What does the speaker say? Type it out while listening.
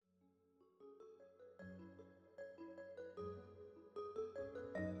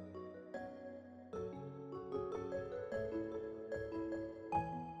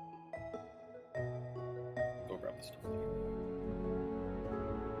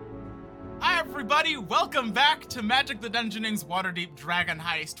everybody, welcome back to Magic the Dungeoning's Waterdeep Dragon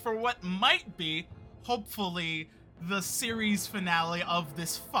Heist for what might be, hopefully, the series finale of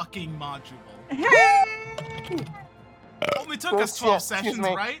this fucking module. Only took us 12 sessions,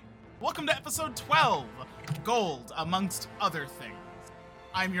 right? Welcome to episode 12, Gold, amongst other things.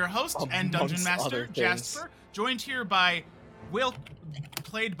 I'm your host and Dungeon Master, Jasper, joined here by Will,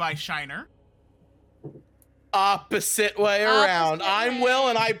 played by Shiner. Opposite way around. I'm Will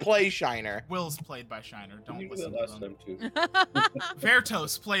and I play Shiner. Will's played by Shiner. Don't listen to them. Too.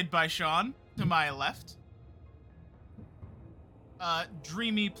 Vertos, played by Sean, to my left.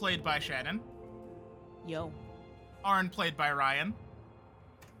 Dreamy, played by Shannon. Yo. Arn, played by Ryan.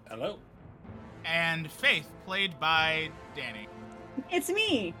 Hello. And Faith, played by Danny. It's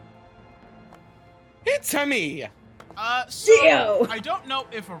me. It's me. So I don't know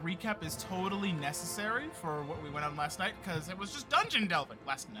if a recap is totally necessary for what we went on last night, because it was just dungeon delving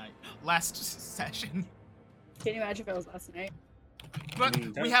last session. Can you imagine if it was last night? But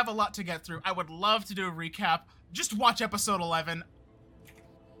we have a lot to get through. I would love to do a recap. Just watch episode 11.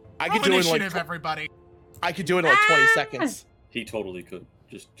 I could do it in like everybody. I could do it in like 20 seconds. He totally could.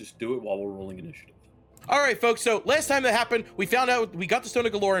 Just do it while we're rolling initiative. All right, folks. So last time that happened, we found out we got the Stone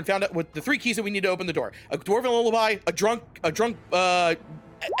of Galore and found out with the 3 keys that we need to open the door: a dwarven lullaby, a drunk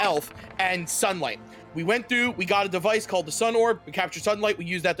elf, and sunlight. We went through. We got a device called the Sun Orb. We captured sunlight. We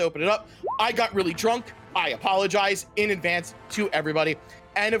used that to open it up. I got really drunk. I apologize in advance to everybody.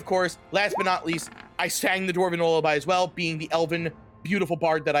 And of course, last but not least, I sang the dwarven lullaby as well, being the elven, beautiful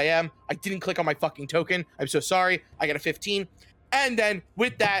bard that I am. I didn't click on my fucking token. I'm so sorry. I got a 15. And then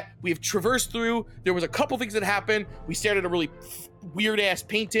with that, we have traversed through. There was a couple things that happened. We stared at a really weird-ass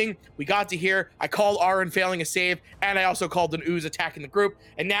painting. We got to here. I called Aaron failing a save, and I also called an ooze attacking the group.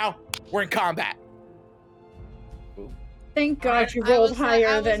 And now we're in combat. Thank God you rolled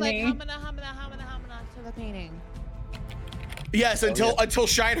higher than me. Hamana to the painting. Yes, until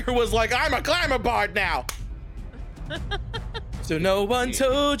Shiner was like, I'm a glamour bard now. So no one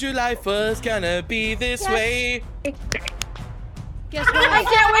told you life was gonna be this way. Guess what? I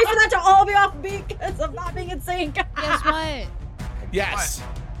can't wait for that to all be off beat because I'm not being in sync. Guess what? Yes.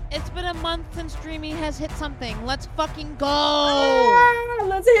 It's been a month since Dreamy has hit something. Let's fucking go!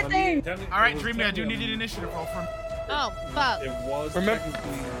 Let's hit things. All right, Dreamy, I do need an initiative roll from. Oh, fuck. It was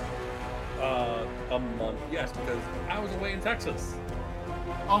technically a month, yes, because I was away in Texas.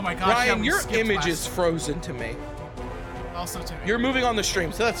 Oh my gosh, Ryan, your image is frozen to me. Also to me. You're moving on the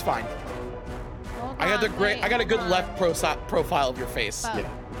stream, so that's fine. I got a good left profile of your face. Fuck.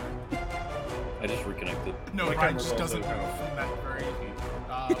 Yeah. I just reconnected. No, My Ryan camera's just also doesn't kind move of- from that very.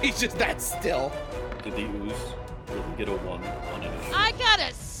 He's just that still. Did the ooze really get a 1 on initiative? I got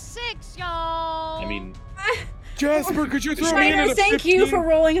a 6, y'all! I mean, Jasper, could you throw me in Shiner, at a thank you 15? for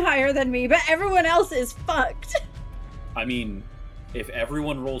rolling higher than me, but everyone else is fucked. if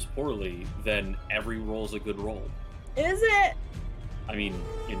everyone rolls poorly, then every roll's a good roll. Is it? I mean,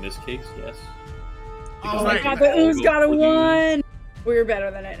 in this case, yes. Oh Right. my God, the ooze got a All go 1. We're better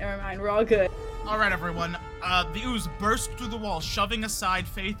than it. Never mind. We're all good. All right, everyone. The ooze burst through the wall, shoving aside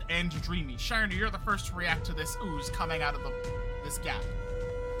Faith and Dreamy. Shiner, you're the first to react to this ooze coming out of this gap.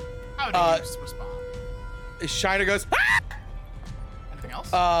 How do you respond? Shiner goes, ah! Anything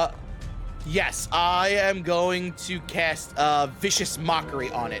else? Yes, I am going to cast Vicious Mockery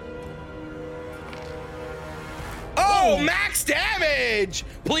on it. Oh, max damage!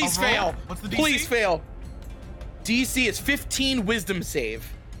 Please Overall? fail. What's the DC? Please fail. DC is 15 Wisdom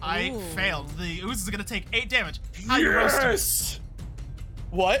save. I failed. The ooze is gonna take 8 damage. How you roasting it?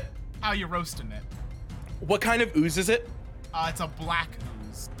 What? How you roasting it? What kind of ooze is it? It's a black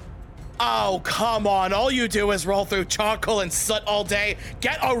ooze. Oh, come on. All you do is roll through charcoal and soot all day.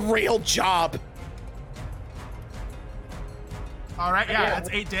 Get a real job. All right, yeah, that's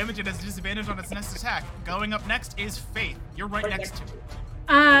 8 damage. It has disadvantage on its next attack. Going up next is Faith. You're right next to it.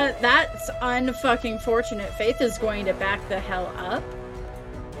 That's unfucking fortunate. Faith is going to back the hell up.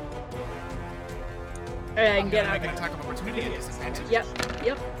 And get Make an out. attack of opportunity at disadvantage. Yep.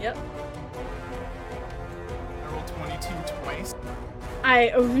 I rolled 22 twice.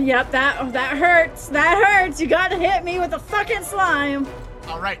 Yep, that hurts. That hurts. You gotta hit me with a fucking slime.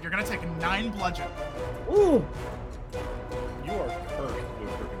 All right, you're gonna take 9 bludgeon. Ooh. You are cursed with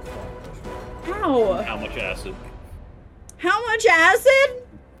freaking fire. Ow. How much acid? How much acid?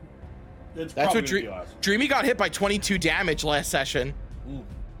 It's That's what probably gonna be acid. Dreamy got hit by 22 damage last session. Ooh.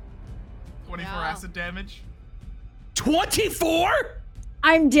 24 Yeah. acid damage. 24?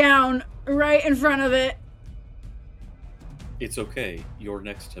 I'm down right in front of it. It's okay. You're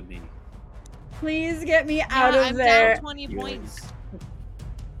next to me. Please get me out of I'm there. down 20 points.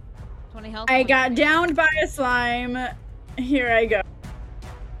 20 health. I points. got downed by a slime. Here I go.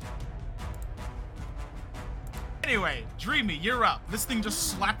 Anyway, Dreamy, you're up. This thing just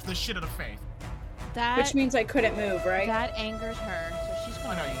slapped the shit out of Faith. That, Which means I couldn't move, right? that angers her, so she's I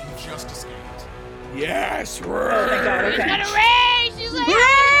gonna. know you just escaped. Yes, Oh my god, She's okay. gonna rage! She's like,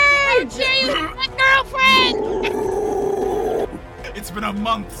 how dare you hit my girlfriend! It's been a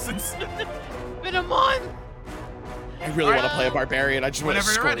month since. Been a month! I really want to play a barbarian. I just want to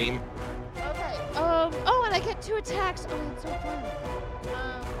Whenever you're ready. scream. Okay, oh, and I get 2 attacks. Oh, that's so fun.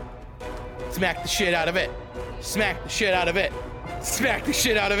 Smack the shit out of it. Smack the shit out of it. Smack the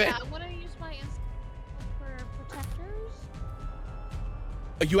shit out of it. Yeah, I wanna use my for protectors.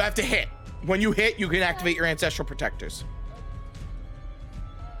 You have to hit. When you hit, you can activate your ancestral protectors.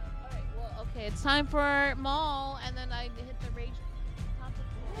 Alright, well, okay, it's time for Maul, and then I hit the rage.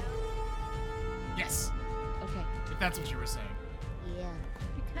 Yes, Okay. if that's what you were saying. Yeah.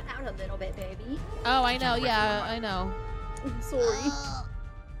 You cut out a little bit, baby. Oh, I know, Just yeah, break I know. I'm sorry.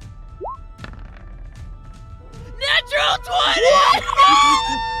 Natural 20!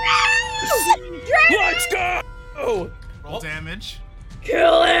 Let's go! Roll damage.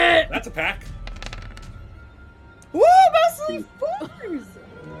 Kill it! That's a pack. Woo, mostly 4s!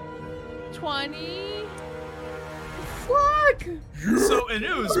 20. Fuck! So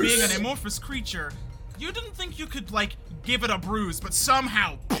Inuz, being an amorphous creature, you didn't think you could, like, give it a bruise, but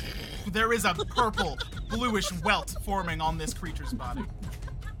somehow there is a purple, bluish welt forming on this creature's body.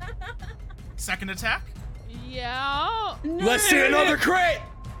 Second attack? Yeah. Let's see another crit!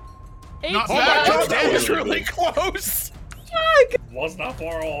 Not Oh my bad. god, that was really close! Was not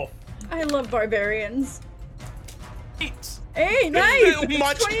far off. I love barbarians. 8. Hey, nice!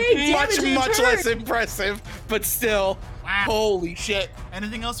 Much, 28 damage in a much turn. less impressive, but still. Wow. Holy shit.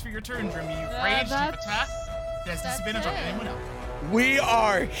 Anything else for your turn, Dreamy? You've raged, you've That's- attacked. There's that's disadvantage on it. anyone else. We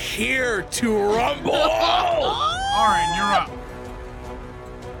are here to rumble! Alright, you're up.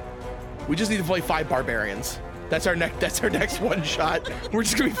 We just need to play 5 barbarians. That's our next one shot. We're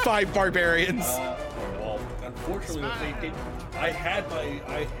just gonna be 5 barbarians. Well, unfortunately, what they did, I had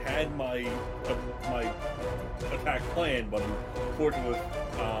my attack plan, but unfortunately, with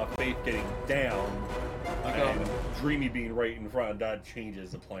Faith getting down and Dreamy being right in front, that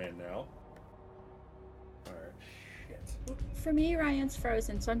changes the plan now. Alright, shit. For me, Ryan's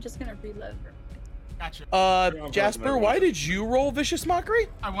frozen, so I'm just gonna reload. Gotcha. Jasper, why did you roll Vicious Mockery?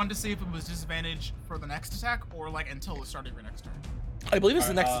 I wanted to see if it was disadvantage for the next attack or, like, until the start of your next turn. I believe it's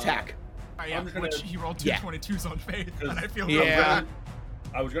the next attack. Yeah, I'm just gonna- which he rolled 2 22s on Faith, and I feel Yeah. real bad.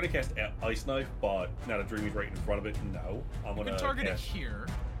 I was gonna cast Ice Knife, but now that Dreamy's right in front of it, no. I'm You gonna can target it cast. here.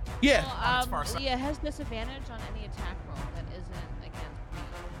 Yeah. On its far Well, side. yeah, it has disadvantage on any attack roll that isn't against me.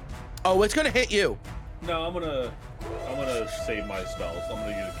 Oh, it's gonna hit you. No, I'm gonna save my spells. I'm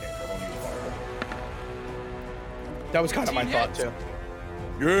gonna use a cantrip. I'm gonna use Fireball. That was kind of my 18 thought hits. too.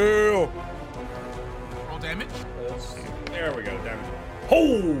 Yeah. Roll damage. There we go. Damage.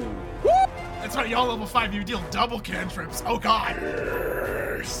 Oh! That's right, y'all level 5, you deal double cantrips. Oh god.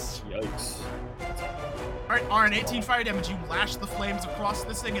 Yikes. Alright, Aaron, 18 fire damage. You lash the flames across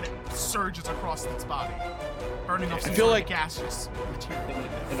this thing and it surges across its body, burning off some feel sort like- of gaseous material.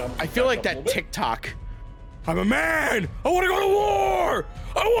 And I'm I feel like back up a that little bit. TikTok. I'm a man. I want to go to war.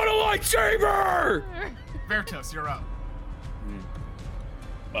 I want a lightsaber. Vertos, you're up.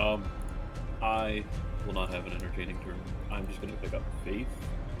 I will not have an entertaining turn. I'm just gonna pick up Faith.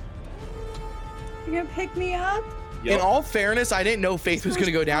 You're gonna pick me up? In all fairness, I didn't know Faith was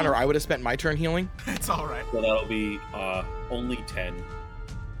gonna go down, or I would have spent my turn healing. It's alright. So that'll be only 10.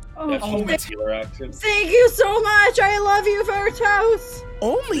 Oh, That's only just my healer action. thank you so much! I love you, Vertos!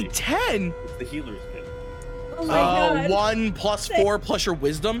 Only 10. It's the healer's hit. Oh my god. 1 plus 4 plus your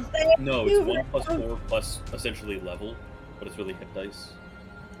wisdom. No, you, it's 1 plus Vertos. 4 plus essentially level, but it's really hit dice.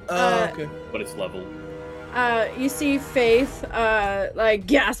 Okay. But it's level. You see Faith, like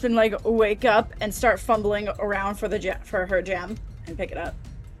gasp and like wake up and start fumbling around for for her gem and pick it up.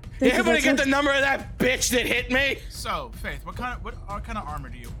 Thank you, Everybody get Vertos. the number of that bitch that hit me. So, Faith, what kind of armor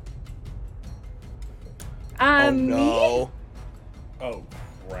do you? Oh Me? no. Oh,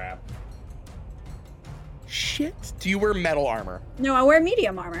 crap. Shit. Do you wear metal armor? No, I wear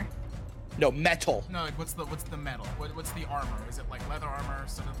medium armor. No, metal. No, like what's the metal? What's the armor? Is it like leather armor,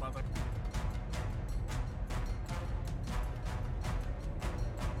 studded leather?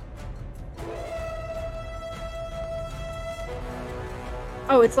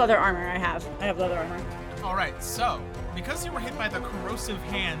 Oh, it's leather armor. I have leather armor. All right. So, because you were hit by the corrosive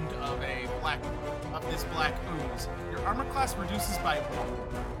hand of this black ooze, your armor class reduces by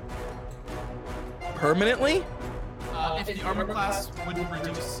 1. Permanently? If the armor class would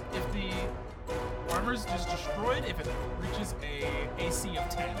reduce, if the armor is just destroyed, if it reaches a AC of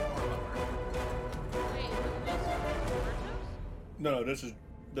 10 or lower. Wait, is it Bertos? No, this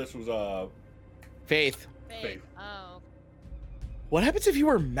was Faith. Faith. Oh. What happens if you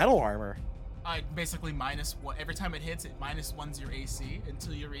wear metal armor? Basically minus what every time it hits, it minus 1's your AC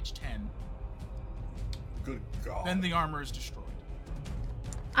until you reach 10. Good God. Then the armor is destroyed.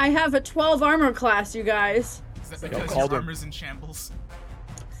 I have a 12 armor class, you guys. Is that Like because a your cauldron. armor's in shambles?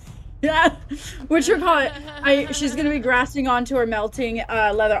 Yeah, what you call it? She's gonna be grasping onto her melting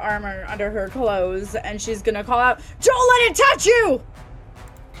leather armor under her clothes, and she's gonna call out, "Don't let it touch you!"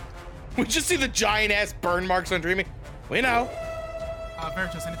 We just see the giant ass burn marks on Dreamy. We know.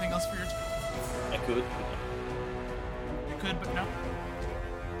 Veritas, anything else for your turn? I could. You could, but no.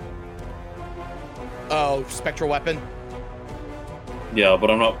 Oh, spectral weapon. Yeah,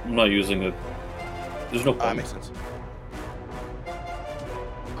 but I'm not using it. There's no That point. makes sense.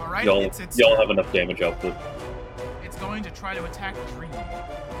 All right, Y'all it's have enough damage output. It's going to try to attack Dreamy.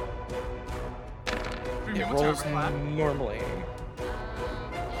 Dreamy, It what's your rolls armor class? normally. It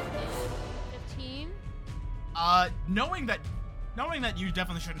is 15. Knowing that you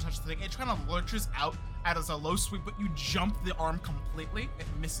definitely shouldn't touch the thing, it kind of lurches out as a low sweep, but you jump the arm completely. It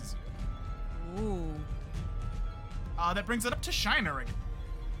misses you. Ooh. That brings it up to Shiner again.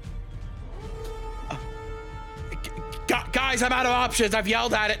 Guys, I'm out of options. I've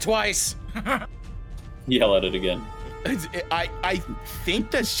yelled at it twice. Yell at it again. I think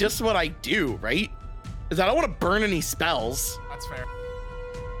that's just what I do, right? Is I don't want to burn any spells. That's fair.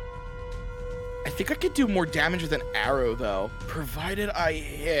 I think I could do more damage with an arrow, though, provided I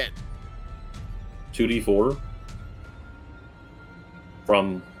hit. 2d4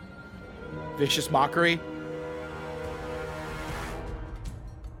 from Vicious Mockery.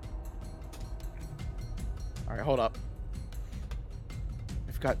 All right, hold up.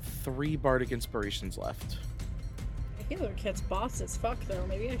 I've got 3 Bardic Inspirations left. The healer kit's boss as fuck, though.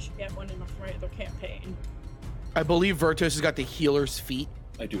 Maybe I should get one in the regular campaign. I believe Vertos has got the Healer's Feat,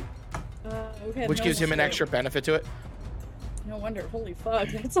 I do. Okay, which no, gives him an shit. extra benefit to it. No wonder. Holy fuck,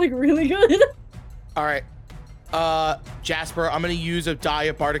 that's like really good. All right. Jasper, I'm going to use a die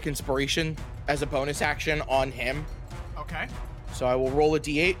of Bardic Inspiration as a bonus action on him. Okay. So I will roll a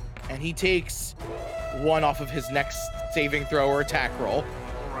d8, and he takes 1 off of his next saving throw or attack roll.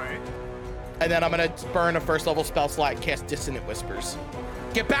 All right. And then I'm going to burn a first level spell slot and cast Dissonant Whispers.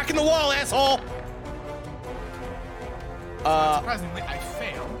 Get back in the wall, asshole! Surprisingly, I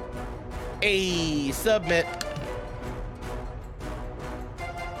fail. Submit.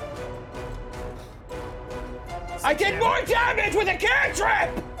 I did more damage with a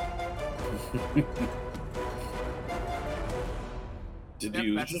cantrip! Did Yep,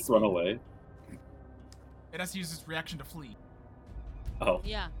 you that's just a run speed. away? It has to use its reaction to flee. Oh.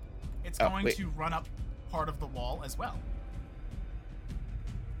 Yeah. It's Oh, going wait. to run up part of the wall as well.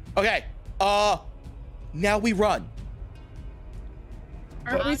 Okay. Now we run.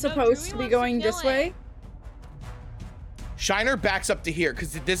 Aren't we No, supposed Drewy to be wants to going kill this it. way? Shiner backs up to here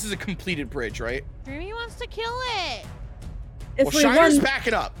because this is a completed bridge, right? Dreamy wants to kill it. If Well, we Shiner's run,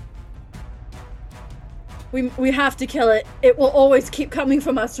 backing up. we have to kill it. It will always keep coming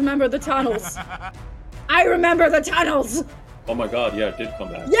from us. Remember the tunnels. I remember the tunnels. Oh my god, yeah, it did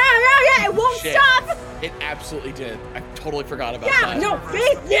come back. Yeah. It won't Shit. stop. It absolutely did. I totally forgot about Yeah. that. No,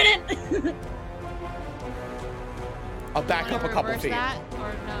 Faith didn't. I'll back Wanna up a couple reverse feet. that,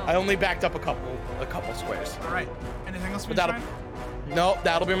 or no? I only backed up a couple squares. All right. Anything else for But you, that'll, Shiner? no,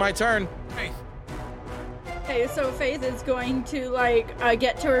 that'll be my turn. Faith. Okay, so Faith is going to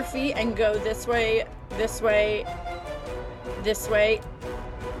get to her feet and go this way, and this way.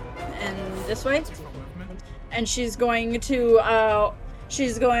 What's your full movement? And she's going to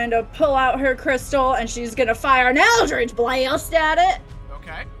pull out her crystal and she's gonna fire an Eldritch Blast at it.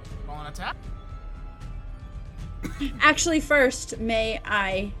 Okay. Roll an attack. Actually, first, may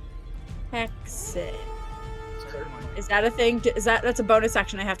I hex it? Certainly. Is that a thing? That's a bonus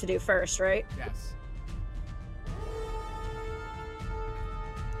action I have to do first, right? Yes.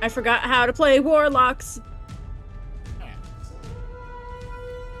 I forgot how to play warlocks. Yeah.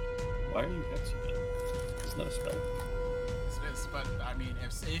 Why are you hexing it? It's not a spell. Yes, it is. But I mean,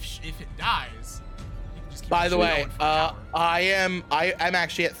 if it dies, you can just keep By the going way, for an hour. I'm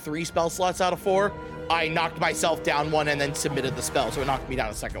actually at 3 spell slots out of 4. I knocked myself down 1 and then submitted the spell, so it knocked me down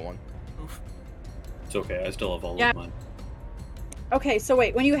a second one. Oof. It's okay, I still have all Yeah. of mine. Okay, so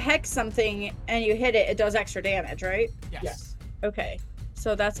wait, when you hex something and you hit it, it does extra damage, right? Yes. Okay,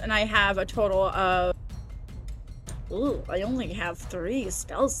 so and I have a total of ooh, I only have 3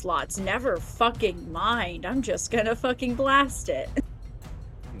 spell slots. Never fucking mind. I'm just gonna fucking blast it.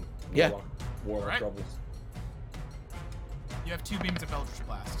 Yeah. Warlock Right. troubles. You have 2 beams of Eldritch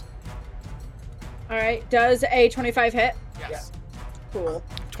Blast. Alright, does a 25 hit? Yes. Cool.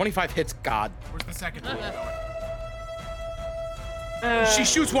 25 hits, God. Where's the second one going? She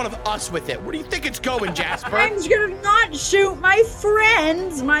shoots one of us with it. Where do you think it's going, Jasper? I'm gonna not shoot my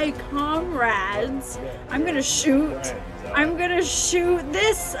friends, my comrades. I'm gonna shoot. I'm gonna shoot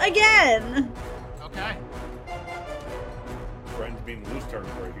this again. Okay. Friends being loose terms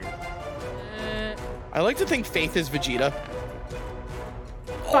right here. I like to think Faith is Vegeta.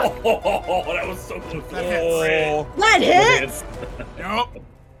 Oh, that was so close. That hits. That hits. Nope.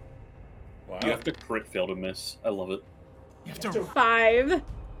 Wow. You have to crit fail to miss. I love it. You have to. 5. Hold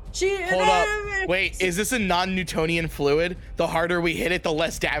up. Wait, is this a non-Newtonian fluid? The harder we hit it, the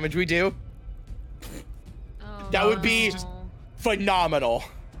less damage we do? That would be phenomenal.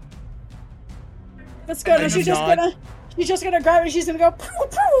 Let's go. And She's just gonna grab it. She's gonna go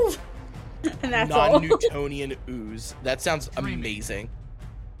poof poof. And that's all. Non-Newtonian ooze. That sounds amazing.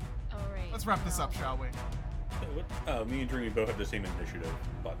 Alright. Let's wrap this up, shall we? Me and Dreamy both have the same initiative,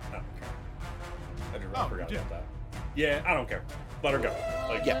 but I don't care. I just Oh, forgot you do. about that. Yeah, I don't care. Let her go.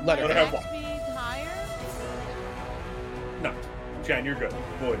 Like, Yeah, let her Would go. my attack speed higher? No, Chan, you're good.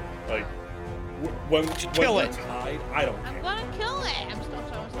 Boy, like when Kill we're it. tied, I don't I'm care. gonna kill it. I'm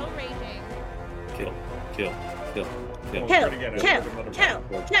still raging. Kill. Kill. Kill. Kill. Kill, Try to get it. kill, Another kill,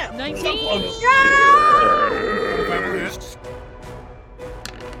 one. kill. 19.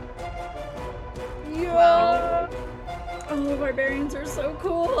 Yeah. Oh, barbarians are so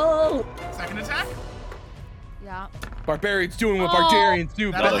cool. Second attack? Yeah. Barbarians doing what Oh. barbarians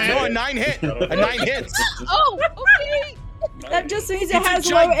do. That'll But no, hit. a 9 hit. A 9 hits. Oh, okay. That just means it It's has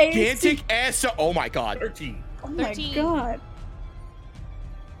a low AC. gigantic ass. Oh my god. 13. Oh my 13. god.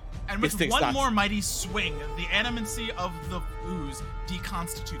 And with This thing's one nuts. more mighty swing, the animancy of the ooze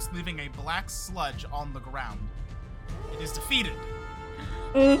deconstitutes, leaving a black sludge on the ground. It is defeated.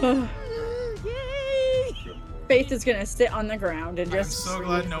 Ugh. Yay. Good lord. Faith is gonna sit on the ground and I'm just. so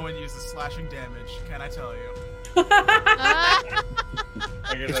glad no one uses slashing damage, can I tell you? Ah.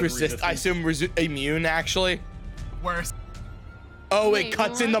 I guess It's that's I assume immune, actually. Worse. Oh, Wait, it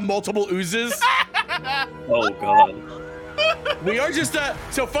cuts what? into multiple oozes. Oh god. We are just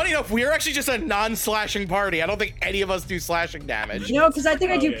so funny enough, we are actually just a non-slashing party. I don't think any of us do slashing damage. No, because I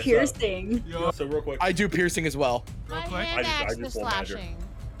think I do Okay, so- piercing. Yo, So real quick. I do piercing as well. real My quick. hand I axe the just rolled magic. slashing.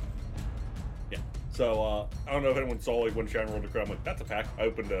 So I don't know if anyone saw like when Shannon rolled the crowd. I'm like, that's a pack. I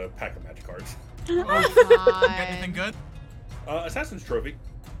opened a pack of magic cards. Oh, got anything good? Assassin's Trophy.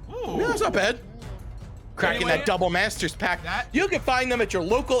 Ooh. No, that's not bad. Cracking Anyway, that double masters pack. that- You can find them at your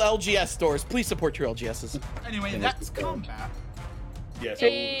local LGS stores. Please support your LGSs. Anyway, And that's it's the phone. combat. Yeah. So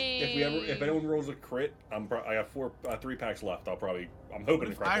Hey. if anyone rolls a crit, I have 3 packs left. I'm What hoping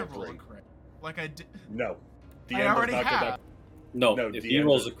to if crack I all roll a 3. crit? Like I did. No. I DM does already not get have. that. No, No, if DM he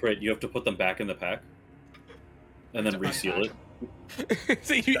rolls a does- crit, you have to put them back in the pack. And then To reseal it.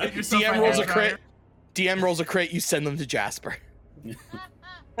 So you, That- yourself DM a rolls a hand crit. dryer. DM rolls a crit. You send them to Jasper.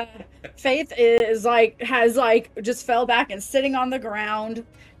 Faith is has just fell back and sitting on the ground,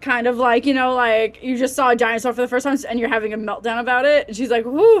 kind of like, you know, like you just saw a dinosaur for the first time and you're having a meltdown about it. And she's like,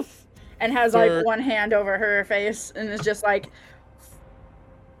 woof, and has For- like one hand over her face and is just like,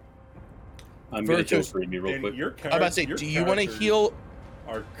 I'm gonna kill Virtus. Dreamy real And quick. your I'm about to say, your do you want to characters heal?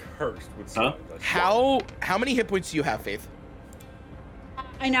 Are cursed with Huh? signs. That's How many hit points do you have, Faith?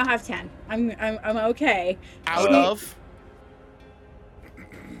 I now have 10. I'm okay. Out Uh, of?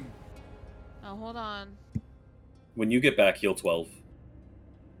 Oh, hold on. When you get back, heal 12.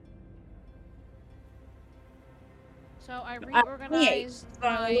 So I reorganized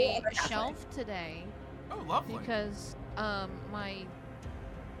my Wait. shelf today Oh, lovely. because my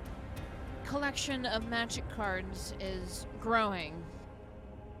collection of magic cards is growing.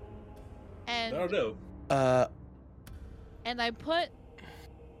 And That'll do. and I put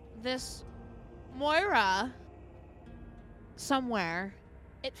this Moira somewhere.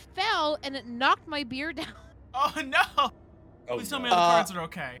 It fell and it knocked my beer down. Oh no! Oh, Please tell me no. the cards are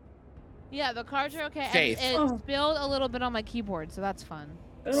okay. Yeah, the cards are okay. Faith. And it Oh. spilled a little bit on my keyboard, so that's fun.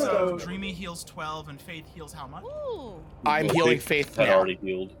 So Ugh. Dreamy heals 12 and Faith heals how much? Ooh. I'm Well, healing Faith had now. already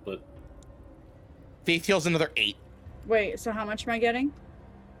healed, but Faith heals another 8. Wait, so how much am I getting?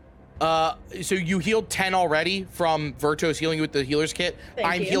 So you healed 10 already from Virtus healing you with the healer's kit. Thank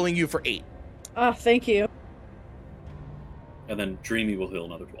I'm you. healing you for 8. Oh, thank you. and then Dreamy will heal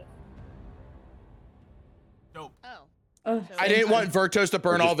another 12. Dope. Oh. Oh, So I didn't want Virtus to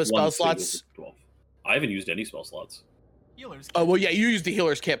burn Or all of his just one spell single slots. 12. I haven't used any spell slots. Healers. Oh, well, yeah, you used the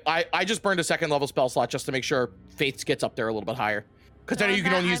healer's kit. I just burned a 2nd level spell slot just to make sure Faith gets up there a little bit higher. Because then you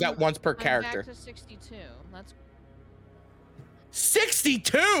can only use that once per character. I'm back to 62. That's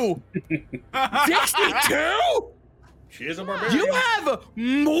 62? 62? She is a barbarian. You have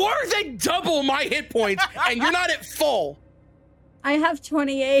more than double my hit points, and you're not at full. I have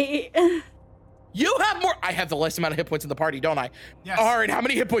 28. You have more. I have the least amount of hit points in the party, don't I? Yes. All right, how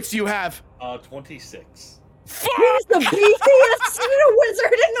many hit points do you have? 26. Fuck! He's the beefiest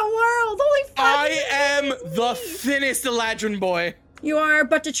wizard in the world. Holy fuck! I am the thinnest Eladrin boy. You are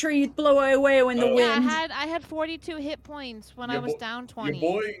but a tree blow away when the yeah. wind. I had 42 hit points when I was down 20.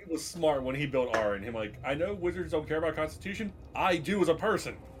 Your boy was smart when he built Aaron. Him like, I know wizards don't care about Constitution. I do as a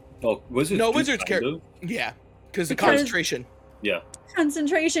person. Oh, wizards. No, do wizards care. kind of. Yeah, because the Because- concentration. Yeah.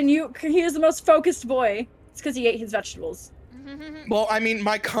 Concentration. He is the most focused boy. It's because he ate his vegetables. Well, I mean,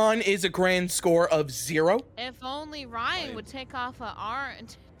 my con is a grand score of 0. If only Ryan would take off a R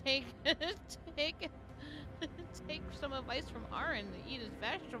and take some advice from Aaron to eat his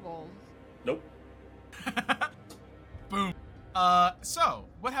vegetables. Nope. Boom. So,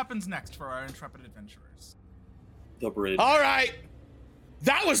 what happens next for our intrepid adventurers? The bridge. All right,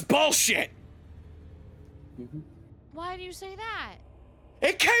 that was bullshit. Why do you say that?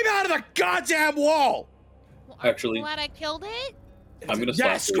 It came out of the goddamn wall. Well, Actually- glad I killed it. I'm gonna. slap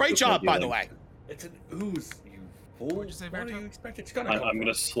Yes, Faith great with my job, by the healing. way. It's an ooze, you fool. What'd you say, What do Verto? you expect it's gonna I'm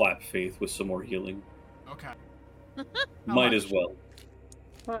gonna slap Faith with some more healing. Okay. Might much? as well.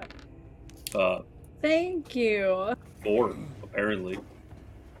 What? Thank you. 4, apparently.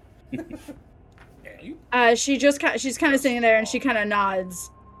 She's kind of sitting there and she kind of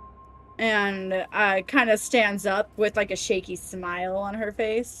nods, and kind of stands up with like a shaky smile on her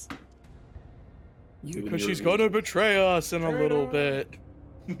face. Because she's gonna betray us in a little bit.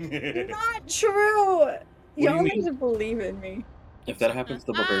 Not true. You do you all mean? need to believe in me. If that happens,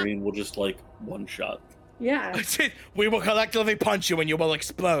 the barbarian will just like one shot. Yeah. We will collectively punch you and you will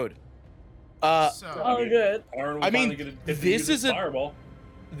explode. So, Oh, good. Aaron will I mean, finally get a, this use his is a- fireball.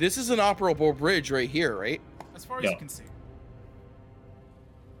 This is an operable bridge right here, right? as far as Yeah. you can see.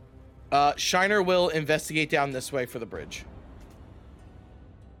 Shiner will investigate down this way for the bridge.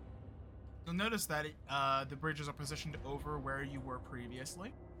 You'll notice that the bridges are positioned over where you were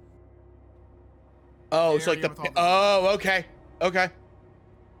previously. Oh, it's like Area the. with all the- Oh, okay, okay.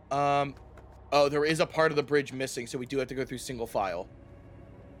 Oh, there is a part of the bridge missing, so we do have to go through single file.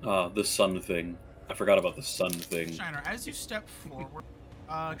 The sun thing. I forgot about the sun thing. Shiner, as you step forward,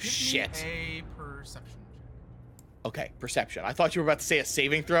 give Shit. me a perception. Okay, perception. I thought you were about to say a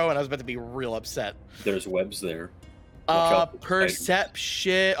saving throw, and I was about to be real upset. There's webs there. Watch out for the spiders.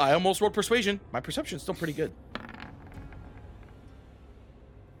 Perception. I almost rolled persuasion. My perception's still pretty good.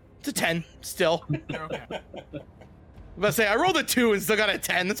 It's a 10, still. You're okay. I'm about to say, I rolled a 2 and still got a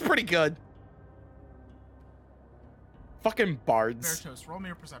 10. That's pretty good. Fucking bards. Veritos, roll me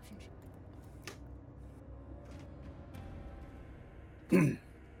your perception check.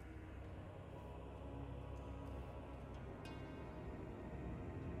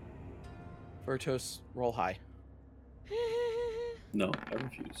 Vertos, roll high. No, I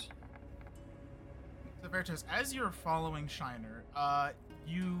refuse. So Veritos, as you're following Shiner,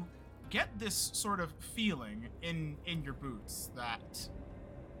 you get this sort of feeling in your boots that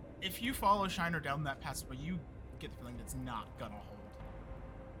if you follow Shiner down that passageway, you get the feeling it's not gonna hold.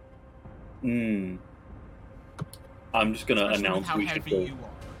 I'm just gonna Especially with announce how we should heavy go. you are.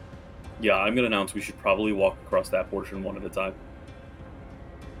 Yeah, I'm gonna announce we should probably walk across that portion one at a time.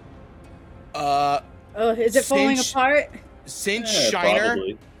 Oh, is it falling Since- apart? Since Yeah, Shiner,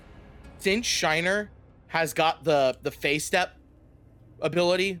 probably. has got the phase step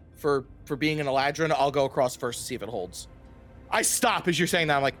ability for being an Eladrin, I'll go across first to see if it holds. I stop as you're saying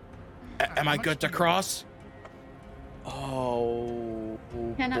that. I'm like, am I much good to do you- cross? Oh,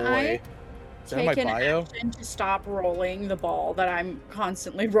 Can boy. I Is that in my take an bio? action to stop rolling the ball that I'm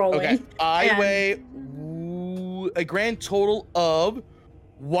constantly rolling? Okay, I And- weigh a grand total of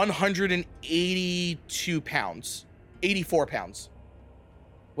 182 pounds. 84 pounds.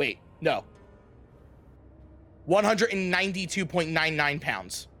 Wait, no. 192.99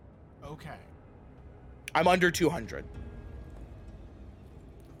 pounds. Okay. I'm under 200.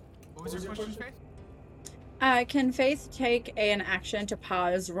 What was your question, Faith? Can Faith take an action to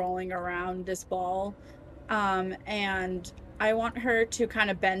pause rolling around this ball? And I want her to kind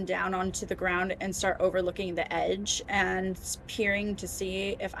of bend down onto the ground and start overlooking the edge and peering to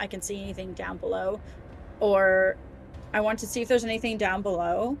see if I can see anything down below. Or I want to see if there's anything down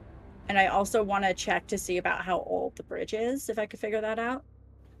below. And I also want to check to see about how old the bridge is, if I could figure that out.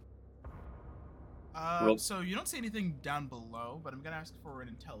 So you don't see anything down below, but I'm gonna ask for an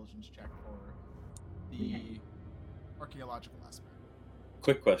intelligence check for the archaeological aspect.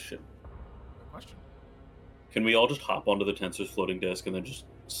 Quick question. Good question. Can we all just hop onto the Tensor's floating disk and then just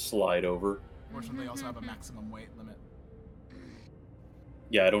slide over? Fortunately, they also have a maximum weight limit.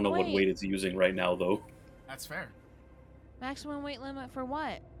 Yeah, I don't know what Wait. weight it's using right now, though. That's fair. Maximum weight limit for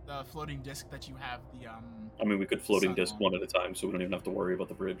what? The floating disc that you have, the I mean, we could floating Sun disk on. one at a time, so we don't even have to worry about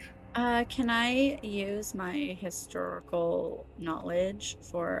the bridge. Can I use my historical knowledge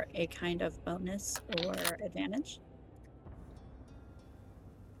for a kind of bonus or advantage?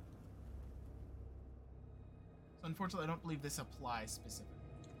 So unfortunately, I don't believe this applies specifically.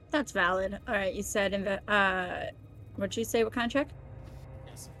 That's valid. All right, you said what'd you say? What kind of check?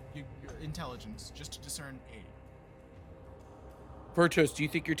 Yes, your intelligence, just to discern aid. Virtuos, do you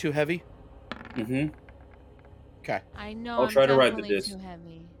think you're too heavy? Mm-hmm. Okay. I know I'll I'm try to ride the definitely disc. too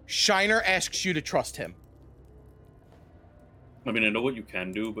heavy. Shiner asks you to trust him. I mean, I know what you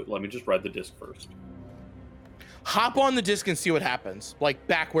can do, but let me just ride the disc first. Hop on the disc and see what happens. Like,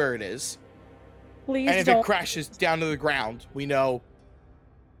 back where it is. Please And if don't. it crashes down to the ground, we know.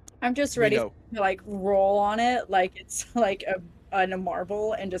 I'm just We ready know. to like roll on it like it's like a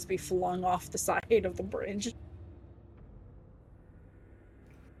marble and just be flung off the side of the bridge.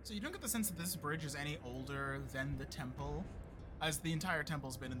 So you don't get the sense that this bridge is any older than the temple, as the entire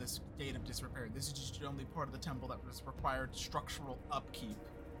temple's been in this state of disrepair. This is just the only part of the temple that was required structural upkeep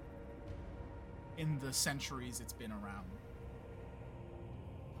in the centuries it's been around.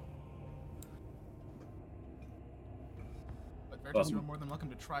 But Vertus, you're more than welcome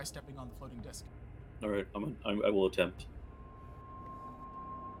to try stepping on the floating disc. All right, I will attempt.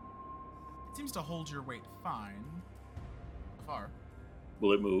 It seems to hold your weight fine. So far.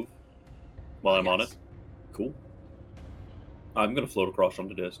 Will it move while I'm on Yes. it? Cool. I'm gonna float across on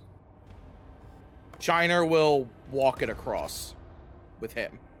the disc. Shiner will walk it across with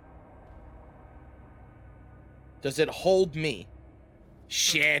him. Does it hold me?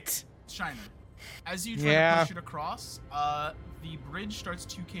 Shit. Shiner, as you try to push it across, the bridge starts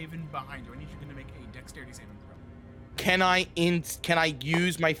to cave in behind you. I need you to make a dexterity saving throw. Can I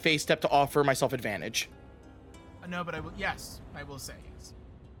use my face step to offer myself advantage? No, but I will. Yes, I will say yes.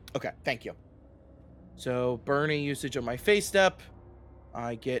 Okay, thank you. So, burning usage of my face step.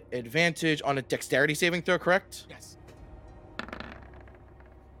 I get advantage on a dexterity saving throw, correct? Yes.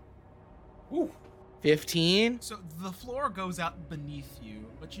 Ooh. 15. So the floor goes out beneath you,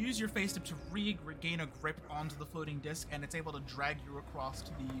 but you use your face step to regain a grip onto the floating disc, and it's able to drag you across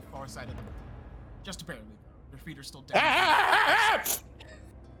to the far side of the bridge. Just barely, though. Your feet are still down.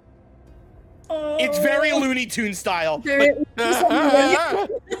 Oh, It's very Looney Tunes style. Very-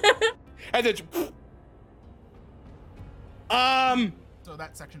 And then So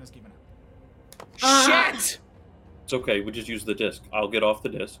that section is given out. shit. It's okay. We just use the disc. I'll get off the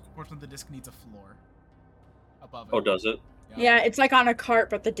disc. Fortunately, the disc needs a floor above it. Oh, does it? Yeah, it's like on a cart,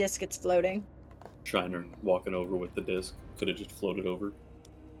 but the disc is floating. Shiner walking over with the disc. Could have just floated over.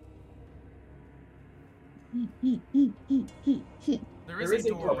 There is a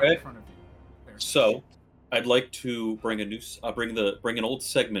door right in front of you. There. So, I'd like to bring a new, bring an old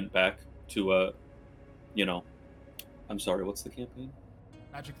segment back to, I'm sorry, what's the campaign?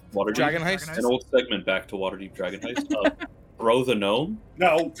 Magic Waterdeep Dragon Heist? An old segment back to Waterdeep Dragon Heist. Throw the gnome.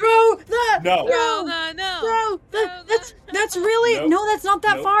 No. Throw the No. No. That's really Nope. no, that's not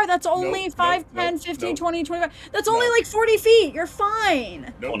that Nope. far. That's only Nope. 5, Nope. 10, Nope. 15, Nope. 20, 25. That's only No. like 40 feet. You're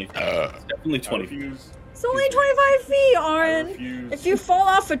fine. Nope. 20 feet. It's definitely I 20 feet. refuse. It's only 25 feet, I Aaron. refuse. If you fall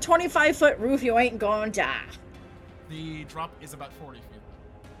off a 25-foot roof, you ain't going to die. The drop is about 40 feet.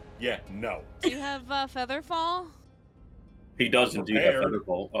 Yeah, no. Do you have Featherfall? He does indeed have Prepared.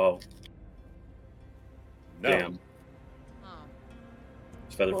 Featherfall. Oh, No. damn. Oh.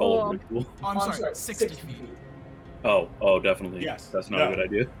 Is Featherfall Whoa. a ritual? Oh, I'm sorry, 60 feet. Oh, definitely. Yes. That's not No. a good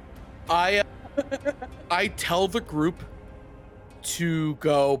idea. I tell the group to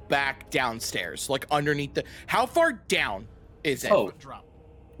go back downstairs, like underneath the. How far down is it? Oh. Foot drop.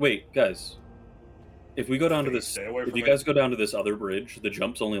 Wait, guys. If we go down to this, Stay away if from you it. guys go down to this other bridge, the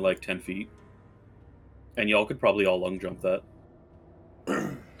jump's only like 10 feet. And y'all could probably all lung jump that.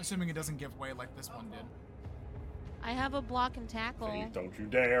 Assuming it doesn't give way like this one did. I have a block and tackle. Faith, don't you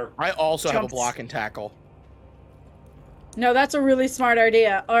dare. I also have a Jumps. block and tackle. No, that's a really smart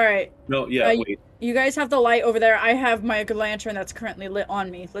idea. All right. No, yeah, wait. You guys have the light over there. I have my lantern that's currently lit on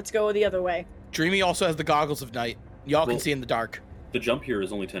me. Let's go the other way. Dreamy also has the goggles of night. Y'all can Well- see in the dark. The jump here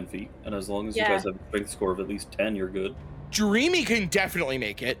is only 10 feet. And as long as Yeah. you guys have a strength score of at least 10, you're good. Dreamy can definitely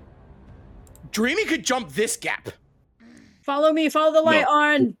make it. Dreamy could jump this gap. Follow me. Follow the light No.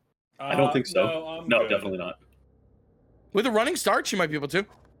 on. I don't think so. No, No, definitely not. With a running start, she might be able to.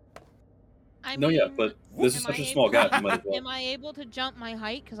 I No, mean, yeah, but this is am such I a small able- gap. You might as well. Am I able to jump my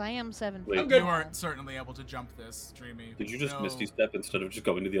height? Because I am 7 Wait. feet. I'm good. You aren't certainly able to jump this, Dreamy. Did you just No. misty step instead of just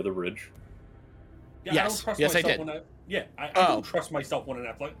going to the other ridge? Yeah, Yes. I don't trust Yes, I myself did. when I Oh. don't trust myself when an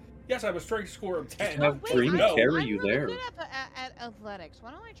athletic. Yes, I have a strength score of 10. have Wait, Dreamy I'm- carry I'm you really there. good at athletics.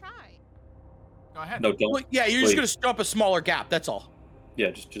 Why don't I try? Go ahead. No, don't. Well, yeah, you're just Wait. gonna jump a smaller gap. That's all. Yeah,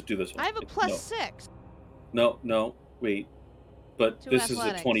 just do this one. I have a It's- plus 6. No, wait. But To this is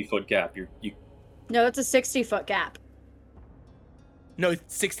athletics. a 20-foot gap. You No, that's a 60-foot gap. No,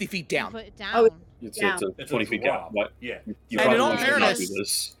 it's 60 feet down. Put it down. Oh, it's Yeah. a It's 20 a feet gap. drop. What? Yeah. You And in probably all should not do fairness-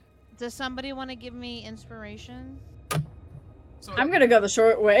 this. Does somebody want to give me inspiration? So, I'm gonna go the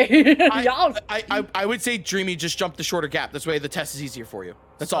short way. Y'all. I would say Dreamy just jump the shorter gap. This way the test is easier for you.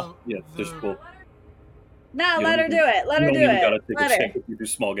 That's all. Yeah, just cool. No, You let her don't do it. Let her You do don't even gotta it. take Let a her. check if you do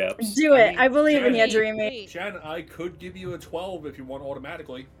small gaps. Do it. mean, I believe in you, Wait, Dreamy. Shan, I could give you a 12 if you want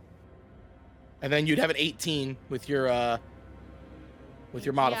automatically. And then you'd have an 18 with your modifiers. Yeah,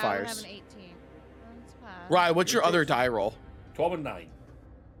 I would have an 18. That's fine. Right, what's your other die roll? 12 and 9.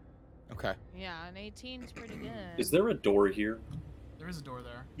 Okay. Yeah, an 18 is pretty good. Is there a door here? there is a door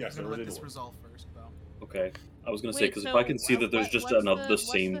there. Yes, I'm gonna there is let a this door. resolve first, though. Okay. I was gonna say Wait, because if so I can see that there's just what's another the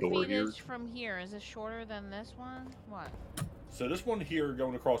what's same the door here. feetage from here? Is this shorter than this one? What? So this one here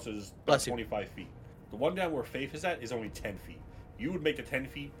going across is about Bless you. 25 feet. The one down where Faith is at is only 10 feet. You would make a 10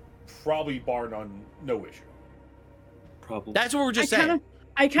 feet, probably bar none, no issue. Probably. That's what we're just I saying.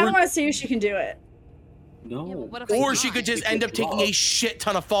 kind of want to see if she can do it. No. Yeah, but what if I Or die? she could just end up taking a shit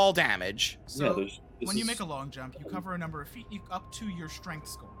ton of fall damage. So, yeah, there's. when you make a long jump, you cover a number of feet up to your strength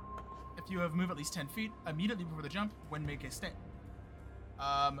score. If you have moved at least 10 feet immediately before the jump, when make a stay.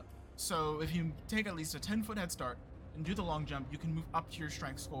 So if you take at least a 10-foot head start and do the long jump, you can move up to your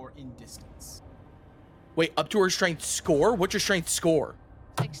strength score in distance. Wait, up to her strength score? What's your strength score?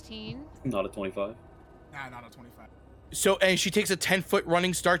 16. not a 25. Nah, not a 25. So, and she takes a 10-foot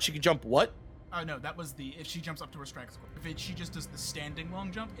running start, she can jump what? No, that was if she jumps up to her strength score. If she just does the standing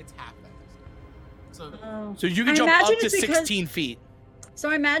long jump, it's half that distance. So Oh. So you can I jump up imagine to it's because- 16 feet. So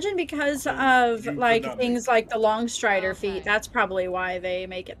I imagine because So of you could like not things make- like the long strider Okay. feet, that's probably why they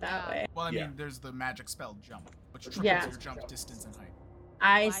make it that Yeah. way. well, I Yeah. mean, there's the magic spell jump, which triples Yeah. your jump distance and height.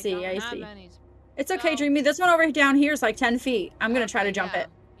 I don't see. I have see. any. It's okay, No. Dreamy. This one over down here is like 10 feet. I'm gonna try to Okay, jump yeah, it.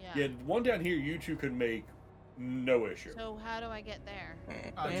 Yeah, the one down here, you two could make no issue. So how do I get there?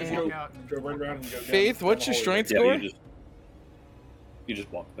 Just Go- walk out and Go right around and go down. Faith, down what's the your hallway. strength Yeah, score? you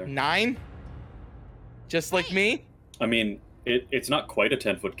just walk there. 9? Just like me? I mean, it's not quite a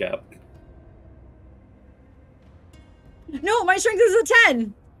 10-foot gap. No, my strength is a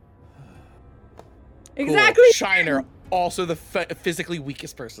 10. Cool. Exactly. Shiner, also the physically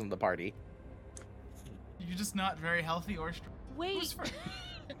weakest person in the party. You're just not very healthy or strong. Wait. Who's first?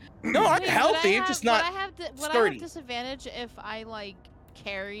 No, I'm Wait, healthy. would I'm just would not I have would I sturdy. have disadvantage if I like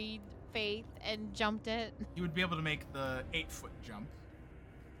carried Faith and jumped it? You would be able to make the 8-foot jump.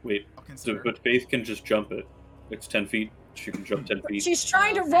 Wait, I'll so, consider. but Faith can just jump it. It's 10 feet. She can jump 10 feet. She's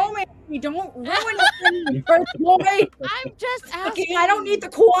trying to Okay. romance me. Don't ruin it, first boy. I'm just asking. Okay, I don't need the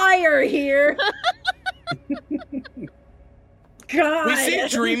choir here. God. We see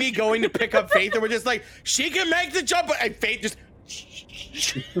Dreamy going to pick up Faith, and we're just like, she can make the jump, and Faith just.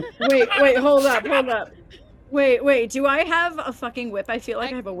 Wait, hold up. Wait, do I have a fucking whip? I feel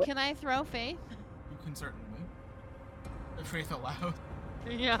like I have a whip. Can I throw Faith? You can certainly. If Faith allowed.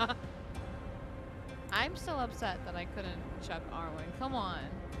 Yeah. I'm still upset that I couldn't chuck Arwen. Come on.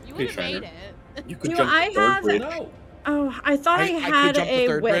 You Okay, would have Shiner. made it. You could Do jump I the third have- bridge. No. Oh, I thought I I could had jump the a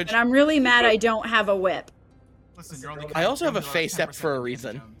third whip, bridge. and I'm really mad I don't have a whip. Listen, you're only. I also have a you're only face step 10% for a of the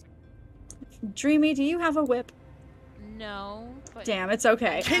reason. damage. Dreamy, do you have a whip? No. But Damn, it's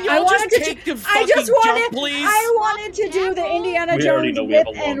okay. Can I y'all wanted just to take the I fucking just wanted, jump, please? I wanted to do the Careful. Indiana We already Jones know we have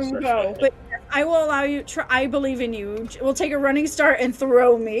whip a long and stretch go, ahead. but I will allow you. I believe in you. We'll take a running start and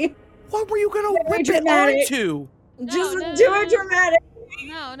throw me. What were you gonna Very whip it dramatic. onto? Just no, do no, it no. dramatic.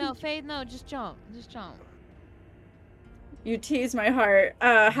 No, Faith, no, just jump. Just jump. You tease my heart.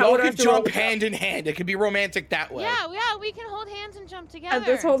 How Y'all would I can have to roll jump to hand in hand. It can be romantic that way. Yeah, we can hold hands and jump together.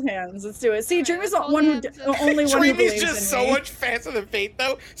 Let's hold hands. Let's do it. See, Alright, Dreamy's let's the one who, hold hands. the only one who Dreamy's believes just in so me. much faster than Faith,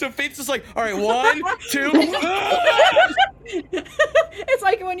 though. So Faith's just like, all right, 1, 2. It's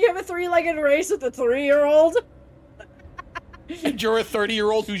like when you have a 3-legged race with a 3-year-old. And you're a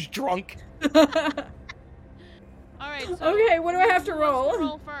 30-year-old who's drunk. All right. So Okay, what do I have to who wants roll?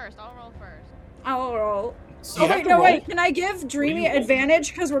 roll first. I'll roll first. I'll roll. So, Oh have wait, to no roll. wait. Can I give Dreamy you roll?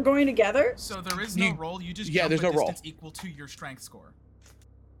 advantage because we're going together? so there is no You- roll. You just yeah, jump there's a no roll. distance equal to your strength score.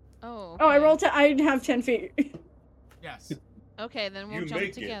 Oh. Oh, I okay. rolled. I have 10 feet. Yes. Okay, then we'll You jump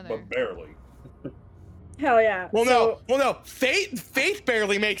make together. it, but barely. Hell yeah. Well, So- no. Faith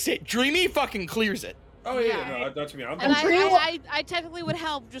barely makes it. Dreamy fucking clears it. Oh Yeah. yeah, no, that's me. I'm And three- I technically would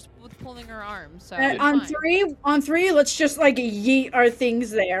help just with pulling her arm. So And it's on fine. three, let's just like yeet our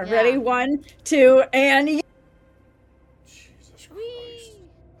things there. Yeah. Ready? 1, 2, and yeet. Jesus Christ. Whee!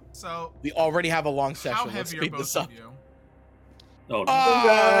 So, We already have a long session. how Let's heavy are speed both this of up. you? Oh, no. Oh,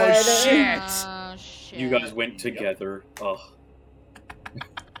 God. shit. Oh, shit. You guys went together. Ugh.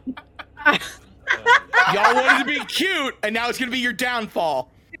 Y'all wanted to be cute, and now it's going to be your downfall.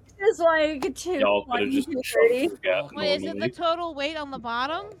 It's like 2, Y'all could have 1, just 2, shoved 30. the gap Wait, is it the normally. total weight on the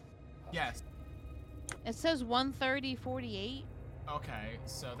bottom? Yes. It says 130.48. Okay,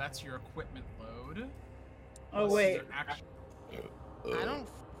 so that's your equipment load. Oh plus wait. your action- I don't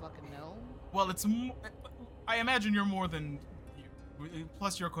fucking know. Well, it's. I imagine you're more than.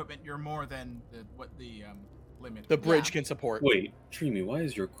 Plus your equipment, you're more than what the limit. The bridge Yeah. can support. Wait, Dreamy, why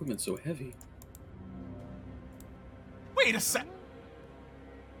is your equipment so heavy? Wait a sec.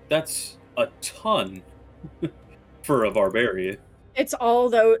 That's a ton for a barbarian. It's all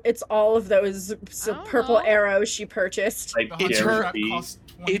of those don't purple know. arrows she purchased. I The hunting her- trap guarantee. costs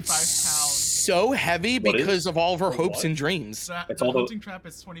 25 It's pounds. so heavy What is? because of all of her For hopes what? and dreams. So It's the all the- hunting trap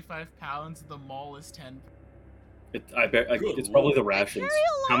is 25 pounds. The maul is 10. I bet Good it's probably the I rations. carry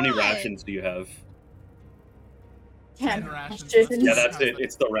a How many lot. rations do you have? 10 rations. rations. Yeah, that's it.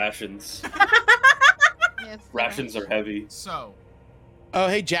 It's the rations. Yeah, it's the Rations are heavy. So Oh,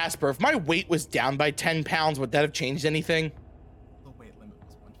 hey, Jasper, if my weight was down by 10 pounds, would that have changed anything? the weight limit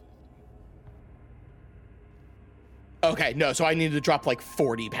was 150. Okay, no, so I needed to drop like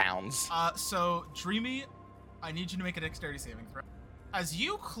 40 pounds. So Dreamy, I need you to make a dexterity saving throw. As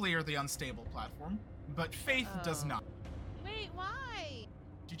you clear the unstable platform, but Faith does Oh. not. Wait, why?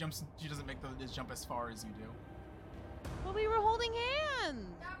 She doesn't make the jump as far as you do. Well, we were holding hands.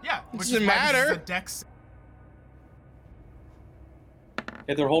 Yeah, which Doesn't is why this is matter. a dex.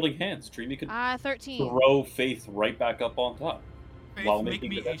 Hey, they're holding hands. Dreamy could 13. throw Faith right back up on top. Faith, While make making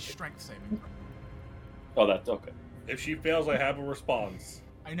me the a dex. strength saving throw. Oh, that's okay. If she fails, I have a response.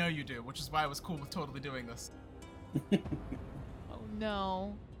 I know you do, which is why I was cool with totally doing this. Oh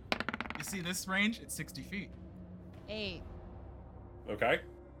no. You see this range? It's 60 feet. 8. Okay.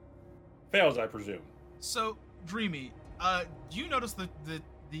 Fails, I presume. So, Dreamy, you notice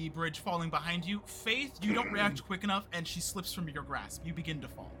the bridge falling behind you. Faith, you don't react quick enough, and she slips from your grasp. You begin to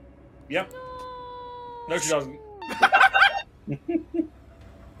fall. Yep. No, she doesn't.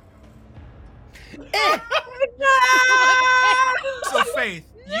 So, Faith,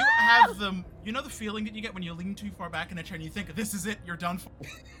 you have the... You know the feeling that you get when you lean too far back in a chair and you think, this is it, you're done for?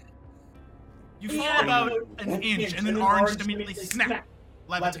 You fall about an inch, and then Orange immediately snap,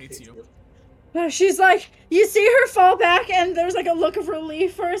 levitates you. She's like, you see her fall back, and there's like a look of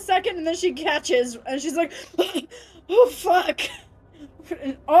relief for a second, and then she catches, and she's like, oh fuck,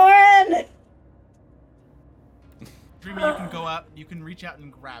 Oren! Dreamy, you can go up, you can reach out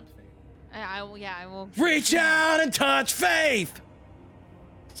and grab Faith. I will. Reach out and touch Faith!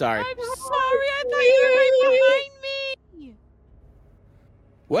 Sorry. I'm sorry, I thought you were right behind me.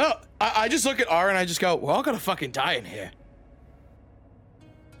 Well, I just look at R and I just go, we're all gonna fucking die in here.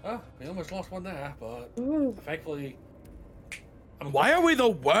 Oh, we almost lost one there, but Ooh. thankfully... Why are we the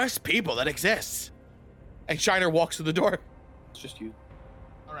worst people that exists? And Shiner walks to the door. It's just you.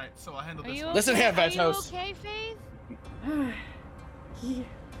 Alright, so I'll handle Are this you one. Listen okay? here, Are you Vestos. okay, Faith?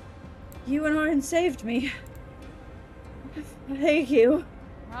 You and Oren saved me. Thank you.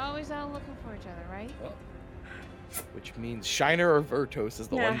 We're always out looking for each other, right? Which means Shiner or Vertos is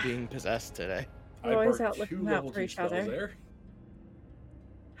the Yeah. one being possessed today. We're always burnt out two looking out level for 2 each spells other. There.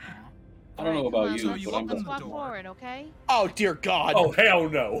 I don't know Alright, come about on, you, let's but but I'm open the walk door. forward, okay? Oh dear God! Oh, hell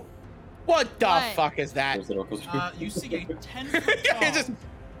no. What the What? fuck is that? Close the door, close the door. You see a 10-foot It tall, just-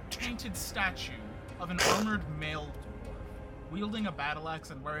 painted statue of an armored male dwarf, wielding a battle axe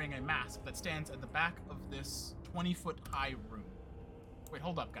and wearing a mask that stands at the back of this 20-foot high room. Wait,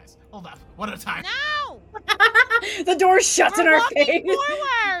 hold up, guys. Hold up. One at a time. No! The door shuts in We're our walking face.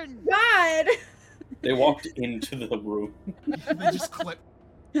 forward! God. They walked into the room. They just clip.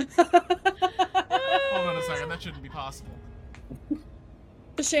 Hold on a second. That shouldn't be possible.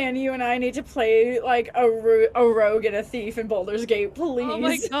 Shan, you and I need to play like a rogue and a thief in Baldur's Gate, please. Oh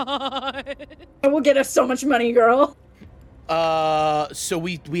my god. It will get us so much money, girl. So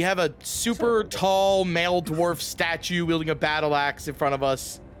we have a super tall male dwarf statue wielding a battle axe in front of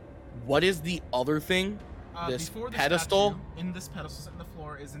us. What is the other thing? This Before the pedestal? statue, in this pedestal set in the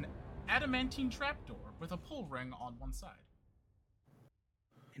floor is an adamantine trapdoor with a pull ring on one side.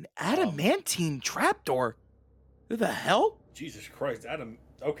 An adamantine trapdoor? Who the hell? Jesus Christ, Adam.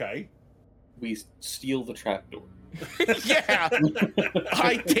 Okay. We steal the trapdoor. Yeah.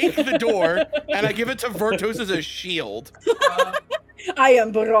 I take the door and I give it to Vertos as a shield. I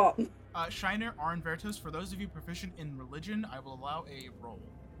am Baron. Shiner, Arn, Vertos, for those of you proficient in religion, I will allow a roll.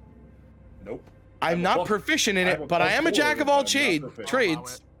 Nope. I'm not proficient in it, but I am a jack of all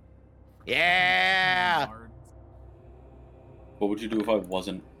trades. Yeah. What would you do if I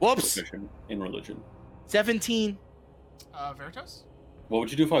wasn't proficient in religion? 17. Vertos? What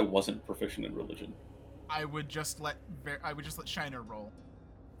would you do if I wasn't proficient in religion? I would just let Shiner roll.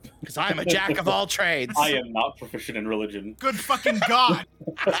 Because I'm a jack of all trades. I am not proficient in religion. Good fucking god!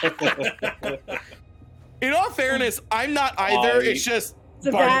 In all fairness, I'm not either. It's just It's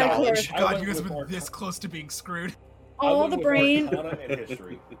a bar bad knowledge. course. God, you guys were this close to being screwed. All the brain, Arcana and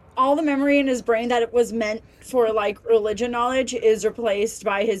history. all the memory in his brain that it was meant for like religion knowledge is replaced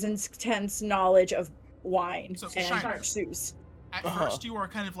by his intense knowledge of wine So, and Shiner. Zeus. At first, you are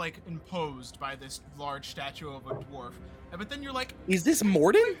kind of like imposed by this large statue of a dwarf, but then you're like, Is this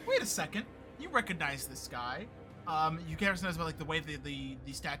Morden? wait a second, you recognize this guy. You can recognize by like the way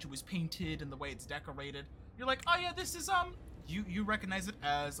the statue was painted and the way it's decorated. You're like, oh yeah, this is you recognize it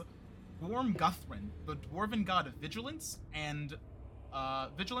as Gorm Guthrin, the dwarven god of vigilance, and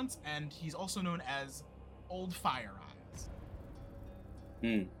he's also known as Old Fire Eyes.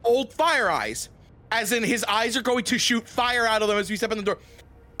 Old Fire Eyes. As in his eyes are going to shoot fire out of them as we step in the door.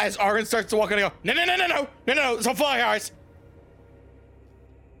 As Aaron starts to walk in, I go, no, it's on Fire Eyes.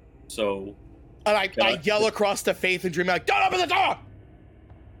 So... And I yell across to Faith and Dream, like, don't open the door!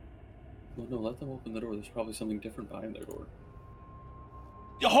 Well, no, let them open the door. There's probably something different behind their door.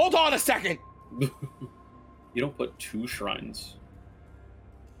 Hold on a second. You don't put two shrines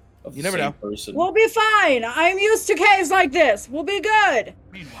of You the never same know. person. We'll be fine. I'm used to caves like this. We'll be good.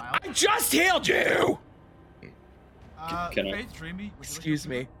 Meanwhile, I just healed you! Can I- Faith, Dreamy, would you Excuse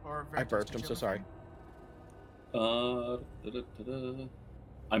like to me. or I Vertos, burped, did I'm you so have sorry. anything?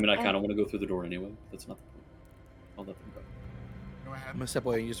 I mean, I kind of want to go through the door anyway. That's not the point. I'll let them go. Go ahead. I'm gonna step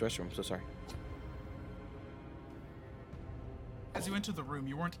away and use the restroom, I'm so sorry. As you enter the room,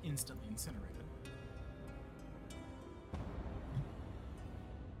 you weren't instantly incinerated.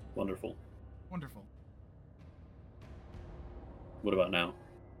 Wonderful. Wonderful. What about now?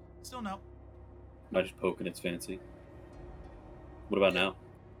 Still no. Am I just poking its fancy? What about now?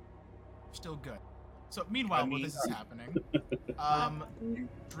 Still good. So meanwhile, while this is happening,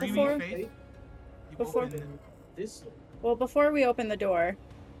 Dreamy Before- Faith, you before- open. Well, before we open the door,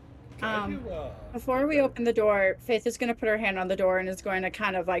 before we open the door, Faith is going to put her hand on the door and is going to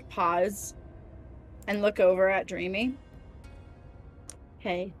kind of like pause and look over at Dreamy.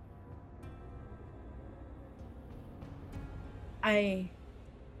 Hey. I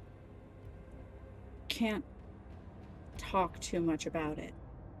can't talk too much about it,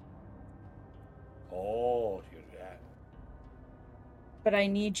 Oh, you do that. but I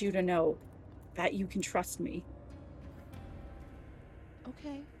need you to know that you can trust me.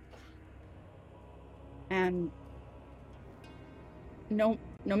 Okay. And no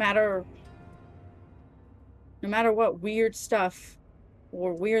matter what weird stuff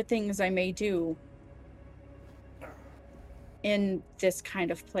or weird things I may do in this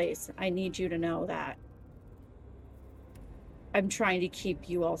kind of place, I need you to know that I'm trying to keep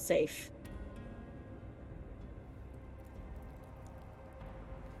you all safe.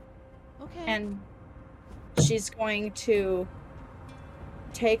 Okay. And she's going to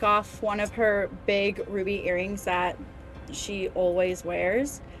take off one of her big ruby earrings that she always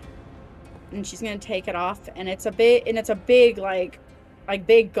wears, and she's going to take it off, and it's a big like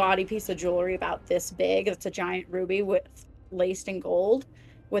big gaudy piece of jewelry about this big. It's a giant ruby with laced in gold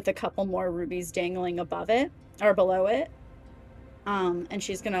with a couple more rubies dangling above it or below it. And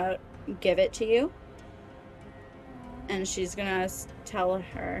she's going to give it to you, and she's going to tell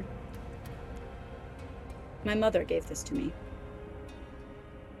her, my mother gave this to me.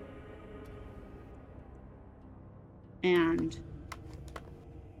 And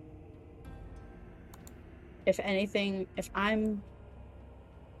if I'm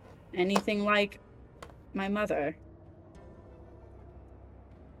anything like my mother,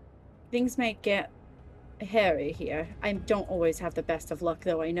 things might get hairy here. I don't always have the best of luck,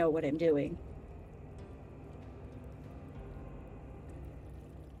 though I know what I'm doing.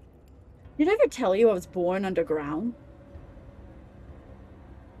 Did I ever tell you I was born underground?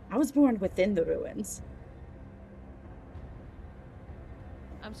 I was born within the ruins.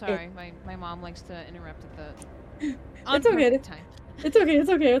 I'm sorry. My mom likes to interrupt at the It's okay. perfect time.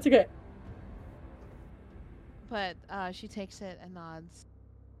 It's okay. But she takes it and nods.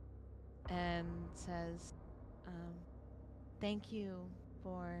 and says, thank you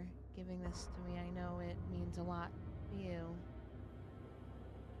for giving this to me. I know it means a lot to you.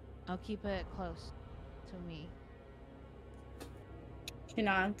 I'll keep it close to me. She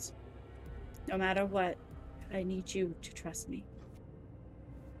nods. No matter what, I need you to trust me.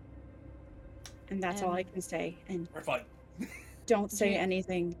 And that's all I can say. And We're fine. don't say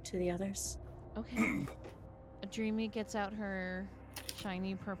anything to the others. Okay. Dreamy gets out her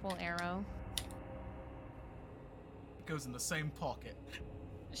shiny purple arrow. It goes in the same pocket.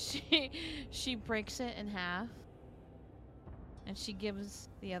 She breaks it in half, and she gives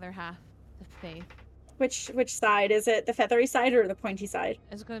the other half to Faith. Which side is it? The feathery side or the pointy side?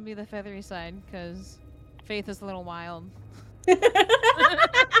 It's going to be the feathery side because Faith is a little wild.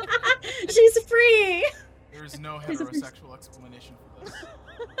 She's free. There's no heterosexual explanation for this.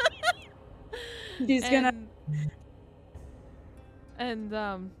 She's gonna.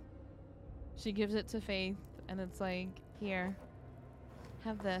 And she gives it to Faith, and it's like, here,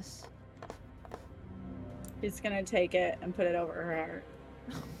 have this. She's gonna take it and put it over her heart.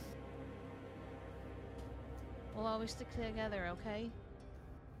 We'll always stick together, okay?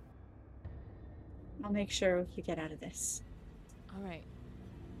 I'll make sure you get out of this. All right.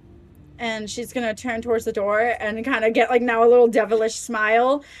 And she's gonna turn towards the door and kind of get like now a little devilish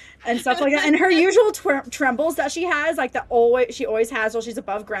smile and stuff like that. And her usual trembles that she has, like she always has while she's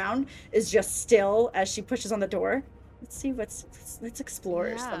above ground, is just still as she pushes on the door. Let's see let's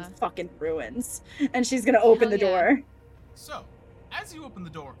explore some fucking ruins. And she's gonna open the door. So, as you open the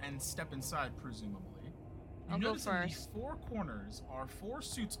door and step inside, presumably, you I'll notice go in the first. 4 corners are 4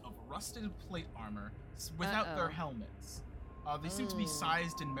 suits of rusted plate armor without their helmets. They seem to be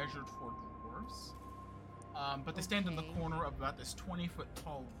sized and measured for dwarves, but they stand in the corner of about this 20-foot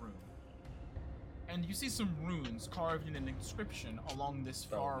tall room. And you see some runes carved in an inscription along this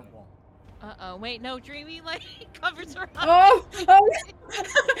far wall. Uh-oh, wait, no, Dreamy, like, covers her up. Oh!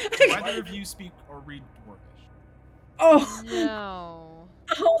 Do either of you speak or read Dwarvish? Oh! No.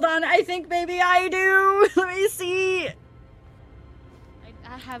 Hold on, I think maybe I do. Let me see.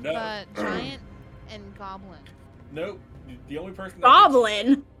 I have No. Giant and Goblin. Nope. The only person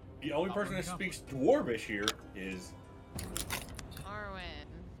Goblin. The only person that speaks Dwarvish here is Arwen.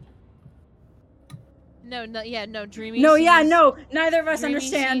 No, Dreamy. No, sees- yeah, no. Neither of us Dreamy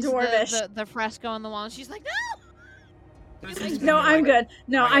understand sees Dwarvish. The fresco on the wall, and she's like, no! No, I'm good.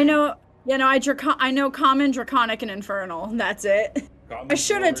 No, I know. You know, I know Common, Draconic, and Infernal. That's it. I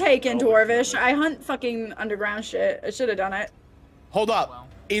should have taken Dwarvish. I hunt fucking underground shit. I should have done it. Hold up. Well.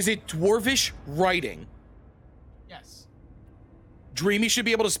 Is it Dwarvish writing? Yes. Dreamy should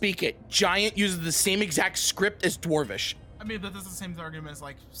be able to speak it. Giant uses the same exact script as Dwarvish. I mean, but that's the same argument as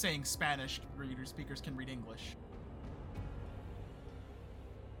like saying Spanish speakers can read English.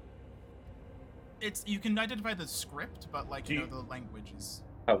 You can identify the script, but like the language is.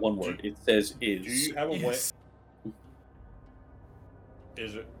 One word. It says is. Do you have a way? Yes.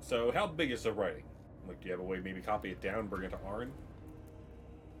 Is it so? How big is the writing? Like, do you have a way maybe copy it down, bring it to Arn?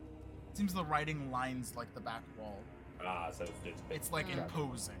 It seems the writing lines like the back wall. So It's like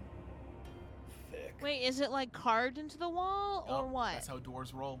imposing. thick. Wait, is it like carved into the wall, or Yup, what? That's how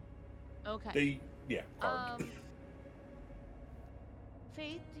dwarves roll. Okay. Carved.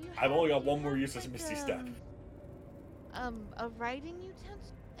 Faith, do you I've only got do you one more have, use as like, Misty Step. A writing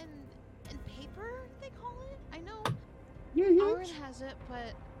utensil and paper, they call it? I know Mhm. Auron has it,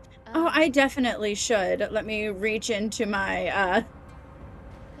 but Oh, I definitely should. Let me reach into my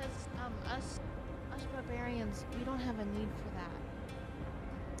because us barbarians, we don't have a need for that.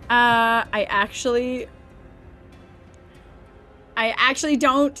 I actually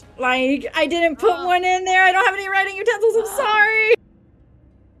don't, like, I didn't put Oh. one in there. I don't have any writing utensils. I'm sorry.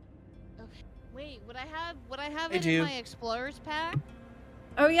 Okay. Wait, would I have I it do. in my explorer's pack?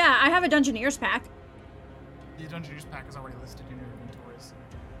 Oh yeah, I have a Dungeoneer's pack. The Dungeoneer's pack is already listed in your inventories.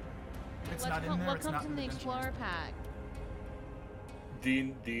 If it's What not in there, it's comes not in the Dungeoneer's explorer pack? Do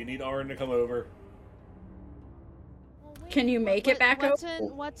you need Arn to come over? Well, wait, Can you make it back What's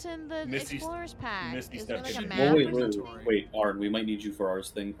in the Misty- explorer's pack? Misty Is there Step like a should- map Well, or wait, something? wait. Arn, we might need you for our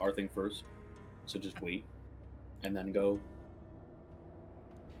thing first. So just wait, and then go.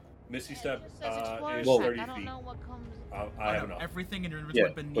 Misty Yeah, Step it just says explorer's is pack. 30 I don't feet. know what comes. I have enough. Everything in your inventory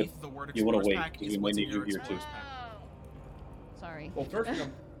Yeah, beneath but the word you wanna Explorer's wait, pack 'cause is we might what's in need your you here, too. Explorer's pack. Sorry. Well, first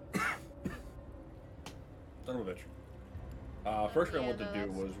thing son of a bitch. First thing I yeah, wanted to no,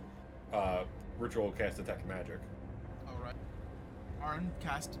 do was ritual cast detect magic. Alright. Arn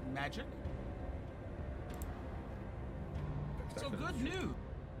cast magic. So good news.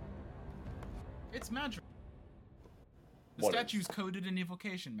 It's magic. The What statue's coded in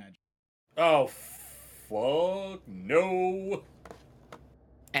evocation magic. Oh, fuck no.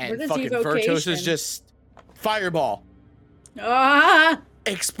 And fucking Vertos is just fireball. Ah!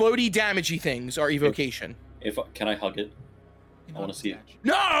 Explodey, damagey things are evocation. Can I hug it? You I want to see it.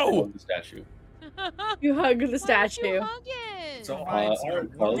 No! Hug the statue. You hug the Why would you statue. hug it? So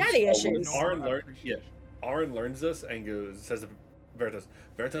Daddy issues. Aaron learns this and says to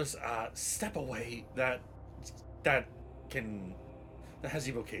Vertos, step away. That has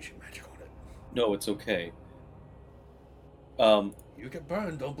evocation magic on it. No, it's okay. You get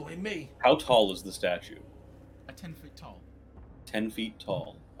burned, don't blame me. How tall is the statue? 10 feet tall. 10 feet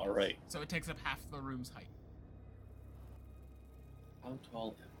tall. All right. So it takes up half the room's height. How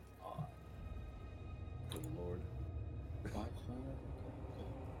tall am I? Good lord. 5 foot?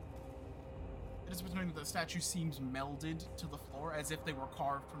 It is between the statue seems melded to the floor as if they were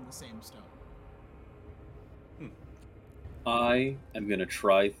carved from the same stone. I am gonna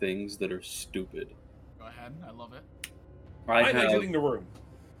try things that are stupid. Go ahead, I love it. I'm exiting the room.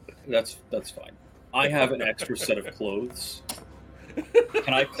 That's fine. I have an extra set of clothes.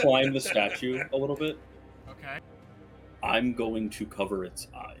 Can I climb the statue a little bit? Okay. I'm going to cover its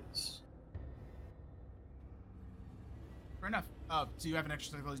eyes. Fair enough. So you have an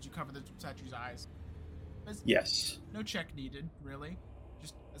extra set of clothes, you cover the statue's eyes. Yes. No check needed, really.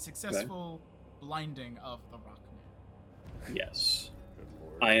 Just a successful blinding of the rock man. Yes. Good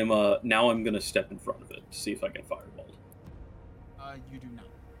lord. I am now I'm gonna step in front of it to see if I can fireball. You do not.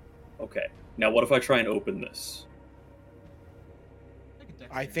 Okay. Now what if I try and open this? Make a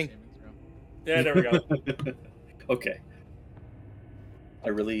dexterity I think- saving throw. Yeah, there we go. Okay. I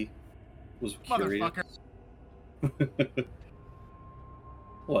really was curious. Motherfucker.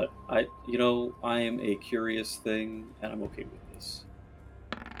 What? I am a curious thing, and I'm okay with this.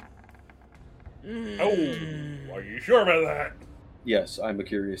 Oh, are you sure about that? Yes, I'm a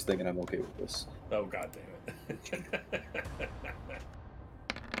curious thing, and I'm okay with this. Oh, god damn it.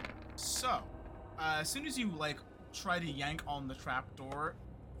 So, as soon as you try to yank on the trapdoor,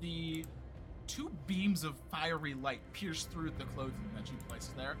 the two beams of fiery light pierce through the clothing that you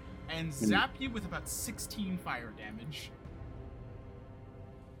placed there and zap you with about 16 fire damage.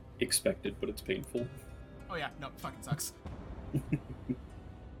 Expected, but it's painful. Oh yeah, no, it fucking sucks.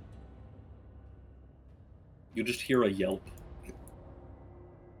 You just hear a yelp.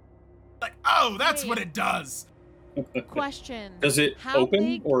 Oh, that's what it does! Question. Does it How open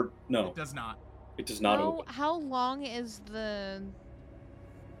big- or no? It does not. It does not how, open. How long is the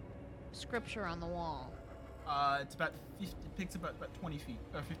scripture on the wall? It's about, it takes about 20 feet,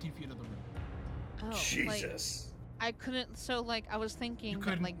 or 15 feet of the room. Oh, Jesus. I couldn't. So I was thinking You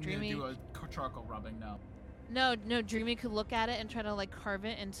that couldn't Dreamy. do a charcoal rubbing, no. No, Dreamy could look at it and try to carve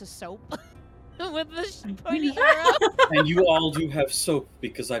it into soap with the pointy arrow. And you all do have soap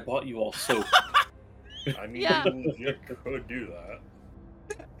because I bought you all soap. I mean, Yeah. you could do that.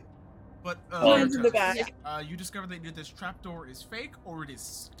 But, Hands in the Vertos, back. you discover that either this trapdoor is fake or it is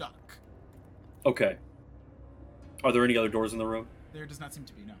stuck. Okay. Are there any other doors in the room? There does not seem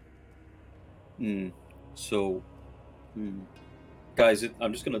to be, no. So, guys,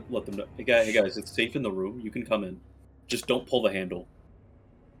 I'm just gonna let them know. Hey guys, it's safe in the room. You can come in. Just don't pull the handle.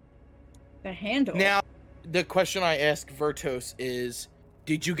 The handle. Now, the question I ask Vertos is,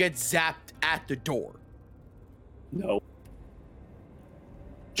 did you get zapped at the door? No.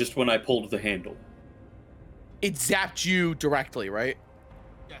 Just when I pulled the handle. It zapped you directly, right?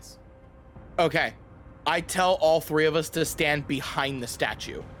 Yes. Okay. I tell all three of us to stand behind the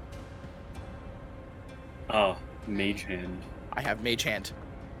statue. Mage hand. I have mage hand,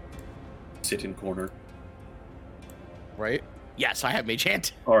 Sit in corner. right? Yes, I have mage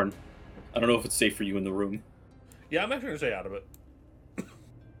hand. Arn, I don't know if it's safe for you in the room. Yeah, I'm actually gonna stay out of it.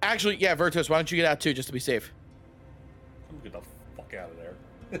 Actually, yeah, Vertos, why don't you get out too, just to be safe? I'm gonna get the fuck out of there.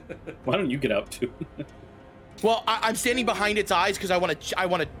 Why don't you get out too? Well, I'm standing behind its eyes because I want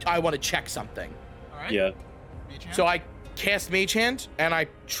to check something. All right. Yeah. Mage hand. So I cast mage hand and I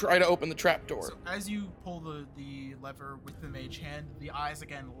try to open the trap door. So as you pull the lever with the mage hand, the eyes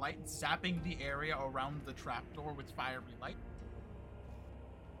again light, zapping the area around the trapdoor with fiery light.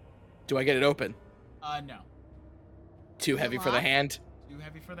 Do I get it open? No. Too heavy for the Lock? hand. Too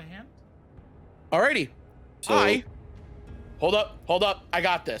heavy for the hand? Alrighty. So, Hold up. I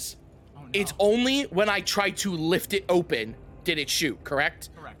got this. Oh no. It's only when I try to lift it open did it shoot, correct?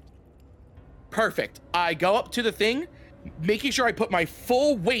 Correct. Perfect. I go up to the thing, making sure I put my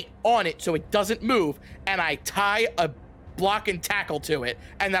full weight on it so it doesn't move, and I tie a block and tackle to it,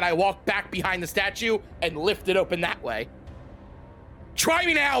 and then I walk back behind the statue and lift it open that way. Try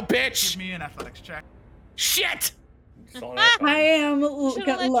me now, bitch! Give me an athletics check. Shit! Saw that I am Should've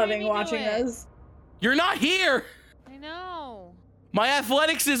let loving Jamie do watching it. this. You're not here. I know. My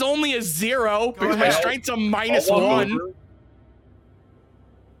athletics is only a 0 because my ahead. strength's a I'll -1. walk over.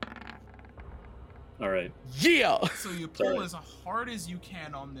 All right. Yeah. So you pull Sorry. as hard as you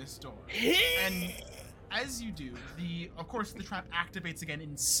can on this door. And as you do, of course the trap activates again,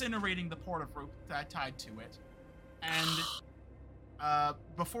 incinerating the port of rope tied to it. And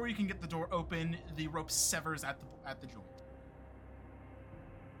before you can get the door open, the rope severs at the joint.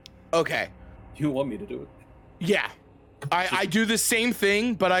 Okay. You want me to do it? Yeah. I do the same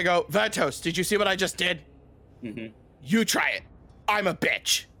thing, but I go, Vatos, did you see what I just did? Mm-hmm. You try it. I'm a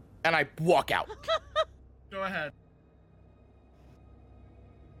bitch. And I walk out. Go ahead.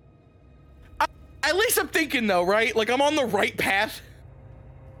 At least I'm thinking though, right? Like I'm on the right path.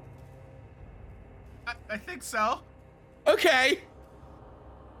 I think so. Okay.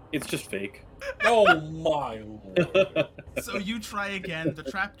 It's just fake. Oh my lord. So you try again. The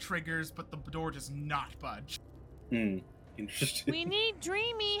trap triggers, but the door does not budge. Interesting. We need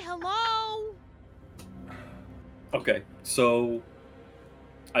Dreamy. Hello. Okay, so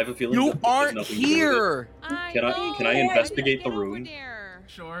I have a feeling You that this has aren't nothing to do with it. here. Can I investigate the room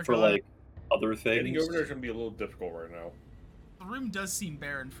Sure. for go ahead. like other Getting things? over there is gonna be a little difficult right now. The room does seem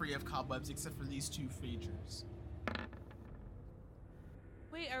bare and free of cobwebs, except for these 2 features.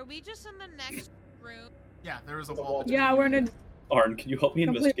 Wait, are we just in the next room? Yeah, there is a wall. Yeah, we're in a Arn, can you help me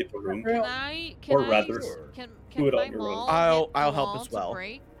Complete- investigate the room? Real- Can Or I, rather, can do it my on your own. maul I'll hit the help wall as to well.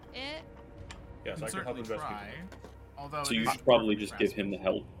 break it? Yes, You I can help certainly investigate. try. Although So it you is should probably hard to just give grasp. him the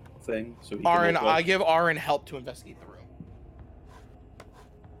help thing. So he Aaron, can I give Aaron help to investigate the room.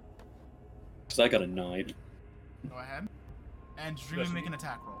 Because I got a 9. Go ahead. And Dreamy make an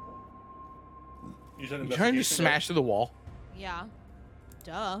attack roll. You said You trying to investigation, smash through the wall? Yeah.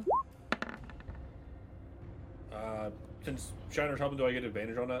 Duh. right? Since Shiner's helping, do I get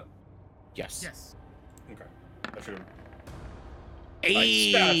advantage on that? Yes. Yes. Okay. That should.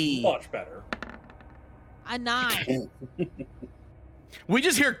 Ayy. That's much better. A 9. We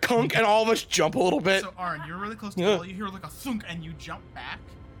just hear kunk and all of us jump a little bit. So Arn, you're really close to the Yeah. wall. You hear like a thunk, and you jump back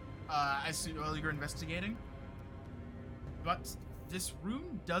while you're investigating. But this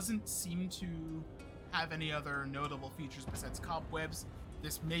room doesn't seem to have any other notable features besides cobwebs.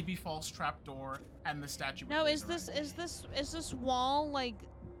 This may be false trapdoor and the statue. No, with is this laser is this wall like?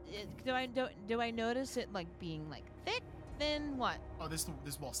 Do I notice it like being like thick, thin, what? eyes. Oh, this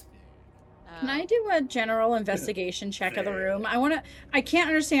wall's thick. Can I do a general investigation check of the room? I can't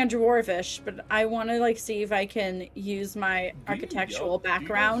understand Dwarvish, but I wanna like see if I can use my architectural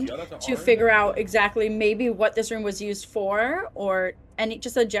background to figure out exactly maybe what this room was used for, or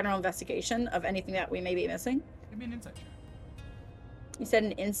just a general investigation of anything that we may be missing. Give me an insight check. You said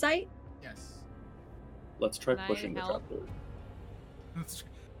an insight? Yes. Let's try Can I pushing the help? trapdoor. So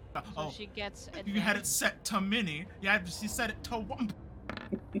Oh, she gets you had it advantage. set to mini. Yeah, she set it to 1.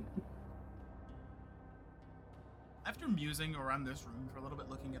 After musing around this room for a little bit,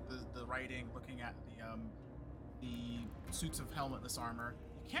 looking at the writing, looking at the suits of helmetless armor,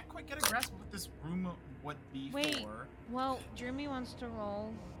 you can't quite get a grasp of what this room would be Wait. for. Well, Dreamy wants to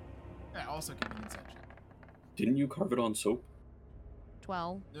roll Yeah, also give me an insight check. Didn't you carve it on soap?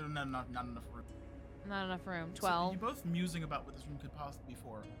 12. There's not enough room. Not enough room. So 12. you're both musing about what this room could possibly be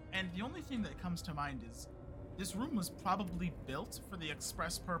for, and the only thing that comes to mind is this room was probably built for the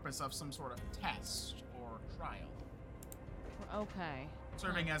express purpose of some sort of test or trial, Okay.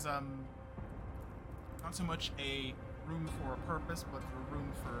 serving as not so much a room for a purpose, but a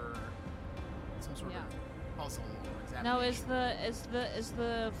room for some sort Yeah. of puzzle or examination. Now is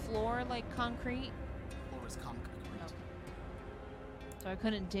the floor like concrete? Floor is concrete. So I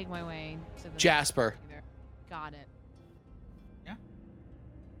couldn't dig my way to the Jasper. either. Got it.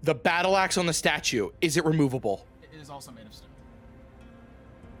 The battle axe on the statue, is it removable? It is also made of stone.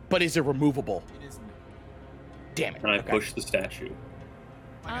 But is it removable? It is not. Damn it. Can I Okay. push the statue?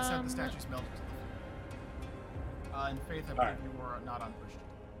 Like I said, Um, the statue's melted to the floor. In Faith, I believe Alright. you were not unpushed.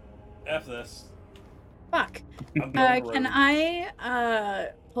 F this. Fuck. I'm going Can rogue. I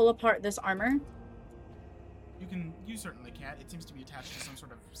pull apart this armor? You certainly can. It seems to be attached to some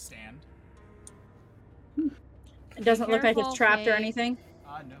sort of stand. It doesn't look like careful, it's trapped or Faye. anything.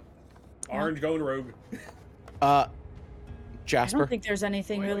 No. Orange going rogue. I Jasper. don't think there's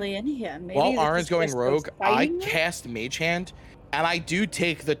anything really in here. Maybe While this Aaron's is going just rogue, us I fighting it? cast Mage Hand, and I do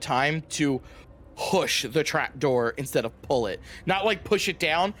take the time to push the trap door instead of pull it. Not like push it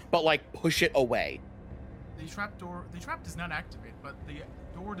down, but like push it away. The trap does not activate, but the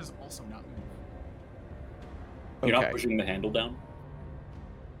door does also not move. You're Okay. not pushing the handle down?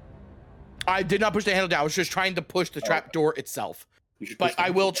 I did not push the handle down. I was just trying to push the trap door itself. But I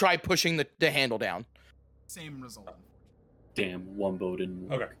will try pushing the handle down. Same result. Damn, one bow didn't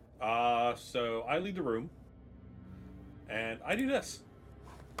work. Okay. So I leave the room, and I do this.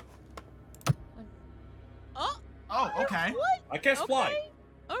 Oh, okay. What? I cast fly.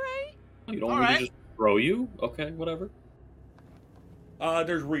 All right. You don't want me to just throw you? Okay, whatever.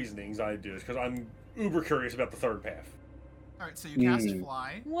 There's reasonings I do this because I'm uber curious about the third path. All right, so you cast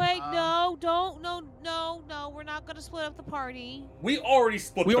fly. Wait, no, we're not gonna split up the party. We already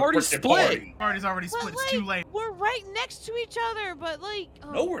split. Party. Party's already split. It's too late. We're right next to each other, but like.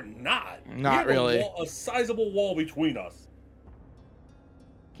 Oh. No, we're not. Not really. A sizable wall between us.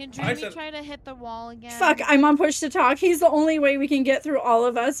 Can Dreamy try to hit the wall again? Fuck, I'm on push to talk. He's the only way we can get through all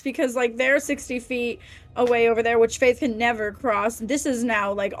of us because, like, they're 60 feet away over there, which Faith can never cross. This is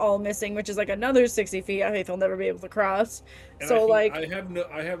now, like, all missing, which is, like, another 60 feet Faith will never be able to cross. And so, I have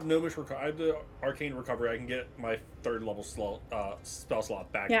the arcane recovery. I can get my third level spell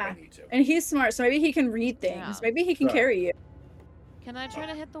slot back if I need to. And he's smart, so maybe he can read things. Yeah. Maybe he can carry you. Can I try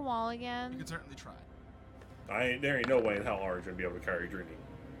to hit the wall again? You can certainly try. There ain't no way in hell Ari's gonna be able to carry Dreamy.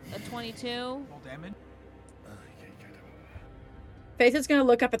 A 22. Roll damage. Faith is going to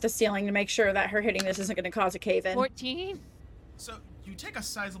look up at the ceiling to make sure that her hitting this isn't going to cause a cave-in. 14. So you take a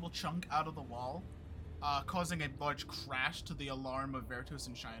sizable chunk out of the wall, causing a large crash to the alarm of Veritos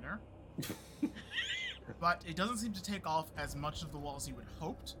and Shiner. But it doesn't seem to take off as much of the wall as you would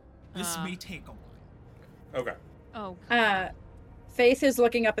hoped. This may take a while. Okay. Oh. Faith is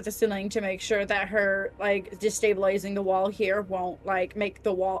looking up at the ceiling to make sure that her, like, destabilizing the wall here won't, like, make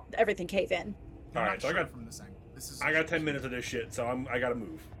the wall, everything cave in. All right, so I got from this angle. I got 10 minutes of this shit, so I gotta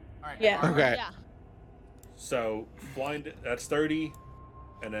move. All right. Yeah. Okay. Yeah. So blind, that's 30,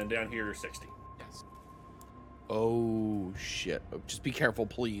 and then down here 60. Yes. Oh shit! Just be careful,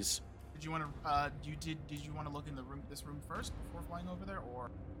 please. Did you want to? Did you want to look in this room first before flying over there,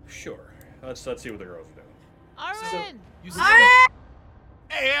 or? Sure. Let's see what the girls are doing. Arwen!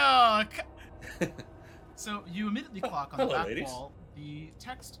 So you immediately clock on the back wall the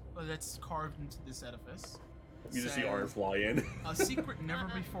text that's carved into this edifice. You just see Arwen fly in. A secret never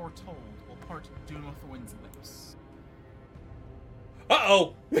before told will part Dune with the Wind's lips.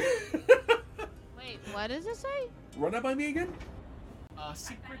 Uh-oh! Wait, what does it say? Run that by me again? A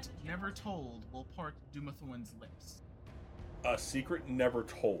secret never told will part Doom with the Wind's lips. A secret never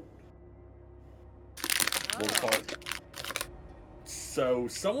told. Will part. So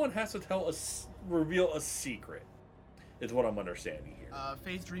someone has to reveal a secret, is what I'm understanding here.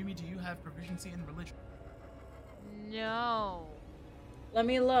 Faith Dreamy, do you have proficiency in religion? No. Let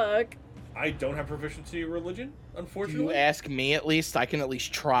me look. I don't have proficiency in religion, unfortunately. You ask me at least, I can at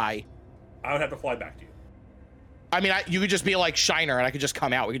least try. I would have to fly back to you. I mean, you could just be like Shiner, and I could just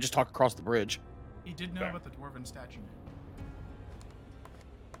come out. We could just talk across the bridge. He did know about the dwarven statue.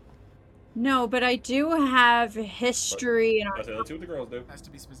 No, but I do have history. Let's see what the girls do. It has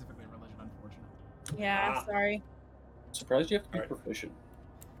to be specifically religion, unfortunately. Yeah, sorry. Surprised you have to be proficient.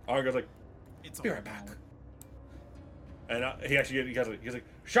 Arwen goes like, it's be right back. And he's like,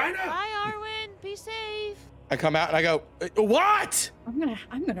 Shiner! Bye, Arwen. Be safe. I come out and I go, what? I'm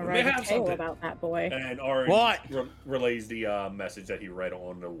gonna write a tale about that boy. And Arwen relays the message that he read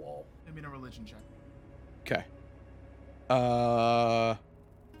on the wall. I mean a religion check. Okay.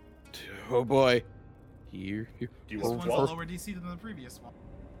 Oh boy. Here. Do you want 12? Lower DC than the previous one.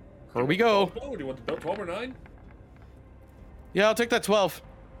 Here we go. Do you want the 12 or 9? Yeah, I'll take that 12.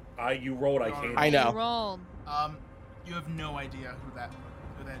 You rolled. I can't. I know. You rolled. You have no idea who that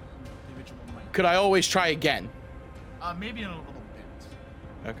individual might be. Could I always try again? Maybe in a little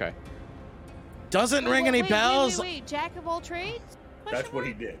bit. Okay. Doesn't ring any bells. Wait. Jack of all trades? That's what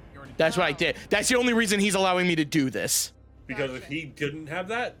he did. That's what I did. That's the only reason he's allowing me to do this. Because if he didn't have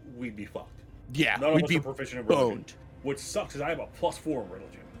that, we'd be fucked. Yeah, none of us are proficient in religion. Boned. Which sucks, because I have a +4 in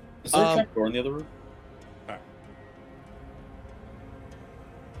religion. Is there a trapdoor in the other room? Alright.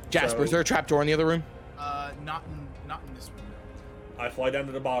 Jasper, is there a trapdoor in the other room? Not in this room. I fly down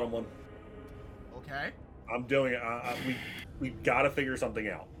to the bottom one. Okay. I'm doing it. We gotta figure something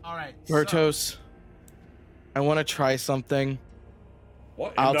out. All right. Bertos, I want to try something.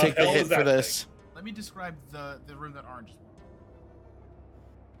 What? I'll take the hit for this. Let me describe the room that Orange.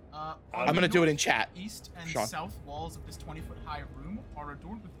 I'm gonna do it in chat. East and Sean. south walls of this 20-foot high room are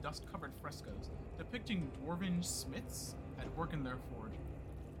adorned with dust-covered frescoes depicting dwarven smiths at work in their forge.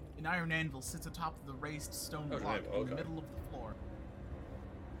 An iron anvil sits atop the raised stone block in the middle of the floor.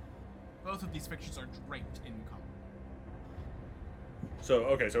 Both of these fixtures are draped in color.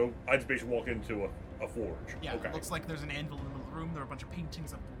 So I just basically walk into a forge. Yeah, okay. It looks like there's an anvil in the middle of the room. There are a bunch of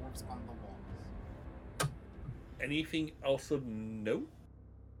paintings of dwarves on the walls. Anything else of note?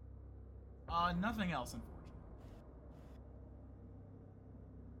 Nothing else, unfortunately.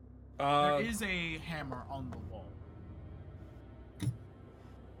 There is a hammer on the wall.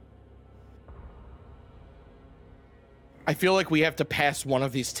 I feel like we have to pass one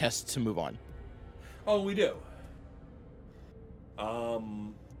of these tests to move on. Oh, we do.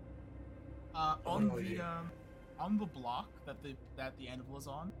 On the block that the anvil is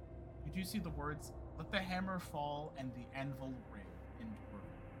on, you do see the words "Let the hammer fall and the anvil ring" in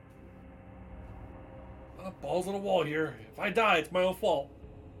Dwarven. Balls on the wall here. If I die, it's my own fault.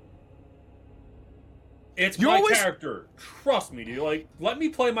 It's You're my always... character. Trust me, dude. Like, let me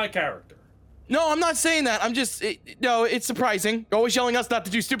play my character. No, I'm not saying that. I'm just... no, it's surprising. You're always yelling us not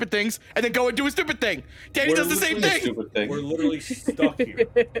to do stupid things, and then go and do a stupid thing. Danny does the same thing. We're literally stuck here.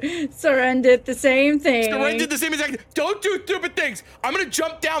 Soren did the same thing. Soren did the same exact thing. Don't do stupid things. I'm going to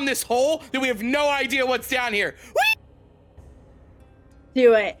jump down this hole that we have no idea what's down here.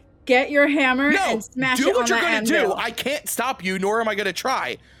 Do it. Get your hammer and smash it on that anvil. Do. I can't stop you, nor am I going to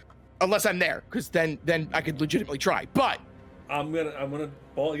try. Unless I'm there, because then I could legitimately try. But... I'm gonna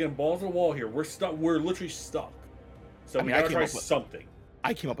balls on the wall here. We're stuck. We're literally stuck. So we gotta try something.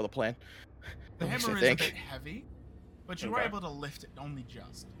 I came up with a plan. The hammer is a bit heavy, but you were able to lift it only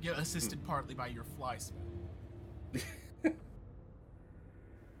just. You're assisted partly by your fly spell.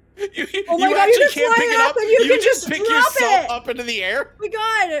 Oh my god, you just fly up and you can just pick drop yourself it up into the air. Oh my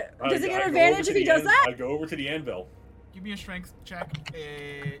god! Does it get advantage if he does that? I go over to the anvil. Give me a strength check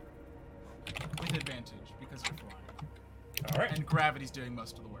with advantage because you're flying. All right. And gravity's doing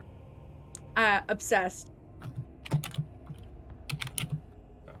most of the work. Obsessed.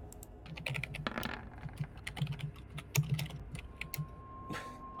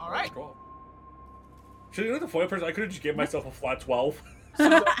 All right. So you know the funny person? I could have just given myself a flat 12.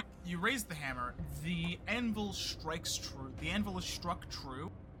 So you raise the hammer. The anvil strikes true. The anvil is struck true,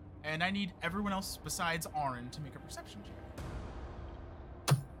 and I need everyone else besides Aaron to make a perception check.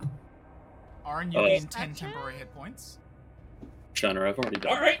 Aaron, you gain 10 temporary hit points. Shiner, I've already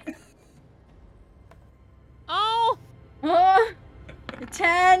done. All right. Oh!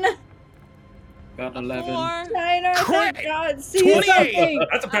 10. Got 11. Shiner, thank God. See 28. something.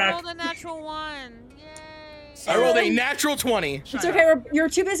 That's a I pack. rolled a natural 1. Yay! I rolled a natural 20. It's okay. You're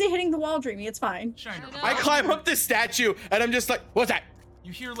too busy hitting the wall, Dreamy. It's fine. Shiner. I climb up this statue, and I'm just like, what's that?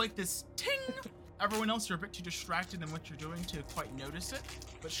 You hear like this ting. Everyone else, you're a bit too distracted in what you're doing to quite notice it.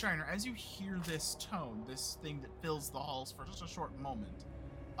 But Shiner, as you hear this tone, this thing that fills the halls for just a short moment,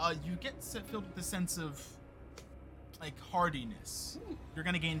 you get filled with a sense of like hardiness. You're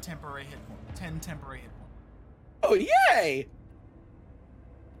gonna gain temporary hit points, 10 temporary hit points. Oh, yay!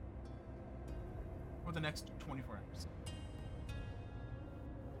 For the next 24 hours.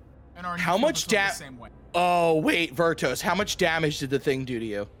 And Arn, how much damage? Same way. Oh wait, Vertos, how much damage did the thing do to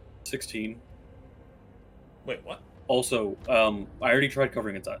you? 16. Wait, what? Also, I already tried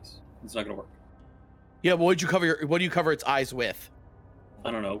covering its eyes. It's not gonna work. Yeah, what do you cover its eyes with?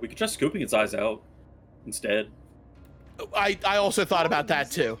 I don't know. We could try scooping its eyes out instead. I also thought about that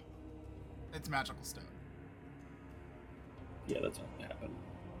too. It's magical stone. Yeah, that's not gonna happen.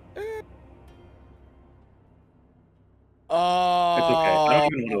 It's okay. I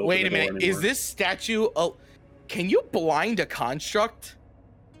don't even want to open Wait the a door minute. anymore. Is this statue? Can you blind a construct?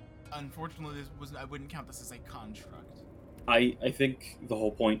 Unfortunately, I wouldn't count this as a construct. I think the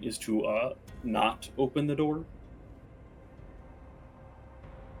whole point is to not open the door.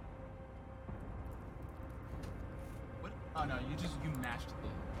 What? Oh no, you mashed the.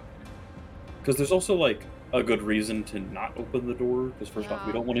 Because there's also like a good reason to not open the door. Because first off,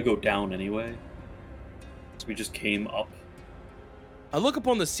 we don't want to go down anyway. So we just came up. I look up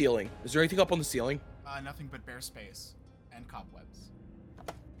on the ceiling. Is there anything up on the ceiling? Nothing but bare space and cobwebs.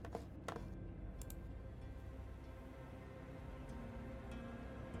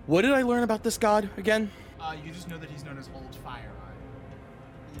 What did I learn about this god again? You just know that he's known as Old Fire Eye.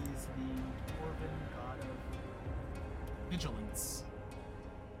 He's the dwarven god of vigilance.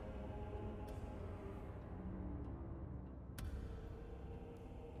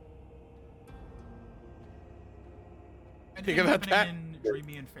 Think about that. In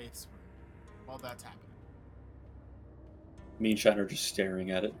Dreamy and Faith's room while that's happening. Me and Shiner just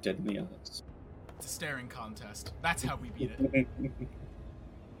staring at it, dead in the eyes. It's a staring contest. That's how we beat it.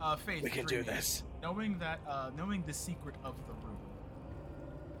 Faith, We can do Dreamy, this. Knowing the secret of the room,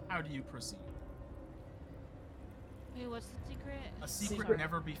 how do you proceed? Wait, what's the secret? A secret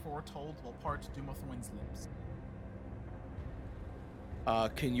never before told will part Dumothwin's lips.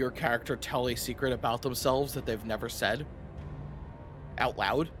 Can your character tell a secret about themselves that they've never said? out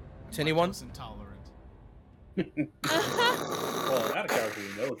loud to anyone? Lactose intolerant. Well, not a character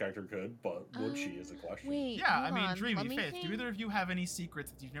we know a character could, but would she is a question. Wait. Yeah, I hold mean, on. Dreamy, Let me Faith, think. do either of you have any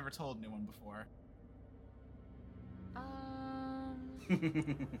secrets that you've never told anyone before?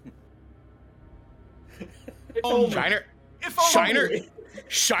 Oh, Shiner. If only.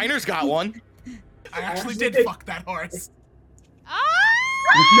 Shiner's got one. I actually did fuck that horse. Ah!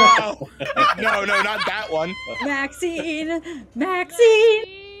 No, not that one. Maxine.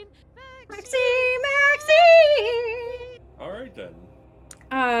 Maxine! All right then.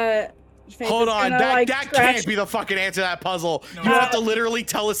 Faith Hold is on, gonna, that like, can't scratch- be the fucking answer to that puzzle. No, You have to literally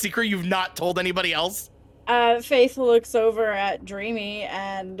tell a secret you've not told anybody else. Faith looks over at Dreamy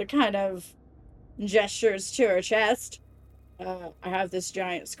and kind of gestures to her chest. I have this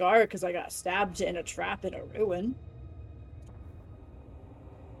giant scar because I got stabbed in a trap in a ruin.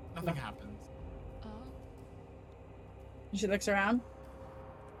 Nothing happens. Oh. She looks around.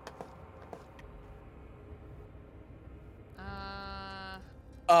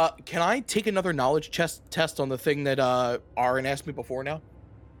 Can I take another knowledge test on the thing that Aaron asked me before now?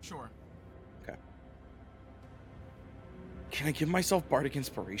 Sure. Can I give myself Bardic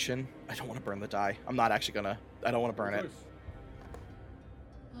Inspiration? I don't want to burn the die. I'm not actually gonna. I don't want to burn it.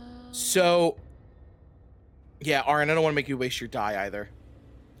 So, yeah, Aaron, I don't want to make you waste your die either.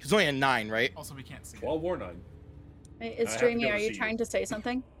 It's only a 9, right? Also, we can't see it. 12 or 9. Hey, I it's have to Dreamy. go Are see you you. trying to say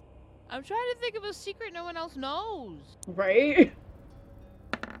something? I'm trying to think of a secret no one else knows. Right?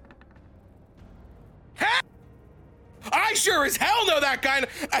 I sure as hell know that guy.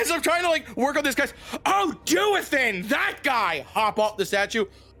 As I'm trying to like work on this guy's. Oh, Duathan, that guy. Hop off the statue.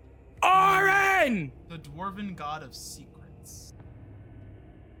 Aaron. The dwarven god of secrets.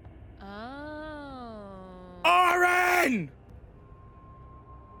 Oh. Aaron.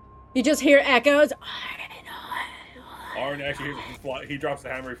 You just hear echoes. Arn actually he drops the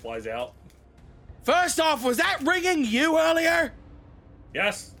hammer, he flies out. First off, was that ringing you earlier?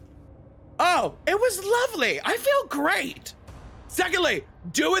 Yes. Oh, it was lovely. I feel great. Secondly,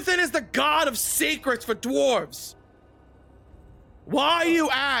 Duathan is the god of secrets for dwarves. Why, you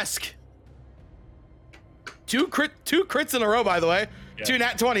ask? Two crits in a row, by the way. Yeah. 2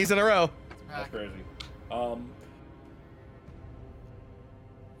 nat 20s in a row. That's crazy.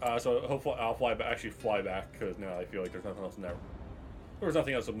 So hopefully I'll fly back because now I feel like there's nothing else in that. There was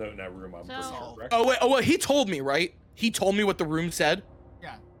nothing else of note in that room. I'm pretty sure. Correct? Oh wait, he told me, right? He told me what the room said.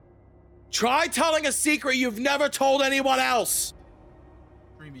 Yeah. Try telling a secret you've never told anyone else.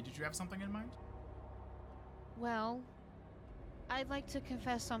 Dreamy, did you have something in mind? Well, I'd like to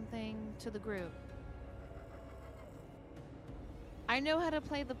confess something to the group. I know how to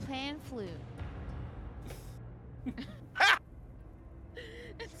play the pan flute.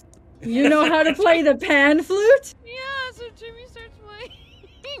 You know how to play the pan flute? Yeah, so Jimmy starts playing.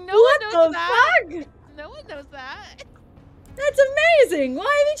 What knows the that. fuck? No one knows that. That's amazing.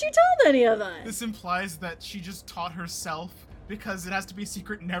 Why haven't you told any of us? This implies that she just taught herself because it has to be a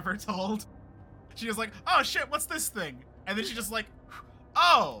secret never told. She was like, oh shit, what's this thing? And then she just like,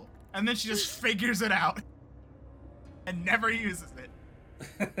 oh. And then she just figures it out and never uses it.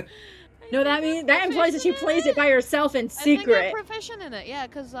 No, that implies that she plays it by herself in I think secret. I'm proficient in it, yeah,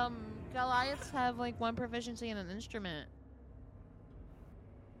 because Goliaths have like 1 proficiency in an instrument.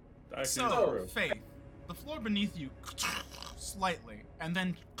 So, Faith, the floor beneath you slightly, and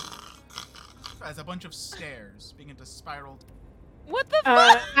then as a bunch of stairs begin to spiral. What the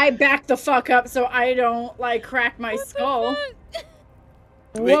fuck? I back the fuck up so I don't like crack my skull.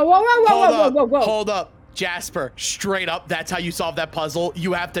 Wait, Whoa. Hold up. Jasper, straight up, that's how you solve that puzzle.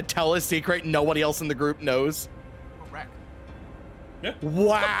 You have to tell a secret nobody else in the group knows. Correct. Yeah.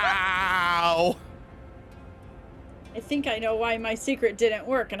 Wow. I think I know why my secret didn't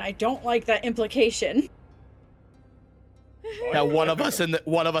work, and I don't like that implication. Now one of us in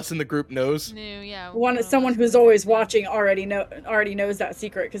the group knows. No, yeah. Someone who's always watching already knows that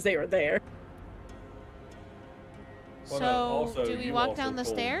secret because they were there. So, do we walk down the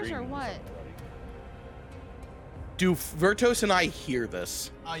stairs or what? Do Vertos and I hear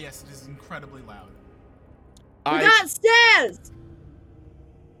this? Ah, yes, it is incredibly loud. We got stairs!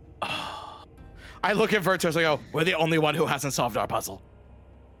 I look at Vertos and I go, we're the only one who hasn't solved our puzzle.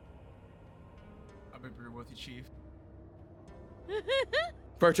 I'll be real with you, Chief.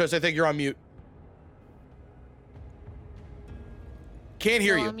 Vertos, I think you're on mute. Can't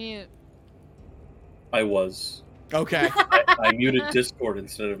hear Still you. on mute. I was. Okay. I muted Discord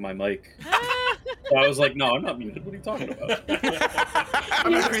instead of my mic. So I was like, no, I'm not muted. What are you talking about?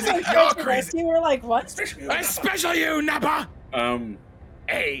 I'm not crazy. You're crazy. You were like, what? Especially you, Nappa!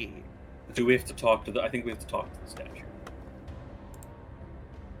 Hey. Do we have to talk to I think we have to talk to the statue.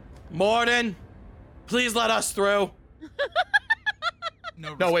 Morden, please let us through.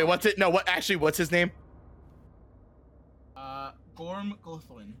 No, wait, what's it? No, what? Actually, what's his name? Gorm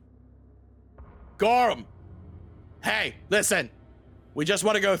Glithlin. Gorm. Hey, listen. We just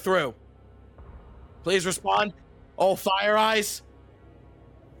want to go through. Please respond. Oh, Fire Eyes.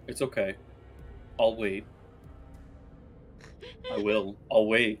 It's okay. I'll wait. I will. I'll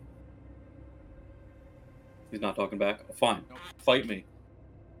wait. He's not talking back. Fine. Nope. Fight me.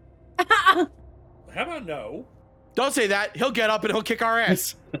 How about no? Don't say that. He'll get up and he'll kick our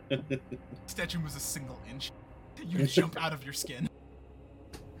ass. Statue was a single inch. You jump out of your skin.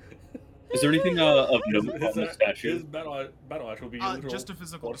 Is there anything of note on the statue? His battle axe will be Just a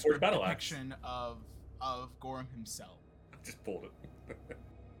physical depiction of Gorm himself. Just pulled it.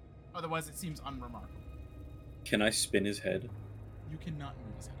 Otherwise, it seems unremarkable. Can I spin his head? You cannot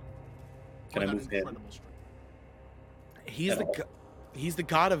move his head. Can I move him? Incredible strength. He's the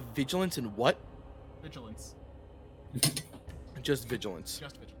god of vigilance and what? Vigilance. Just vigilance.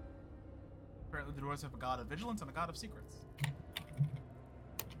 Just vigilance. Apparently, the dwarves have a god of vigilance and a god of secrets.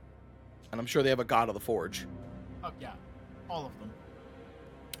 And I'm sure they have a god of the forge. Oh, yeah. All of them.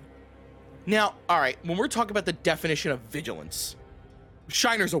 Now, all right, when we're talking about the definition of vigilance,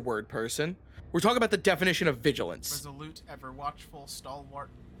 Shiner's a word person. We're talking about the definition of vigilance. Resolute, ever watchful, stalwart,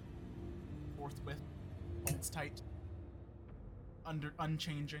 forthwith, holds tight,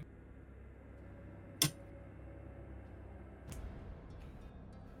 unchanging.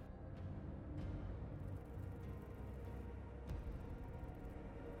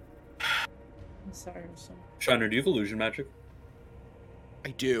 I'm sorry. Shiner, do you have illusion magic? I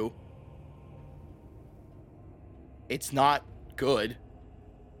do. It's not good.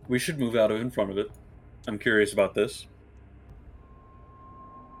 We should move out of in front of it. I'm curious about this.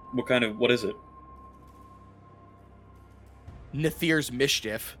 What is it? Nathir's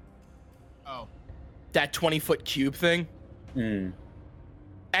Mischief. Oh. That 20-foot cube thing. Hmm.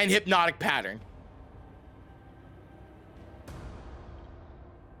 And Hypnotic Pattern.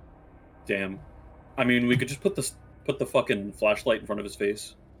 Damn. I mean, we could just put the fucking flashlight in front of his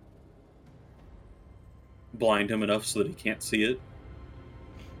face. Blind him enough so that he can't see it.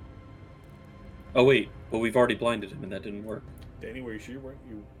 Oh wait, but we've already blinded him and that didn't work. Danny, were you sure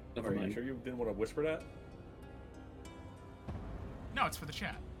Never mind. you didn't want to whisper that? No, it's for the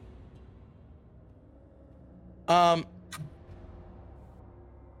chat.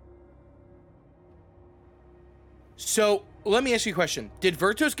 So let me ask you a question. Did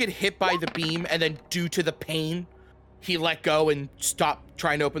Vertos get hit by the beam and then due to the pain, he let go and stopped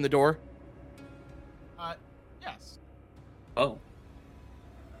trying to open the door? Yes. Oh.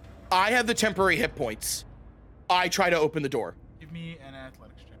 I have the temporary hit points. I try to open the door. Give me an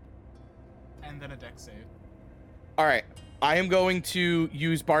athletics check. And then a dex save. All right. I am going to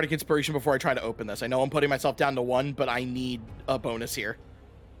use Bardic Inspiration before I try to open this. I know I'm putting myself down to 1, but I need a bonus here.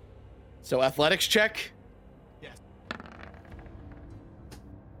 So athletics check. Yes.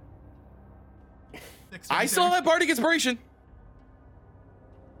 I still have Bardic Inspiration.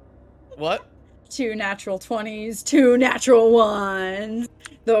 What? 2 natural 20s, 2 natural 1s.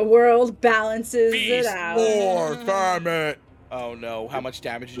 The world balances it out. More famine. Oh no! How much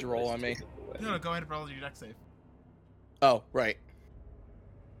damage did you roll on me? No, go ahead and roll your dex save. Oh, right.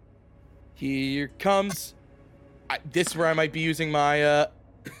 Here comes. This is where I might be using my.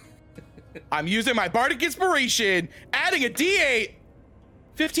 I'm using my Bardic Inspiration, adding a D8.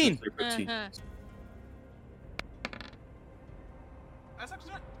 15. 13. That's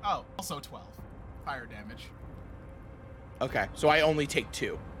actually not. Oh, also 12. Fire damage. Okay, so I only take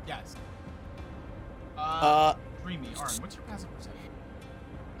 2. Yes. Dreamy, Arn, what's your passive perception?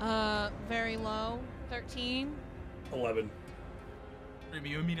 Very low. 13. 11. Dreamy,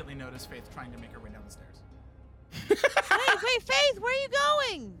 you immediately notice Faith trying to make her way down the stairs. Wait, Faith, where are you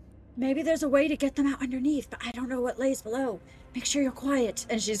going? Maybe there's a way to get them out underneath, but I don't know what lays below. Make sure you're quiet.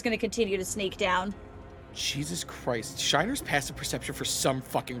 And she's going to continue to sneak down. Jesus Christ. Shiner's passive perception for some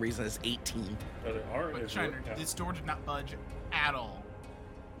fucking reason is 18. But Shiner, this door did not budge at all.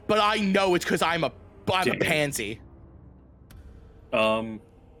 But I know it's because I'm a pansy. I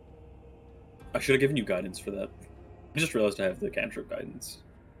should have given you guidance for that. I just realized I have the cantrip guidance.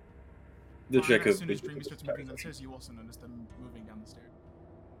 The check as of soon as Dreamy starts moving down the stairs, you also notice them moving down the stairs.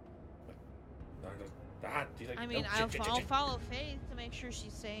 I mean, I'll follow Faith to make sure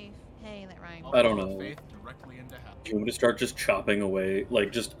she's safe. Hey, that rhymes. I don't know. Faith directly into hell. Do you want me to start just chopping away,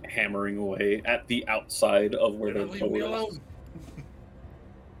 like just hammering away at the outside of where the door is?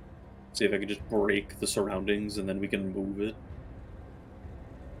 See if I can just break the surroundings and then we can move it.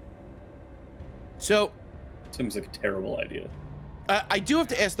 So, Seems like a terrible idea. I do have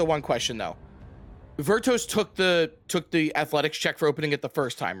to ask the one question though. Vertos took the athletics check for opening it the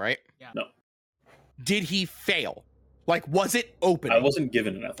first time, right? Yeah. No. Did he fail? Like, was it open? I wasn't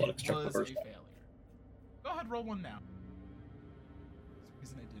given an athletics It check the was first a time. failure. Go ahead, roll one now.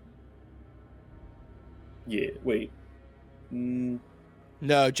 Reason I didn't. Yeah, wait.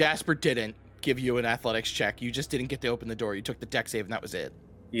 No, Jasper didn't give you an athletics check. You just didn't get to open the door. You took the deck save, and that was it.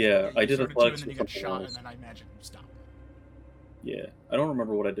 Yeah, You I did started to, athletics and then for you got something shot, else. and then I magically stopped. Yeah, I don't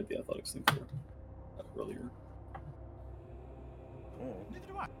remember what I did the athletics thing for earlier. Oh. Neither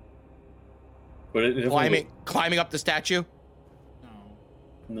do I. But it definitely Climbing up the statue. No.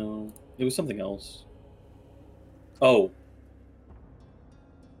 No, it was something else. Oh.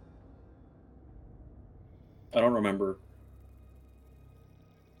 I don't remember.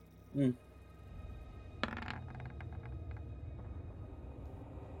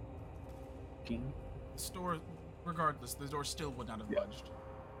 The store, regardless, the door still would not have budged.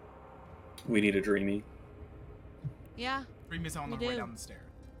 We need a Dreamy. Yeah. Dream is on We the way do. down the stairs.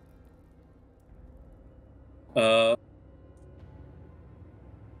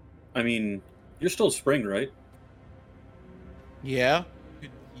 I mean, you're still Spring, right? Yeah.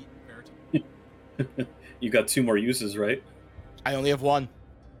 Could eat Verity. You got 2 more uses, right? I only have one.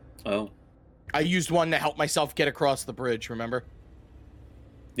 Oh. I used one to help myself get across the bridge, remember?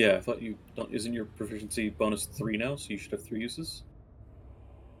 Yeah, I thought you don't. Isn't your proficiency bonus 3 now? So you should have 3 uses.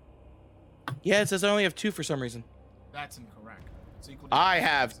 Yeah, it says I only have 2 for some reason. That's incorrect. It's equal to I your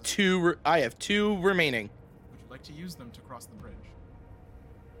have uses. 2. I have 2 remaining. Would you like to use them to cross the bridge?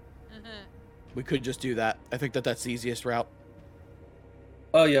 We could just do that. I think that's the easiest route.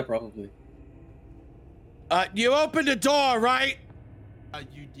 Oh yeah, probably. You opened the door, right?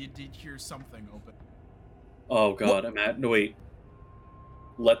 You did hear something open. Oh god, no wait.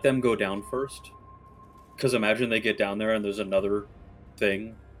 Let them go down first. Because imagine they get down there and there's another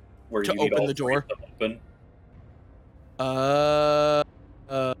thing where To you need open all the 3 door? of them open. So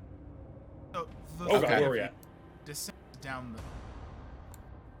the Oh, Okay. God, where are we at? descend down the.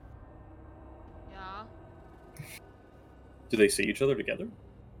 Yeah. Do they see each other together?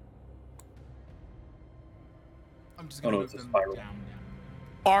 I'm just Oh, gonna no, move it's a them spiral. down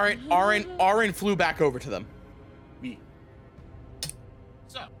now. Arin flew back over to them. Me.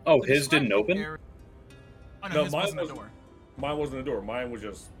 So. Oh, the his didn't described open? area- Oh no, No, his mine wasn't a was- door. Mine wasn't a door. Mine was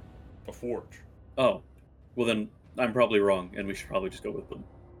just a forge. Oh. Well then, I'm probably wrong, and we should probably just go with them.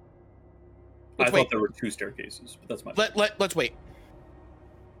 Let's I wait. thought there were 2 staircases, but that's my Let's wait.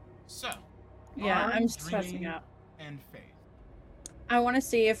 So. Yeah, Arn, I'm stressing Dreamy, out. And Faith. I want to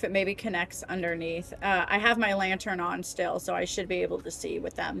see if it maybe connects underneath. I have my lantern on still, so I should be able to see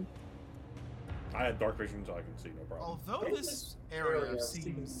with them. I had dark vision, so I can see no problem. Although this area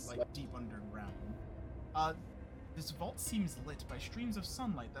seems like deep underground, this vault seems lit by streams of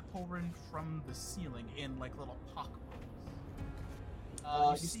sunlight that pour in from the ceiling in like little pockmarks.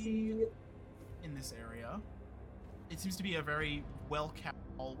 You see in this area, it seems to be a very well-kept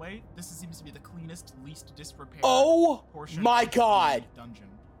hallway. This seems to be the cleanest, least disrepaired Oh portion my of the god! dungeon.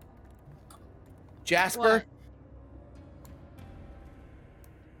 Jasper?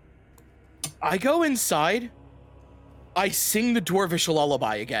 I go inside. I sing the Dwarvish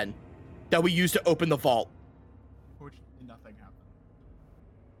lullaby again that we used to open the vault. Fortunately, nothing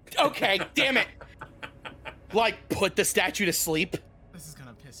happened. Okay, damn it. Like, put the statue to sleep. This is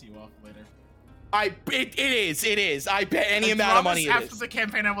gonna piss you off later. It is. I bet any I amount of promise money it after is. the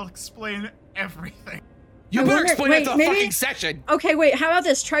campaign, I will explain everything. You I better wonder- explain wait, it to the maybe- fucking session. Okay, wait, how about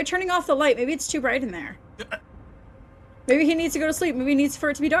this? Try turning off the light. Maybe it's too bright in there. Maybe he needs to go to sleep. Maybe he needs for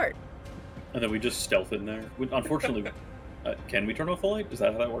it to be dark. And then we just stealth in there. Unfortunately, can we turn off the light? Is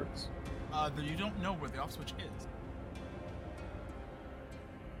that how that works? You don't know where the off switch is.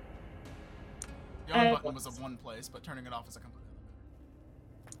 The on button was of one place, but turning it off is a completely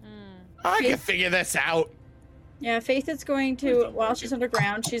I can figure this out. Yeah, Faith is going to, while she's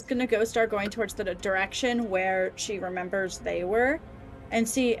underground, she's going to start going towards the direction where she remembers they were and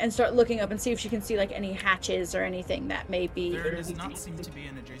start looking up and see if she can see like any hatches or anything that may be. There does not seem to be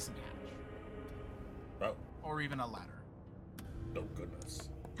an adjacent hatch. Oh. Or even a ladder. Oh, goodness.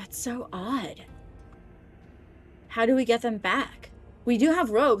 That's so odd. How do we get them back? We do have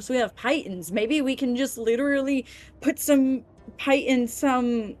ropes, we have pythons. Maybe we can just literally put some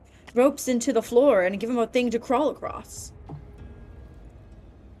ropes into the floor and give them a thing to crawl across.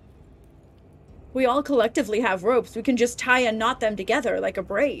 We all collectively have ropes. We can just tie and knot them together like a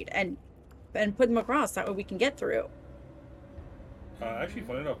braid and put them across. That way we can get through. Actually,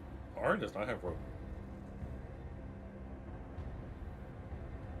 funny enough, Arn does not have rope.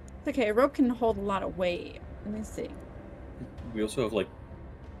 It's okay, a rope can hold a lot of weight. Let me see. We also have, like...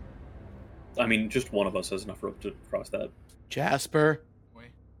 I mean, just one of us has enough rope to cross that. Jasper, Wait.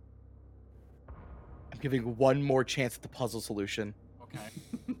 I'm giving one more chance at the puzzle solution.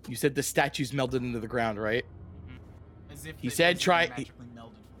 Okay. You said the statue's melted into the ground, right? As if He it said was try- magically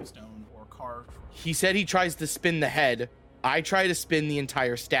melded from stone or carved. He said he tries to spin the head. I try to spin the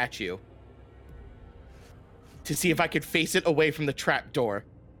entire statue to see if I could face it away from the trap door.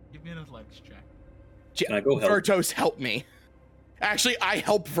 Give me an athletics check. Can I go help? Vertos, help me. Actually, I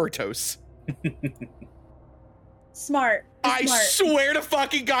help Vertos. Smart. I Smart. swear to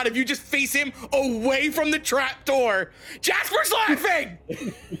fucking God, if you just face him away from the trap door, Jasper's laughing!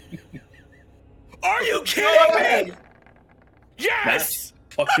 Are you kidding me? Yes!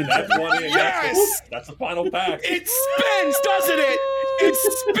 Fucking That's one in. Yes! That's the final pack. It spins, doesn't it? It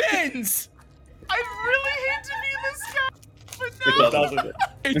spins! I really hate to be this guy, but It no. doesn't.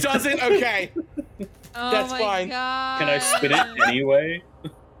 It doesn't? Okay. Oh That's my fine. God. Can I spin it anyway?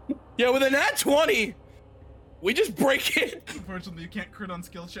 Yeah, with a nat 20, we just break it. Unfortunately, you can't crit on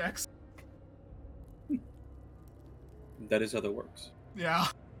skill checks. That is how that works. Yeah.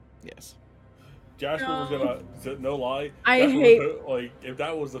 Yes. Jasper was gonna, no lie. I Jasper hate- was gonna, like, if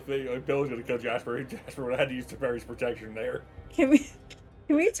that was the thing, like, Bill was gonna kill Jasper. Jasper would have had to use Teferi's protection there. Can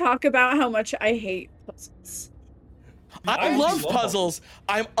we talk about how much I hate puzzles? I love puzzles.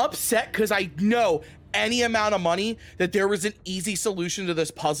 I'm upset because I know any amount of money that there was an easy solution to this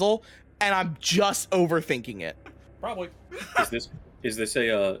puzzle, and I'm just overthinking it. Probably. Is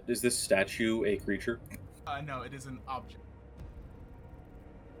this statue a creature? No, it is an object.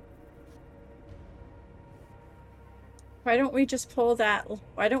 Why don't we just pull that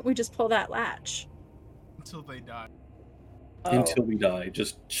latch? Until they die. Oh. Until we die.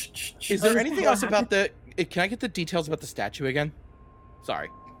 Just. Is there anything else about the... Can I get the details about the statue again? Sorry.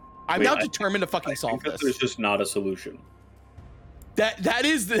 I'm Wait, now I- determined to fucking I solve think that this. there's just not a solution. That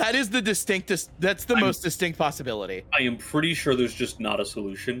is the distinctest... That's the most distinct possibility. I am pretty sure there's just not a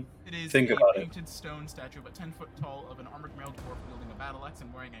solution. It is Think a about it. painted stone statue about 10 foot tall of an armored male dwarf wielding a battle axe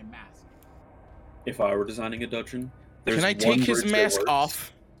and wearing a mask. If I were designing a dungeon, there's Can I one take his bridge that mask works.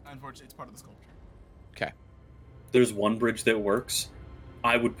 off? Unfortunately, it's part of the sculpture. Okay. There's one bridge that works.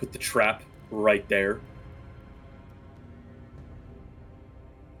 I would put the trap right there.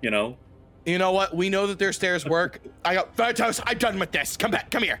 You know? You know what? We know that their stairs work. I go, Vertos, I'm done with this. Come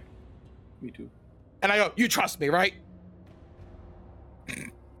back. Come here. Me too. And I go, you trust me, right?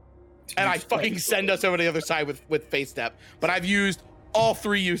 And I fucking send us over to the other side with face step. But I've used all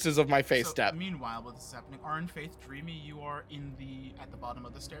 3 uses of my face So, step. meanwhile, while this is happening, Arn, Faith, Dreamy, you are at the bottom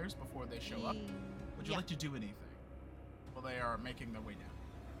of the stairs before they show up. Would you Yeah. like to do anything? Well, they are making their way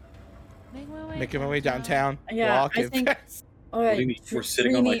down. Making my way downtown. Yeah, walking I think- fast. All What right, do you mean? We're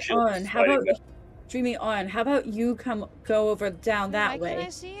sitting on my Dreamy shield. on. How about Dreamy on? How about you go over down that Why way? can't I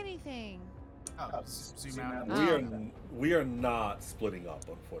see anything? Oh, zoom out. Oh. We are not splitting up,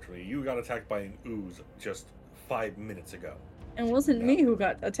 unfortunately. You got attacked by an ooze just 5 minutes ago. It wasn't me who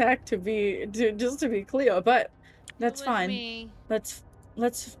got attacked just to be clear, but that's It was fine. me. Let's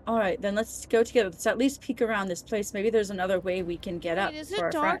all right, then let's go together. Let's at least peek around this place. Maybe there's another way we can get up Wait, is for it our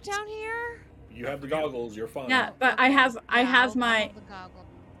dark friends. down here? You have the goggles, you're fine. Yeah, but I have I'll my the goggle.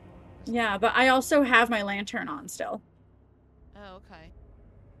 yeah, but I also have my lantern on still. Oh, okay.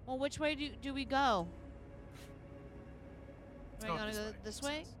 Well, which way do we go? Let's Am go I gonna this go way. this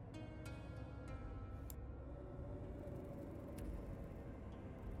way?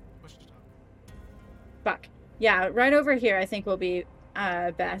 Push to top. Fuck. Yeah, right over here I think will be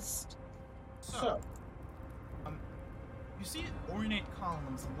best. So, you see ornate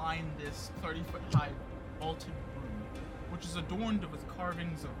columns line this 30-foot high vaulted room, which is adorned with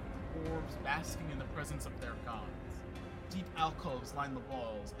carvings of orbs basking in the presence of their gods. Deep alcoves line the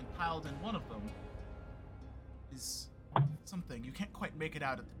walls, and piled in one of them is something. You can't quite make it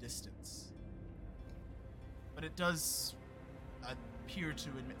out at the distance. But it does appear to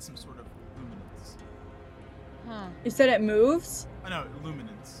emit some sort of luminance. Huh. You said it moves? Oh no,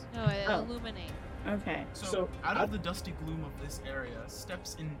 luminance. No, it Oh. illuminate. Okay. So, out of the dusty gloom of this area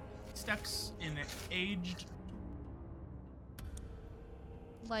steps in an aged,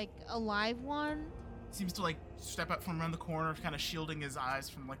 Like a live one? seems to like step out from around the corner, kind of shielding his eyes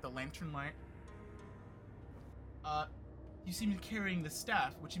from like the lantern light. You see him carrying the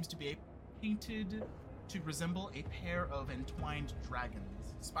staff, which seems to be painted to resemble a pair of entwined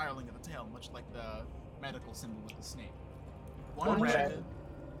dragons, spiraling at the tail, much like the medical symbol with the snake. One red,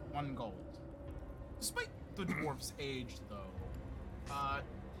 one gold. Despite the dwarf's age, though,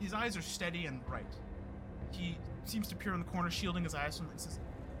 his eyes are steady and bright. He seems to peer in the corner, shielding his eyes from it, and says,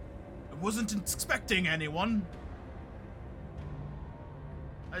 "I wasn't expecting anyone."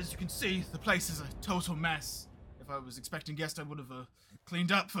 as you can see, the place is a total mess. If I was expecting guests, I would have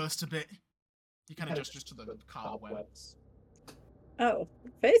cleaned up first a bit. He kind of gestures to the cobwebs. Oh,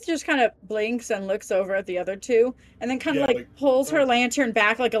 Faith just kind of blinks and looks over at the other two, and then kind of like pulls her lantern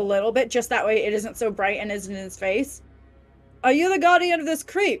back like a little bit, just that way it isn't so bright and isn't in his face. Are you the guardian of this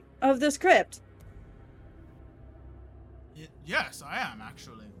crypt? Yes, I am,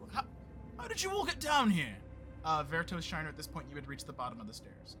 actually. How did you all get down here? Vertos Shiner, at this point, you had reached the bottom of the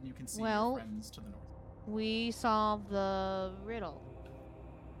stairs, and you can see your friends to the north. We solved the riddle.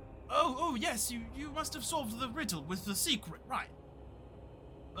 Oh, yes, you must have solved the riddle with the secret, right?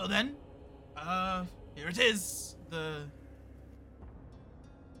 Well then, here it is.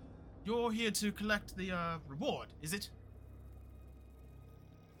 You're here to collect the, reward, is it?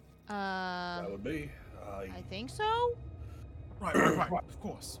 That would be. I think so. Right, of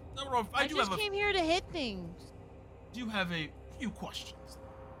course. I just came here to hit things. Do have a few questions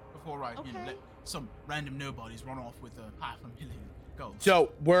before I, let some random nobodies run off with $500,000 gold.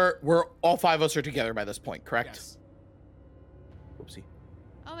 So we're all 5 of us are together by this point, correct? Yes. Whoopsie.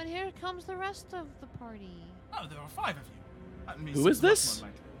 Oh, and here comes the rest of the party. Oh, there are 5 of you. That means Who is this?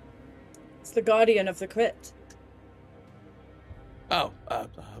 It's the guardian of the crypt. Oh,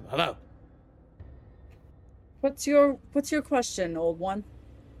 hello. What's your question, old one?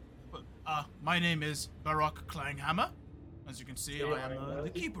 My name is Barak Klanghammer. As you can see, I am the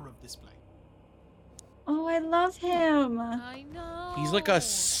keeper of this place. Oh, I love him. I know. He's like a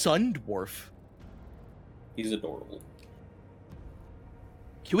sun dwarf. He's adorable.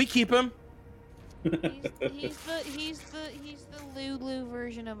 Can we keep him? He's the Lulu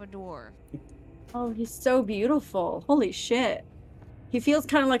version of a dwarf. Oh, he's so beautiful. Holy shit. He feels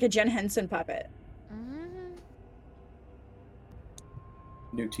kind of like a Jen Henson puppet.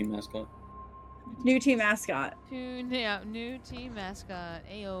 New team mascot. New team mascot. New team mascot.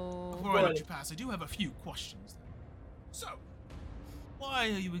 Ayo. Before I let you pass, I do have a few questions. So, why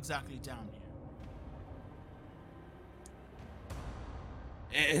are you exactly down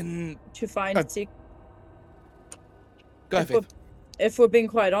here? To find Go ahead. If we're being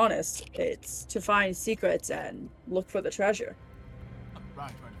quite honest, it's to find secrets and look for the treasure. Oh, right,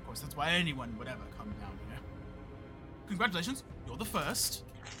 of course. That's why anyone would ever come down here. Congratulations, you're the first.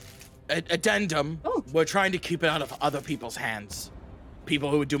 Addendum. Oh. We're trying to keep it out of other people's hands. People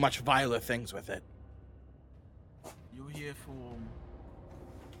who would do much viler things with it. You're here for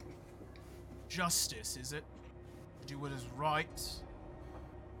justice, is it? Do what is right?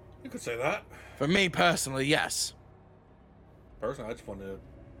 You could say that. For me personally, yes. Personally, I just want to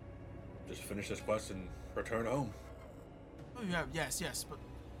finish this quest and return home. Oh yeah, yes, but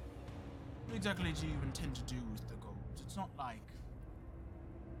what exactly do you intend to do with the gold? It's not like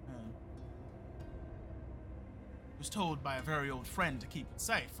I was told by a very old friend to keep it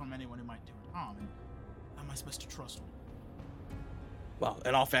safe from anyone who might do it harm, and how am I supposed to trust one? Well,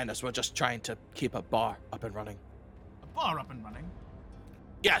 in all fairness, we're just trying to keep a bar up and running. A bar up and running?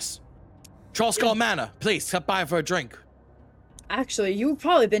 Yes. Trollskull Manor, please, stop by for a drink. Actually, you've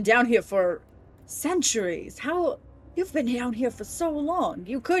probably been down here for centuries. You've been down here for so long.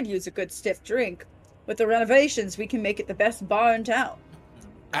 You could use a good stiff drink. With the renovations, we can make it the best bar in town.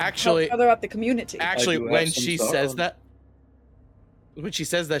 Actually, help further up the community. Actually, when she says that,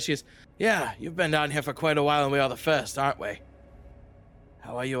 she's, yeah, you've been down here for quite a while and we are the first, aren't we?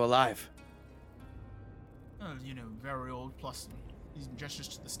 How are you alive? Well, very old, plus he gestures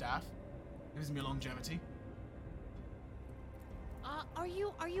to the staff. Gives me longevity. Are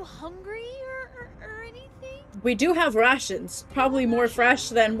you hungry or anything? We do have rations, probably more fresh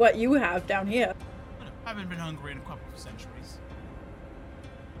than what you have down here. I haven't been hungry in a couple of centuries.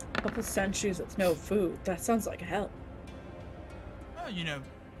 A couple centuries with no food. That sounds like hell. Well, you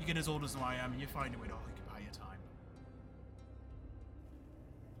get as old as I am, and you find a way to occupy your time.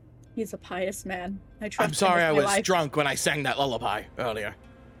 He's a pious man. I trust him. I'm sorry I was life. drunk when I sang that lullaby earlier.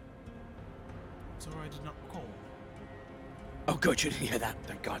 Sorry, I did not recall. Oh, good, you didn't hear that.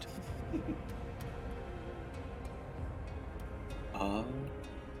 Thank God.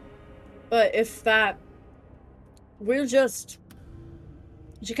 But if that... We're just...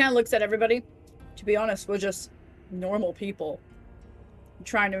 She kind of looks at everybody. To be honest, we're just normal people.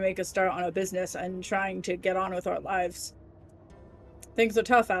 Trying to make a start on a business and trying to get on with our lives. Things are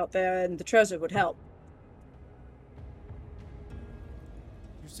tough out there, and the treasure would help.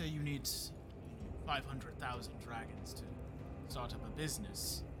 You say you need 500,000 dragons to start up a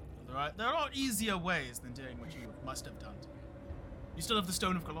business. There are easier ways than doing what you must have done. You still have the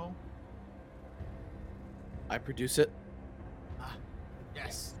Stone of Galore? I produce it.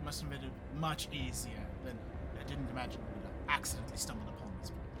 Yes, it must have made it much easier than I didn't imagine we would have accidentally stumbled upon this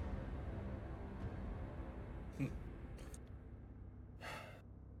place.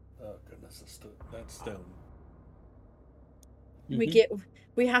 Oh goodness, that stone.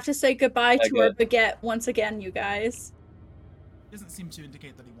 We have to say goodbye to our baguette once again, you guys. Doesn't seem to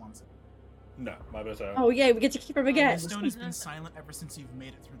indicate that he wants it. No, my best. Oh yay, we get to keep our baguette. The stone has been silent ever since you've made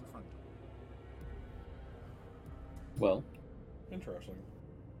it through the front door. Well, Interesting.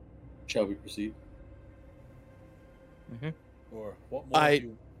 shall we proceed? Or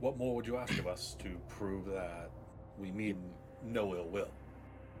what more would you ask of us to prove that we mean no ill will?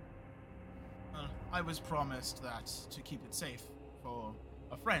 I was promised that to keep it safe for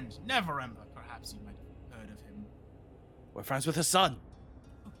a friend, Neverember. Perhaps you might have heard of him. We're friends with his son.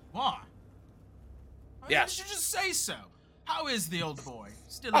 Why? Yes. You just say so. How is the old boy?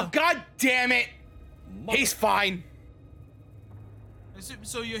 Still Oh, God damn it! He's fine.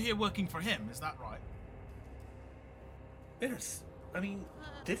 So you're here working for him, is that right? Yes. I mean,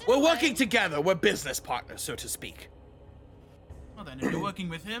 We're working together. We're business partners, so to speak. Well then, if you're working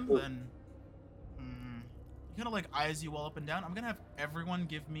with him, then... he kind of like eyes you all up and down. I'm gonna have everyone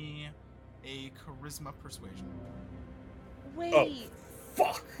give me a charisma persuasion. Wait. Oh,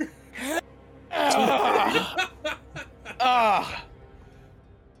 fuck.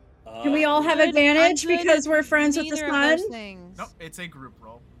 Can we all have advantage because we're friends with the Neither of those sun? things. Nope, it's a group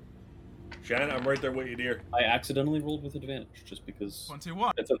roll. Shannon, I'm right there with you, dear. I accidentally rolled with advantage just because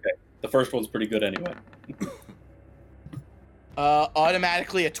 21. it's okay. The first one's pretty good anyway.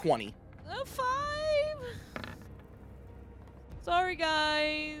 Automatically a 20. A 5. Sorry,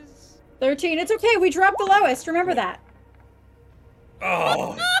 guys. 13. It's okay. We dropped the lowest. Remember that.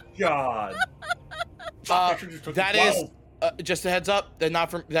 Oh, God. That is just a heads up. That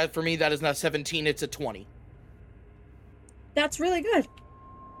not for that for me. That is not 17. It's a 20. That's really good.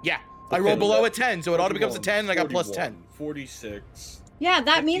 Yeah, I rolled below a 10, so it auto becomes a 10, and I got plus 10. 46. Yeah,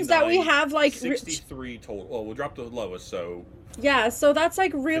 that means that we have like 63 total. Well, we'll drop the lowest, so. Yeah, so that's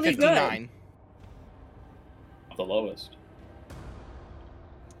like really 59. The lowest.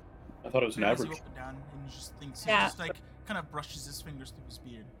 I thought it was an He eyes you average. up and down and just thinks, Yeah. he just like kind of brushes his fingers through his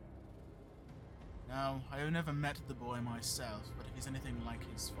beard. Now, I have never met the boy myself, but if he's anything like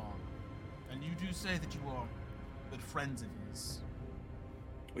his father, and you do say that you are good friends of his,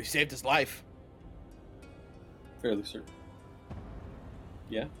 We saved his life. Fairly certain.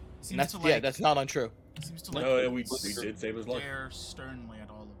 Yeah. he seems That's to like, that's not untrue. he seems to like No, yeah, we did save his life. stare sternly at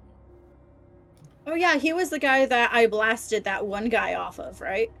all of you. Oh yeah, he was the guy that I blasted that one guy off of,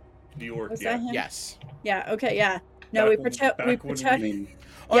 right? New York, Was yeah. that him? Yes. Yeah, okay, yeah. No, we Back protect when- we back when protect I mean,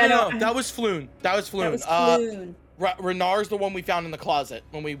 Oh Yeah, no, no, that was Floon. That was Floon. that was Floon. Renar's the one we found in the closet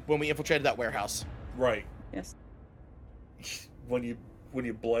when we infiltrated that warehouse. Right. Yes. When you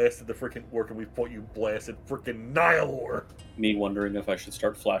blasted the freaking orc and we thought you blasted freaking Nihilor. me wondering if I should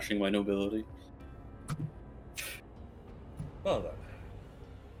start flashing my nobility. Well then.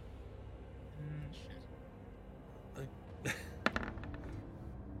 Shit.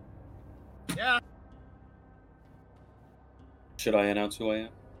 Yeah. Should I announce who I am?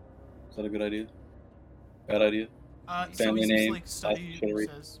 Is that a good idea? Bad idea? So Family he seems name, to like study you salary.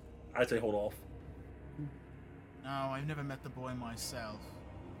 and says, I'd say hold off. "No, I've never met the boy myself,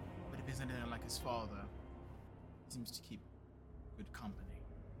 but if he's anything like his father, he seems to keep good company.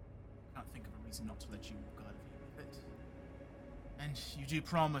 Can't think of a reason not to let you go out of here with it. And you do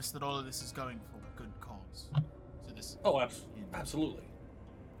promise that all of this is going for a good cause. So this. Oh, absolutely.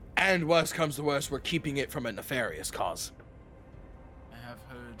 And worst comes to worst, we're keeping it from a nefarious cause. I have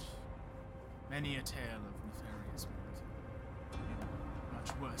heard many a tale of nefarious motive.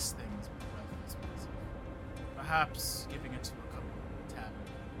 Much worse things with wealth is motive. Perhaps giving it to a couple of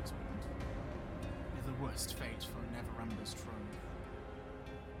taverns would be the worst fate for Neverember's trove.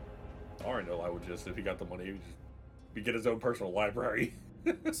 Or no, I would just, if he got the money, he would just get his own personal library.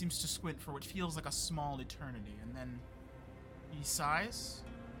 He seems to squint for what feels like a small eternity, and then he sighs,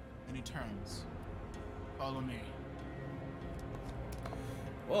 and he turns. Follow me.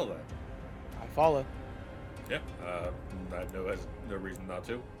 Well then. I follow. Yeah. I have no reason not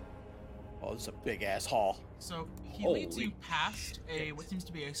to. Oh, this is a big ass hall. So he leads you Holy past shit. what seems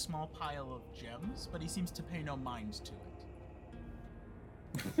to be a small pile of gems, but he seems to pay no mind to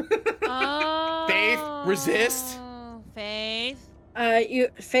it. Oh, Faith, resist. Faith.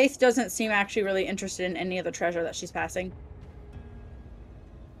 Faith doesn't seem actually really interested in any of the treasure that she's passing.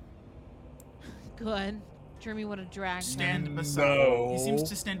 Good. Jeremy would have dragged him. Stand beside. No. He seems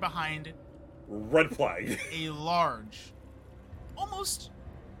to stand behind Red flag. a large, almost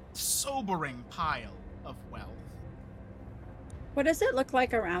sobering pile of wealth. What does it look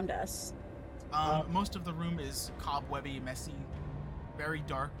like around us? Most of the room is cobwebby, messy, very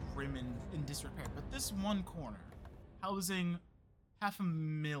dark, grim, and in disrepair. But this one corner, housing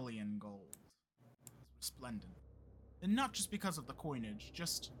 500,000 gold. Resplendent. And not just because of the coinage,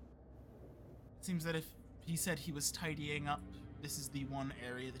 just... It seems that if he said he was tidying up, this is the one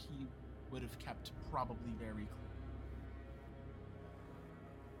area that he would have kept probably very clean.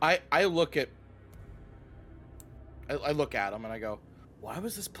 I look at him and I go, why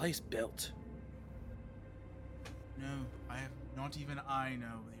was this place built? No, not even I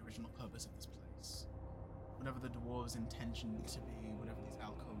know the original purpose of this place. Whatever the dwarves' intention to be, whatever these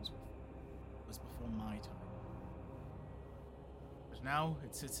alcoves were for, was before my time. But now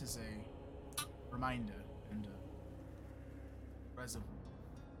it sits as a reminder and a reservoir.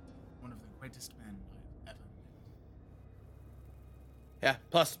 One of the greatest men I've ever met. Yeah,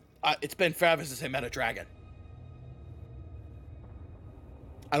 plus, it's been forever since I met a dragon.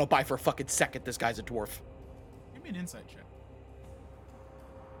 I don't buy for a fucking second this guy's a dwarf. Give me an insight check.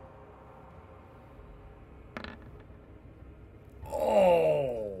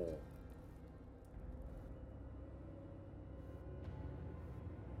 Oh.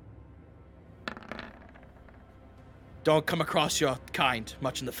 Don't come across your kind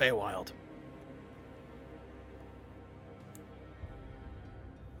much in the Feywild.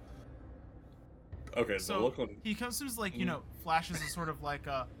 Okay, So look on. he comes like, flashes a sort of like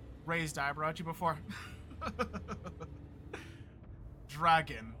a raised eyebrow at you before.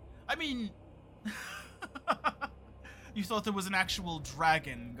 Dragon. I mean, you thought there was an actual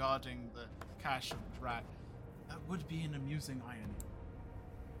dragon guarding the cache of Drat. That would be an amusing irony.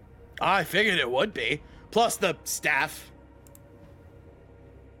 I figured it would be. Plus the staff.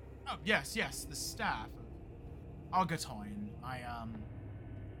 Oh, yes, the staff of Argatoin, my,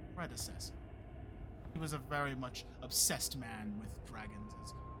 predecessor. He was a very much obsessed man with dragons,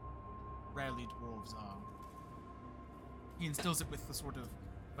 as rarely dwarves are. He instills it with the sort of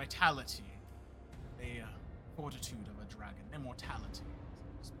vitality, a fortitude of a dragon, immortality.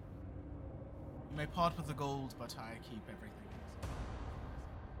 You may part with the gold, but I keep everything.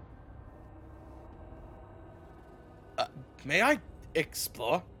 May I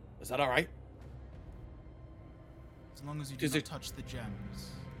explore? Is that alright? As long as you do not touch the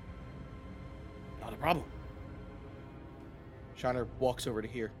gems. Not a problem. Shiner walks over to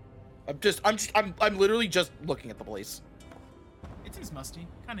here. I'm literally just looking at the place. It seems musty,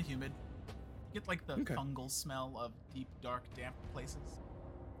 kind of humid. You get like the fungal smell of deep, dark, damp places.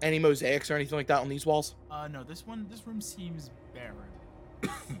 Any mosaics or anything like that on these walls? No, this room seems barren.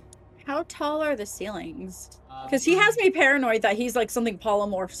 How tall are the ceilings? Because he has me paranoid that he's like something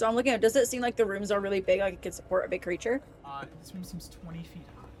polymorph. So I'm looking at, does it seem like the rooms are really big, like it could support a big creature? This room seems 20 feet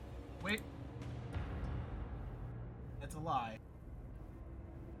high. Wait. That's a lie.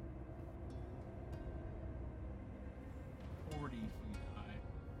 40 feet high.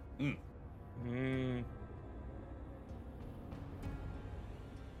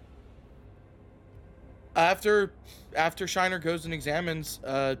 After Shiner goes and examines,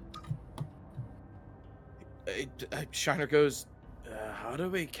 Shiner goes, how do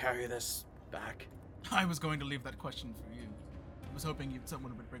we carry this back? I was going to leave that question for you. I was hoping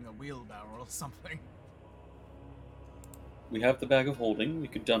someone would bring a wheelbarrow or something. We have the bag of holding. We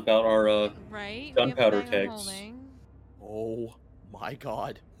could dump out our gunpowder kegs. Oh my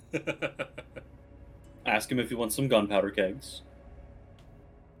god. Ask him if he wants some gunpowder kegs.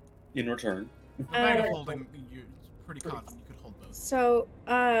 In return. The bag of holding, you're pretty confident you could hold those. So,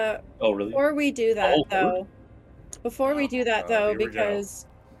 oh really? Before we do that,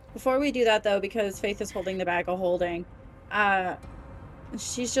 because Faith is holding the bag of holding,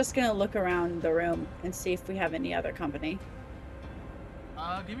 she's just gonna look around the room and see if we have any other company.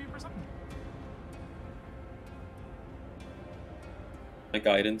 Give me a perception. I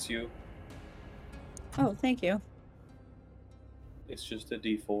guidance you. Oh, thank you. It's just a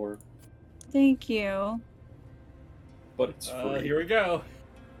D4. Thank you. But it's free. Here we go.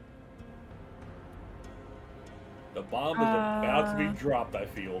 The bomb is about to be dropped, I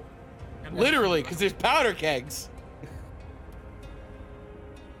feel. Literally, because there's powder kegs.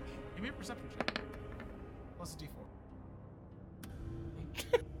 Give me a perception check. Plus a D4.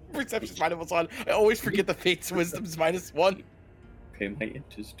 Perception's -1. I always forget the Fate's Wisdom's -1. Okay, my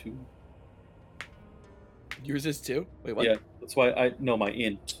int is 2. Yours is 2? Wait, what? Yeah, that's why my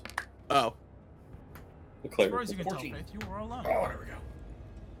int. Oh. As far as you can tell, Faith, you are alone. Oh, there we go.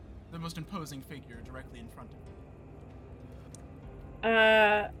 The most imposing figure directly in front of you.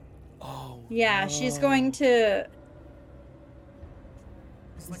 Oh. Yeah, she's going to.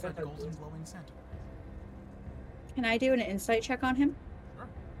 It's like a golden glowing Santa. Can I do an insight check on him? Sure.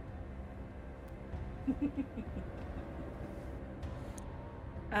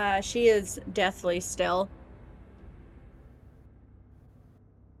 She is deathly still.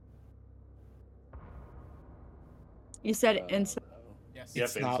 You said insight. Yes. Yep,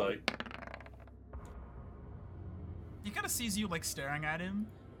 It's not- insight. He kind of sees you like staring at him,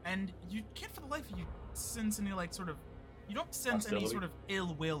 and you can't for the life of you sense any like sort of. You don't sense any Hostility? sort of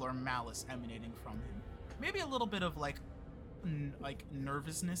ill will or malice emanating from him. Maybe a little bit of like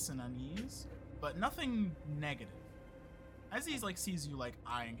nervousness and unease, but nothing negative. As he like sees you like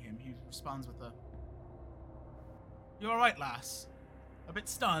eyeing him, he responds with a, "You all right, lass? A bit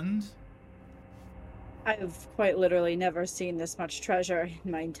stunned." I've quite literally never seen this much treasure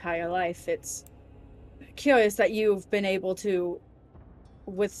in my entire life. It's curious that you've been able to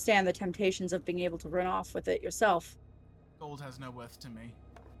withstand the temptations of being able to run off with it yourself. Gold has no worth to me.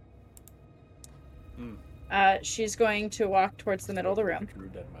 She's going to walk towards the middle of the room. True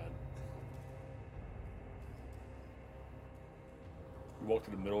dead man. You walk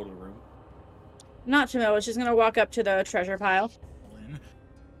to the middle of the room. Not to middle, she's gonna walk up to the treasure pile. Lynn.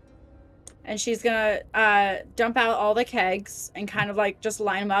 And she's gonna dump out all the kegs and kind of like just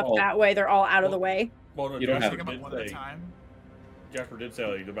line them up Oh. that way they're all out of the way. Well, no, You don't Jasper Pick them up one did at a say. time. Jasper did say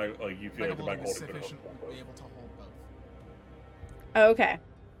like the bag, like you feel like the Bag bag of holding is holding could sufficient hold to be both. able to hold both. Oh, okay.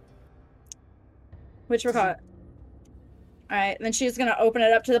 Which we're caught. Alright, then she's gonna open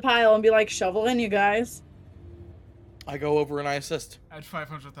it up to the pile and be like, shovel in, you guys. I go over and I assist. Add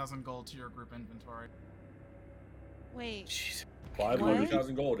 500,000 gold to your group inventory. Wait, Jeez.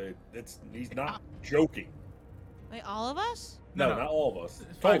 500,000 gold. He's not joking. wait, all of us? No, No. not all of us.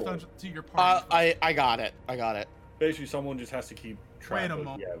 Total. 500 to your party. I got it. I got it. Basically, someone just has to keep track. Wait a of,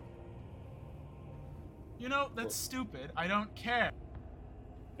 moment. Yeah. You know, that's stupid. I don't care.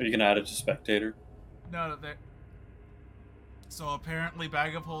 Are you gonna add it to spectator? No, they. So apparently,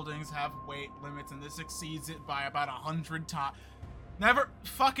 bag of holdings have weight limits, and this exceeds it by about 100 times. Never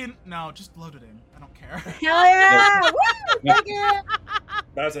fucking no. Just load it in. I don't care. Hell yeah! Woo! Take it!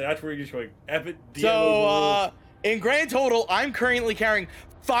 That's where you just like Epic. So, in grand total, I'm currently carrying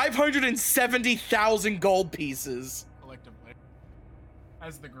 570,000 gold pieces. Collectively,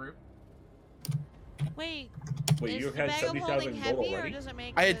 as the group. Wait, Wait, is you the had bag of holding 70,000 gold heavy, or already? does it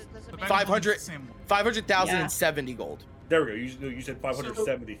make? I had does it The make bag of holdings 500 is the same one. 500,070 gold. There we go. You said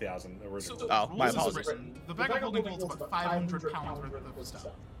 570,000 So original. the Oh, my rules is apologies. written, the bag of holding holds about 500 pounds worth of stuff.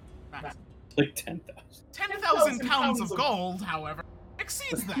 Max. Like 10,000. 10,000 pounds of gold, however,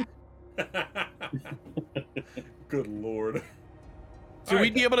 exceeds that. Good lord. So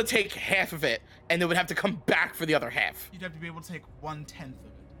we'd be able to take half of it, and then we'd have to come back for the other half. You'd have to be able to take 1/10 of it.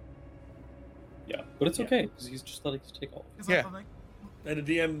 Yeah, but it's okay because he's just letting us take all. Is Yeah. that like, And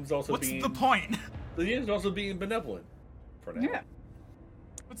the DM's also what's being the point? The DM's also being benevolent for now. Yeah.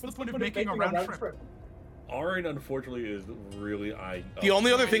 What's the point of making a round trip? Aaron, unfortunately, is really The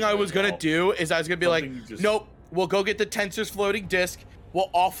only other thing I was gonna do is I was gonna be like, nope, we'll go get the Tensor's floating disc, we'll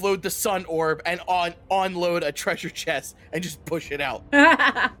offload the Sun Orb, and unload a treasure chest, and just push it out.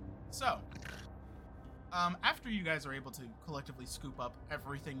 So, after you guys are able to collectively scoop up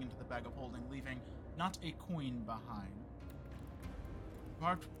everything into the bag of holding, leaving not a coin behind,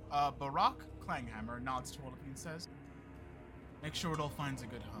 Barak Clanghammer nods to all of you and says, "Make sure it all finds a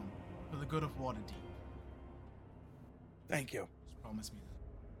good home, for the good of Waterdeep. Thank you. Just promise me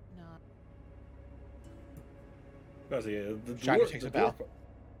that." No. The Shiner takes a bow.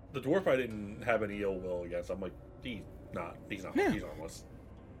 dwarf I didn't have any ill will against. I'm like, he's not Yeah. he's harmless.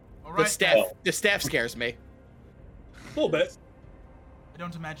 All The right. staff scares me. A little bit. I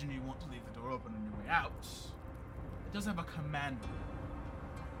don't imagine you want to leave the door open on your way out. It does have a command room.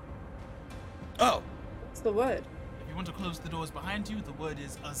 Oh, It's the wood. If you want to close the doors behind you, the word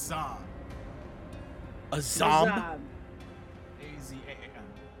is Azam. a zomb? A-Z-A-A-M.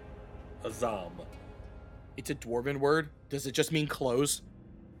 Azam. It's a dwarven word. Does it just mean close?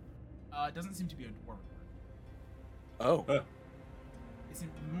 It doesn't seem to be a dwarf word. Oh. It's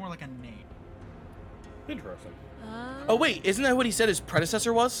more like a name. Interesting. Oh wait, isn't that what he said his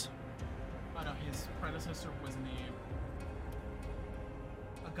predecessor was? Oh no, his predecessor was named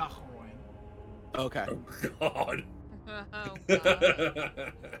Agachoin. Okay. Oh God. Oh,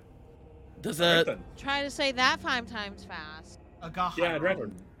 God. Does Alright a then. Try to say that 5 times fast. Agachoin. Yeah, I'd rather.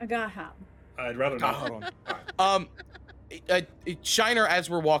 Agaham. I'd rather Hold not. on. Shiner, as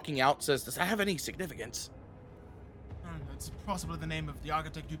we're walking out, says, "Does that have any significance?" It's possibly the name of the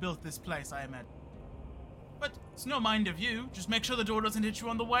architect who built this place, I imagine. But it's no mind of you. Just make sure the door doesn't hit you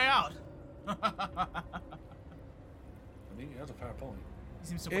on the way out. I mean, that's a fair point. He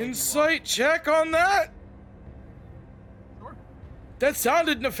seems to wave you Insight check on that. off. Sure. That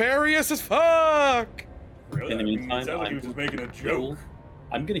sounded nefarious as fuck. Really? In the I mean, meantime, it sounded like he I'm was just making a cool. joke.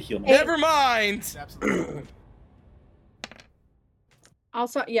 I'm gonna heal. Never mind. Absolutely.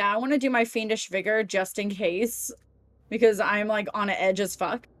 Also, yeah, I want to do my Fiendish Vigor just in case. Because I'm, like, on an edge as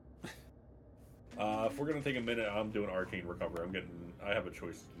fuck. If we're gonna take a minute, I'm doing Arcane Recover. I have a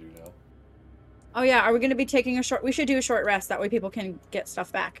choice to do now. Oh, yeah, are we going to be taking a short... We should do a short rest. That way people can get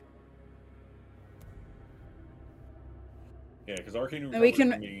stuff back. Yeah, because Arcane Recover And we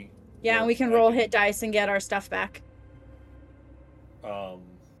can... for me... Yeah, and we can roll hit dice and get our stuff back. Can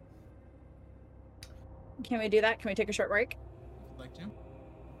we do that? Can we take a short break? Like to?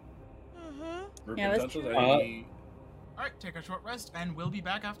 Yeah, let's All right, take a short rest, and we'll be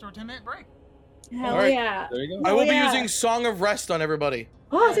back after a 10-minute break. Hell Alright. yeah. There you go. I will be yeah. using Song of Rest on everybody.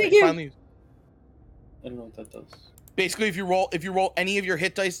 Oh, thank you. Finally, I don't know what that does. basically, if you roll any of your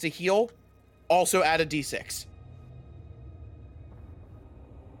hit dice to heal, also add a d6.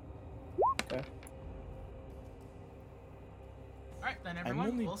 Okay. All right, then everyone,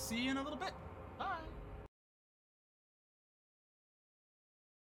 only- we'll see you in a little bit. Bye.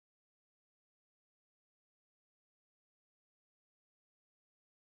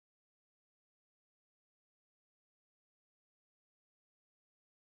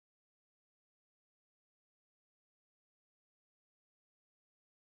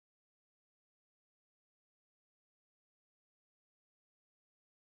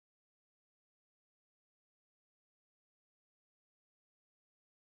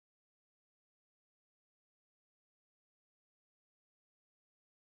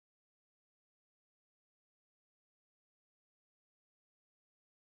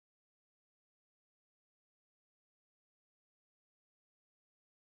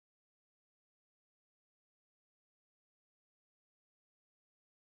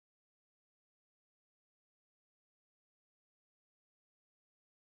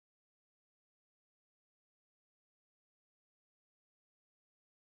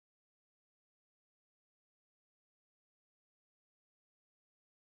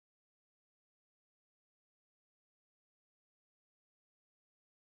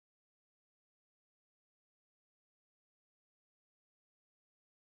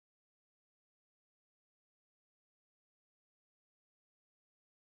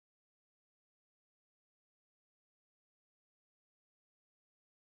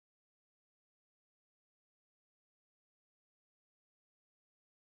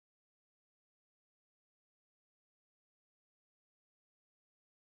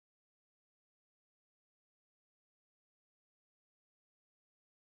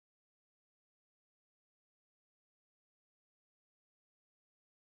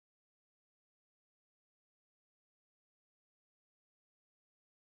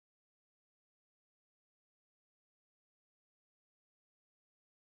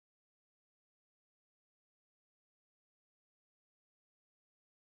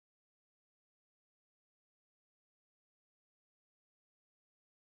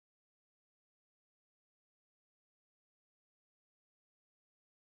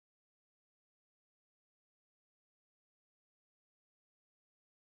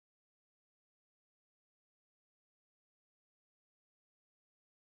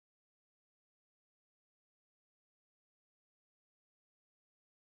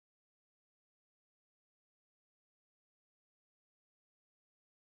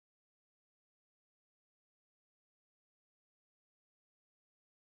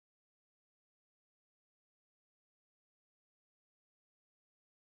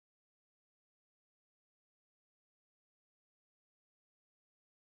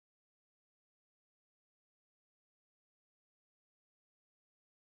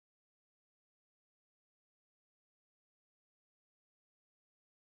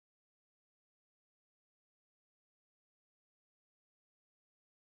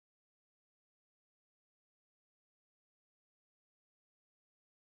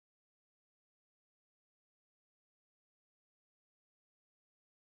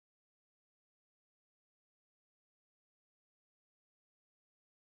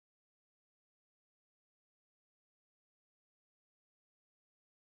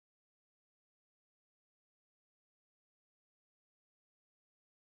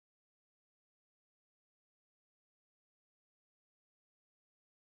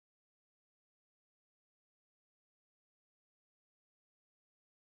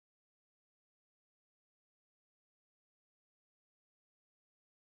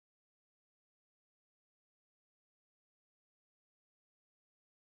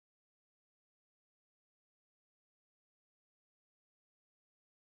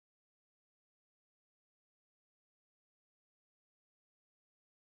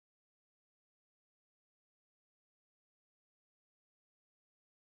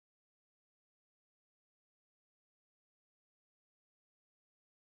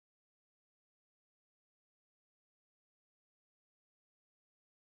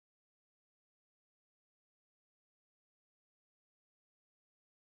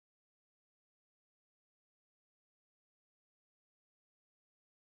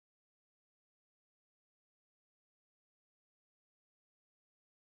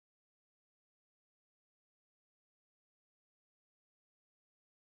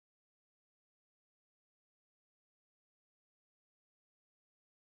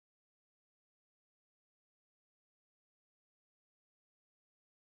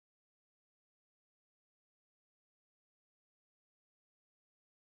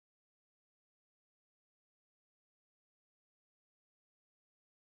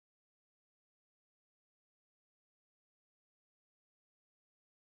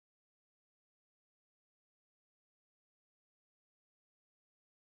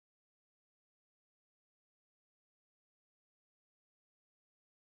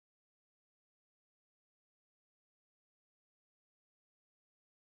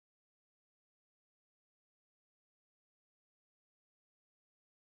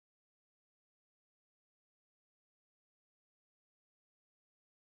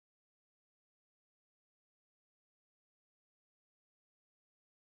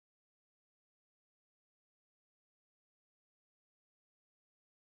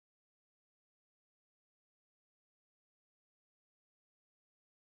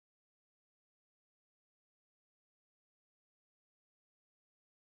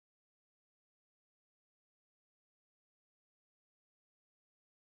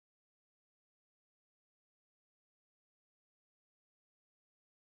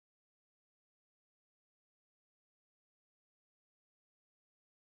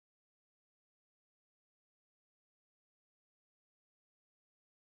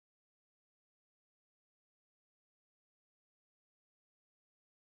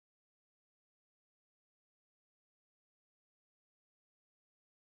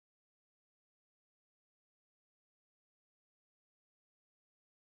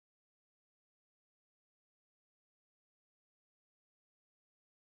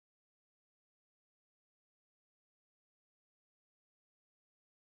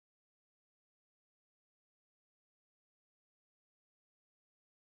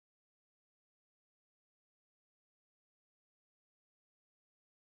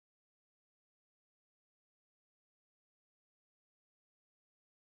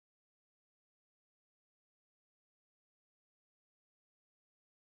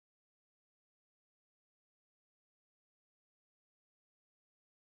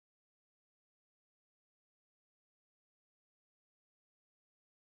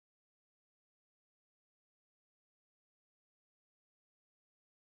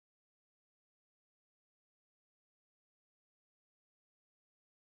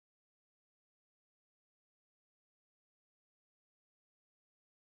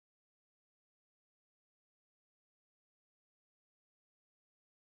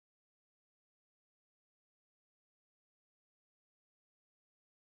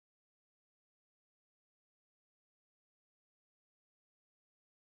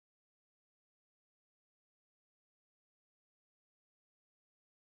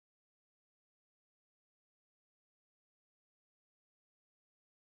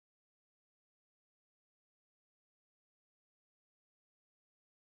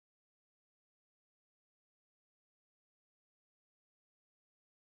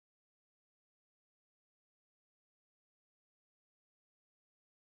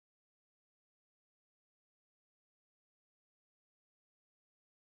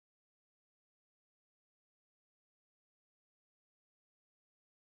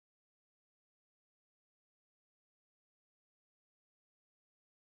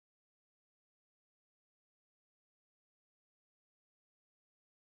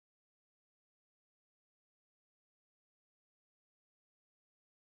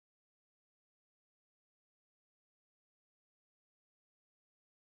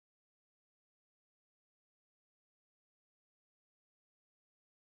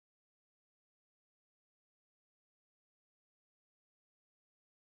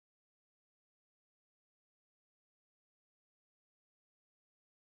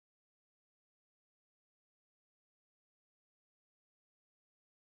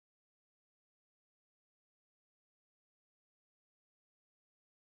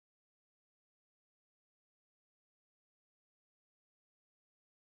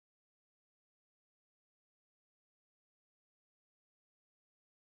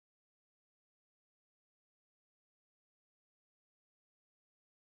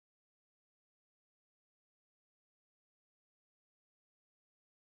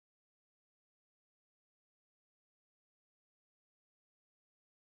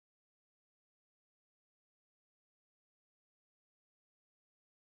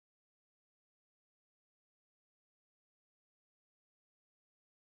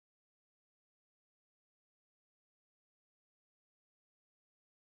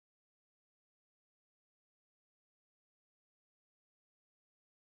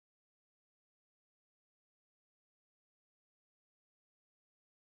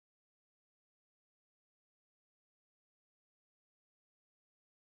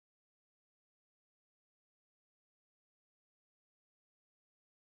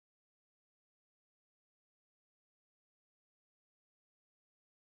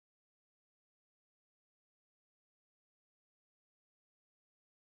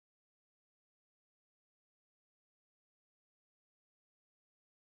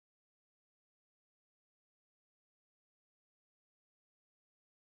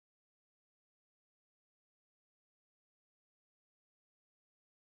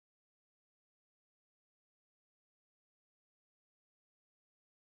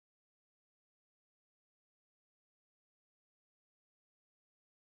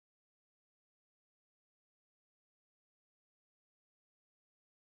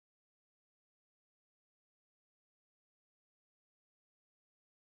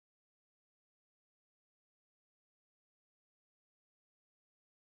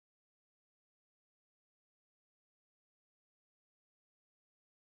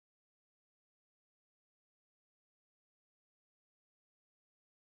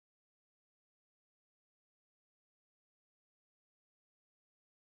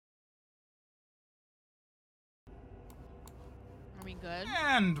 Good.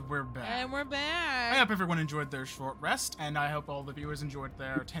 And we're back. And we're back. I hope everyone enjoyed their short rest, and I hope all the viewers enjoyed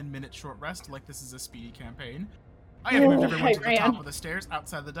their 10-minute short rest, like this is a speedy campaign. I have moved everyone to the top of the stairs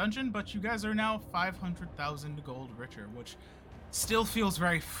outside the dungeon, but you guys are now 500,000 gold richer, which still feels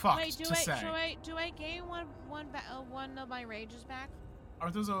very fucked to say. Do I gain one of my rages back? Are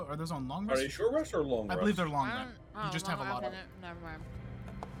those on long Are rest? they short rest or long rest? I believe they're long rest. You just have a lot of. Never mind.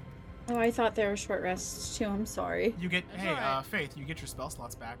 Oh, I thought they were short rests too. I'm sorry. You get That's alright. Faith. You get your spell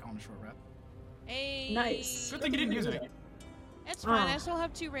slots back on a short rest. Hey. Nice. Good thing you didn't use it. It's fine. I still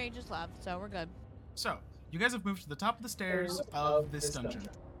have 2 rages left, so we're good. So you guys have moved to the top of the stairs of this dungeon.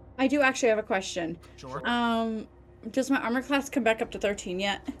 I do actually have a question. Sure. Does my armor class come back up to 13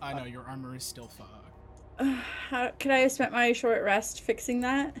 yet? I know your armor is still fucked. Could I have spent my short rest fixing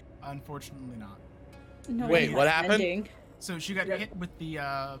that? Unfortunately not. No. Wait, what happened? Ending. So she got hit with the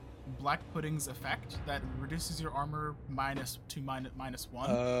Black Pudding's effect that reduces your armor to minus 1.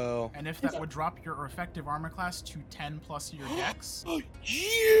 Oh. And if that would drop your effective armor class to 10 plus your dex.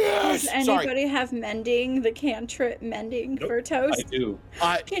 Yes! Does anybody have mending? The cantrip mending for toast? I do.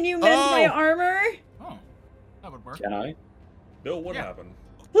 Can you mend my armor? Oh, that would work. Can I? Bill, what happened?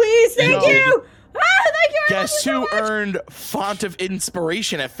 Please, thank you! Thank you! Guess who earned Font of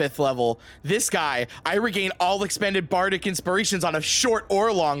Inspiration at 5th level? This guy. I regain all expended bardic inspirations on a short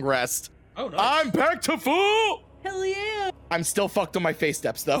or long rest. Oh, nice. I'm back to full! Hell yeah! I'm still fucked on my face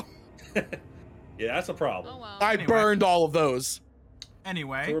steps, though. Yeah, that's a problem. Oh well. I burned all of those.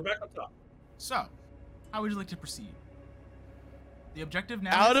 Anyway, So we're back on top. so how would you like to proceed? The objective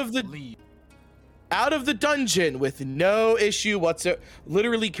now is leave. Out of the dungeon with no issue whatsoever.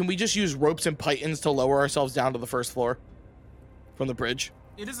 Literally, can we just use ropes and pythons to lower ourselves down to the first floor from the bridge?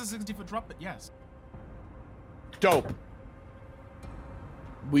 It is a 60-foot drop, but yes. Dope.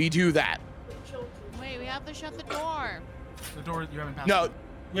 We do that. Wait, we have to shut the door. The door you haven't passed. No,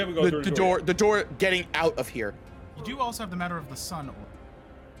 We haven't gone through the door getting out of here. You do also have the matter of the sun orb.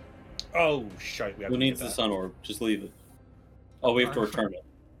 Oh, shite. We have Who to needs get the that. sun orb? Just leave it. Oh, we have to return it.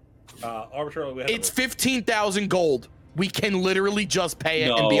 Arbitrarily, we have It's to 15,000 gold. We can literally just pay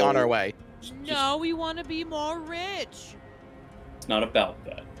it and be on our way. No, we want to be more rich. It's not about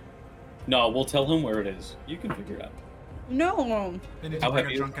that. No, we'll tell him where it is. You can figure it out. No. They need to How bring have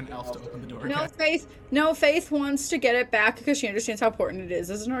a you- drunken elf to open the door. No, again. Faith wants to get it back because she understands how important it is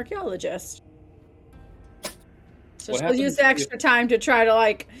as an archaeologist. So What she'll use happens the extra time to try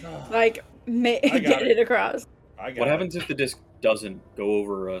to get it across. I got What it. happens if the disc doesn't go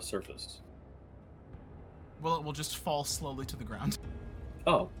over a surface? Well, it will just fall slowly to the ground.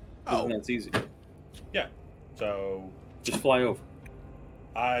 Oh. Oh. Then that's easy. Yeah. So Just fly over.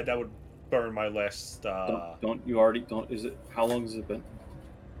 that would burn my last. Don't you already don't? Is it? How long has it been?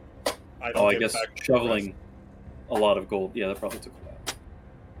 I Oh, I get guess back shoveling a lot of gold. Yeah, that probably took a while.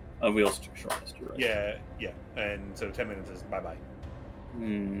 And we also took short rest, you're right. Yeah. And so 10 minutes is bye bye.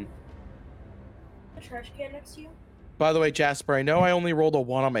 Hmm. A trash can next to you? By the way, Jasper, I know I only rolled a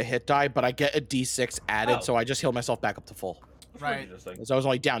 1 on my hit die, but I get a d6 added, Oh. so I just healed myself back up to full. Right. Interesting. Because I was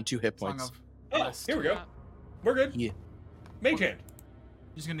only down 2 hit Song points. of Oh, Rest. here we go. Yeah. We're good. Yeah. Mage hand.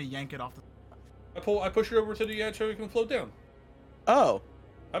 Just gonna yank it off the. I push it over to the edge so it can float down. Oh.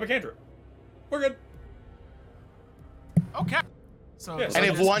 I'm a cantrip. We're good. Okay. So. Yeah, the And sun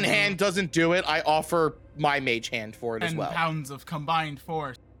if is one moving hand doesn't do it, I offer my mage hand for it as 10 well. pounds of combined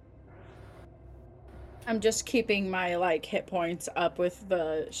force. I'm just keeping my hit points up with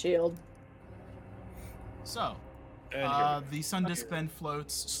the shield. So, And here we the sun disk then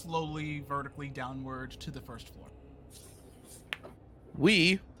floats slowly, vertically downward to the first floor.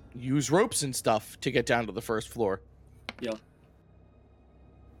 We use ropes and stuff to get down to the first floor. Yeah.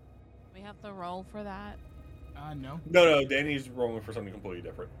 We have to roll for that. No. No, Danny's rolling for something completely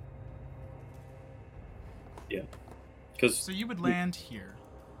different. Yeah. Because So you would land here.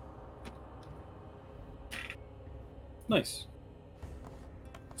 nice.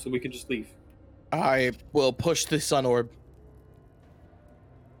 So we could just leave. I will push the sun orb.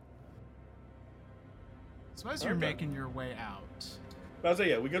 So as you're Okay. making your way out, I was like,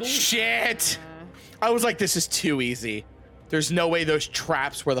 yeah, we gotta leave. Shit! Uh, I was like, this is too easy. There's no way those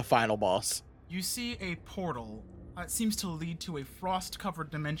traps were the final boss. you see a portal that seems to lead to a frost-covered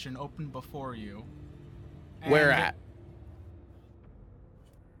dimension open before you. Where And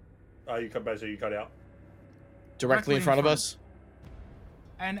at? You come back, so you cut out. Directly in front of us?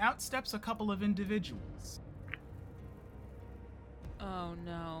 And out steps a couple of individuals. oh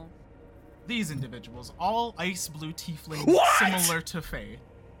no. These individuals, all ice blue tieflings, What? similar to Faye.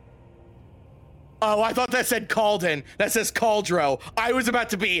 Oh, I thought that said Calden. That says Caldro. I was about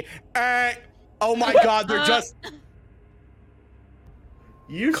to be, oh my god, they're just...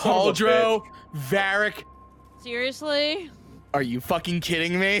 You son of a Cauldro, bitch. Varric. Seriously? Are you fucking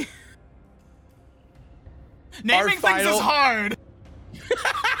kidding me? Naming things is hard.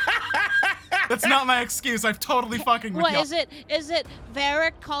 That's not my excuse. I'm totally fucking with What y'all. is it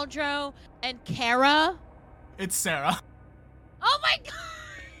Varric, Cauldro, and Kara? It's Sarah. Oh my god!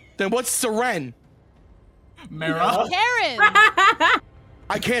 Then what's Seren? Mara. Karen!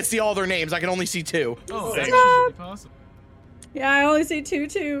 I can't see all their names. I can only see 2. Oh, Same. that's really possible. Yeah, I only see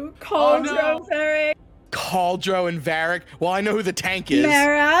two. Cauldro, no. Varric, Cauldro and Varric. Well, I know who the tank is.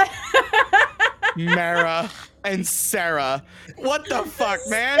 Mara. Mara and Sarah. What the fuck,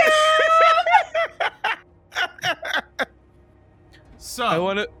 man? So, I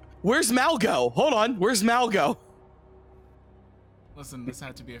want to. Where's Malgo? Hold on. Where's Malgo? listen, this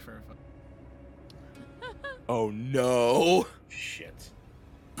had to be a fair fight. Oh no. Shit.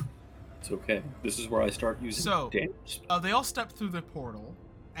 It's okay. This is where I start using So, damage. They all step through the portal,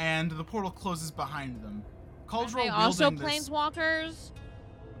 and the portal closes behind them. Are Cauldro they also wielding this. planeswalkers?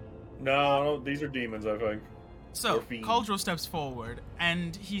 No, these are demons, I think. So, Or fiends. Cauldro steps forward,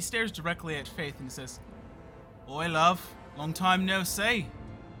 and he stares directly at Faith and says, "Oi, love, long time no see."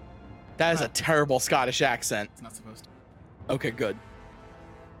 That is a terrible Scottish accent. It's not supposed to. Okay, good.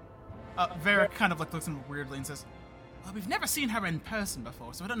 Varric kind of like looks at him weirdly and says, "Well, we've never seen her in person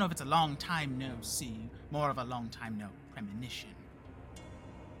before, so I don't know if it's a long time no see, more of a long time no premonition.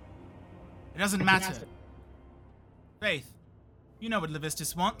 It doesn't matter. Faith, you know what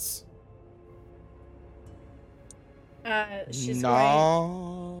Levistus wants." She's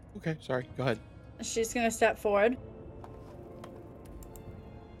no. Okay, sorry. Go ahead. She's gonna step forward.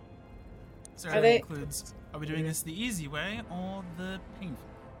 So Are that they- includes, are we doing this the easy way or the painful?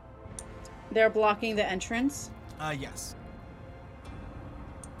 They're blocking the entrance. Yes.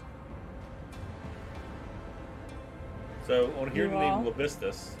 So, on hearing the You name all?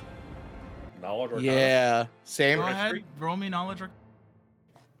 Levistus, knowledge or Yeah. Same. Go Or ahead, history? roll me knowledge.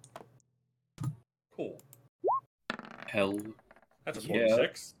 Cool. Hell, That's a Yeah.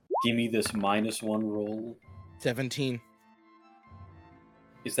 46. give me this -1 roll. 17.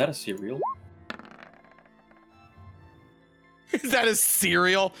 Is that a cereal? Is that a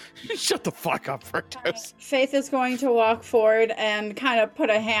cereal? Shut the fuck up, Fructose. Faith is going to walk forward and kind of put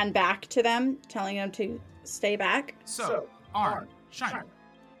a hand back to them, telling them to stay back. So, Arn, Shiner.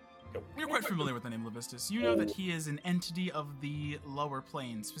 Yep. You're quite familiar with the name Levistus. You know that he is an entity of the lower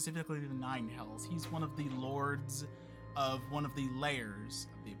planes, specifically the Nine Hells. He's one of the lords of one of the layers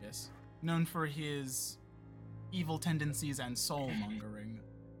of the Abyss, known for his evil tendencies and soul-mongering.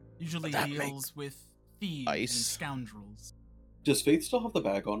 Usually That deals with thieves Ice. and scoundrels. Does Faith still have the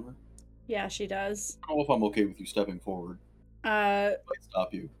bag on her? Yeah, she does. I don't know if I'm okay with you stepping forward. Uh, I might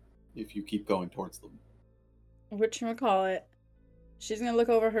stop you if you keep going towards them. whatchamacallit? She's gonna look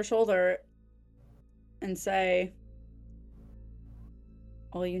over her shoulder and say,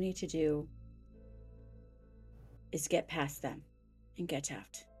 all you need to do is get past them and get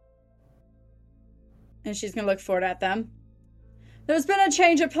out. And she's gonna look forward at them. There's been a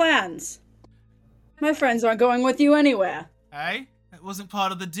change of plans. My friends aren't going with you anywhere. Hey? That wasn't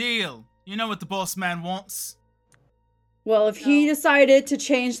part of the deal. You know what the boss man wants. Well, if he No. decided to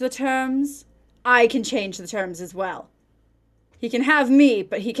change the terms, I can change the terms as well. He can have me,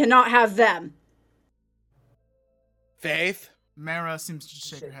 but he cannot have them. Faith? Mara seems to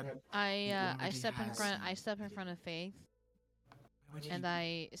shake her head. I already step in has front. some. I step in front of Faith, Would and you-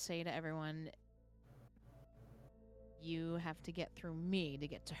 I say to everyone, "You have to get through me to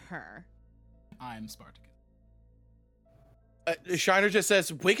get to her." I'm Spartacus. Shiner just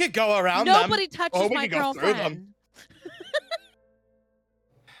says, we could go around them. Nobody touches Oh, we my could go through them.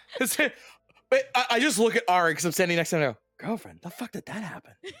 girlfriend. Wait, I just look at Ari because I'm standing next to him and I go, girlfriend, the fuck did that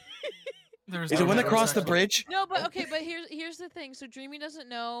happen? There's Is no it when they cross the heterosexual- bridge? No, but okay, but here's the thing. So Dreamy doesn't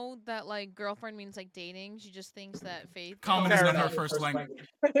know that like girlfriend means like dating. She just thinks that Faith Common Fair is not her enough. first language.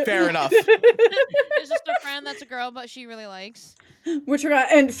 Fair enough. is just a friend that's a girl, but she really likes. Which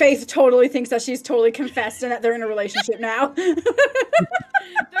and Faith totally thinks that she's totally confessed and that they're in a relationship now. They're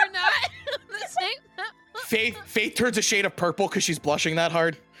not the same. Faith turns a shade of purple because she's blushing that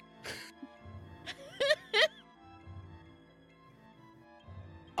hard.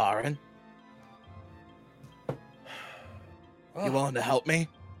 Aaron, you willing to help me?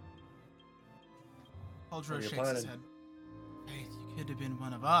 Cauldro What are you shakes his planning? head. Faith, you could have been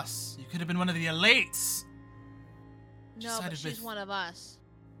one of us. You could have been one of the elites. No, but Decided she's with- one of us.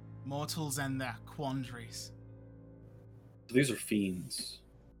 Mortals and their quandaries. So these are fiends.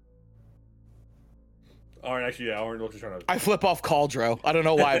 Aaron, actually, yeah, Aaron was just trying to. I flip off Cauldro. I don't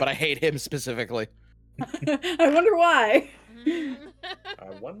know why, but I hate him specifically. I wonder why. I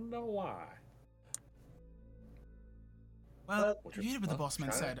wonder why. Well, What's you your- hear what the huh? boss man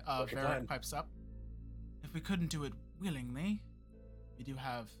China? said. What's your plan? Varric pipes up. If we couldn't do it willingly, we do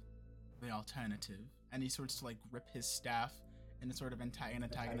have the alternative. And he starts to like rip his staff in a sort of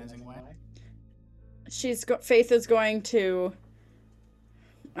antagonizing way. Faith is going to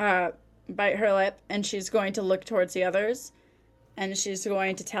bite her lip, and she's going to look towards the others, and she's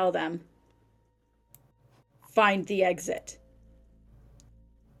going to tell them, find the exit.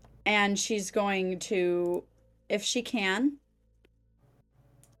 And she's going to, if she can,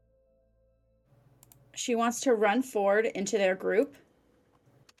 she wants to run forward into their group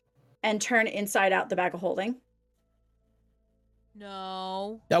and turn inside out the bag of holding.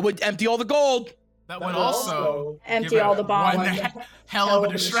 No. That would empty all the gold. That would also empty give it all the bombs. one hell of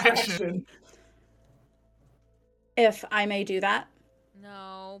a distraction. If I may do that,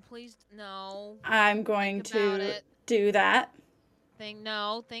 No, please, no. I'm going Think about to it. do that.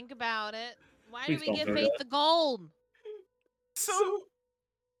 Think about it. Why Please did we don't give do Faith that. the gold? So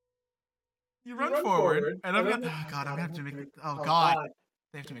you run forward, and I'm gonna. Oh god, I'm gonna have to make. Oh god,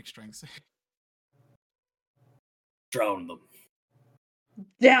 they have to make strength save. Drown them.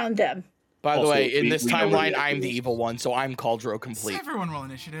 Down them. By the Also, way, in we- this we know where timeline, the I'm the exit is. evil one, so I'm Cauldro complete. Everyone roll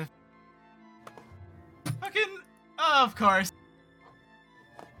initiative. Fucking, of course.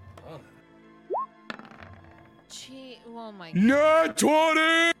 Oh my god. Nat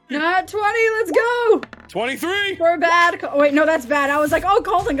 20! Not 20, let's go! 23! We're bad. Wait, no, that's bad. I was like, oh,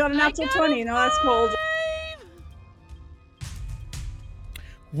 Colton got a I natural got a 20. No, that's cold. 5!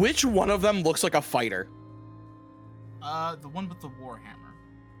 Which one of them looks like a fighter? The one with the warhammer.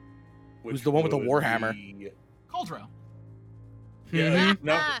 Who's the one with the would Warhammer? be- Cauldro. Yeah,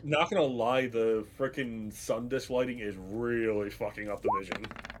 Mhm. not gonna lie, the frickin' sun disk lighting is really fucking up the vision.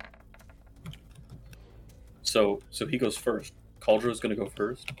 So he goes first. Cauldro's gonna go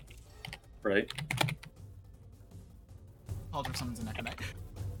first, right? Cauldro summons a neck and neck.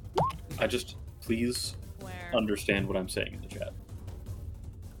 I just please Where? understand what I'm saying in the chat.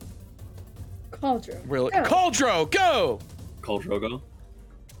 Cauldron. Really? Go. Cauldro, go! Cauldro go.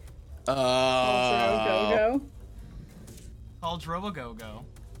 Cauldron, go, go. Cauldro will go.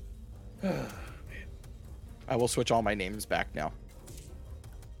 I will switch all my names back now.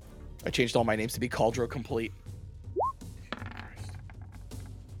 I changed all my names to be Cauldro complete.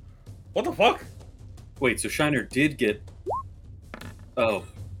 What the fuck? Wait, so Shiner did get. Oh,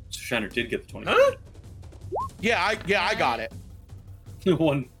 so Shiner did get the 20. Huh? Yeah, I got it.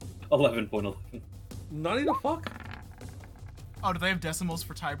 11.11. Nutty the fuck? Oh, do they have decimals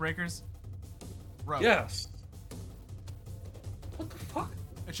for tiebreakers? Rogue. Yes. What the fuck?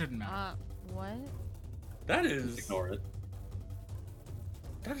 It shouldn't matter. What? That is Ignore it.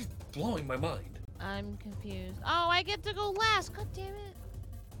 blowing my mind. I'm confused. Oh, I get to go last. God damn it.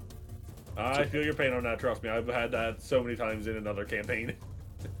 I feel your pain on that, trust me. I've had that so many times in another campaign.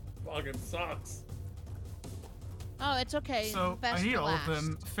 Fucking sucks. Oh, it's okay. So Best I need for all last. of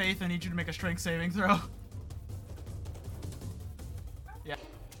them. Faith, I need you to make a strength saving throw. Yeah.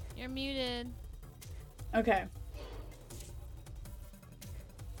 You're muted. Okay.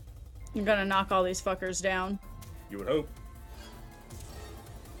 I'm gonna knock all these fuckers down. You would hope.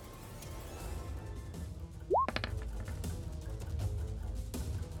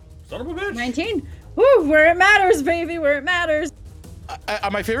 Son of a bitch! 19. Woo, where it matters, baby, where it matters.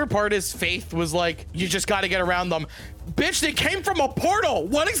 My favorite part is Faith was like, you just gotta get around them. Bitch, they came from a portal!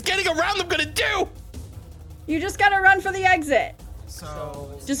 What is getting around them gonna do? You just gotta run for the exit.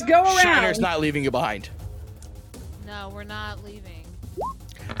 So Just go around. Shiner's not leaving you behind. No, we're not leaving.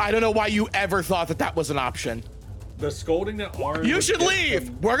 I don't know why you ever thought that that was an option. The scolding that Arn You would should get leave!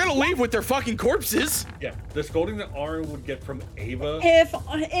 from- We're gonna leave with their fucking corpses! yeah, the scolding that Arn would get from Ava If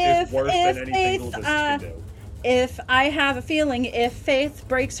is worse than anything Faith, Little can do. if I have a feeling if Faith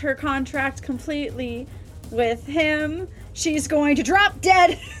breaks her contract completely with him, she's going to drop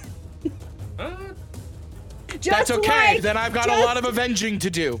dead. Just That's okay, like, then I've got a lot of avenging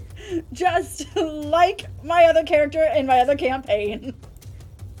to do. just like my other character in my other campaign.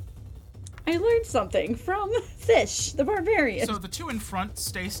 I learned something from Fish, the barbarian. So the two in front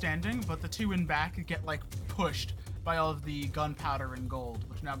stay standing, but the two in back get like pushed by all of the gunpowder and gold,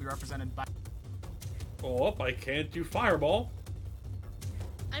 which now be represented by. Oh, I can't do fireball.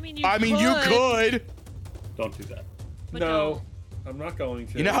 I mean, you could. Don't do that. But No, I'm not going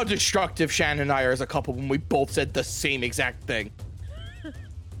to. You know how destructive Shannon and I are as a couple when we both said the same exact thing?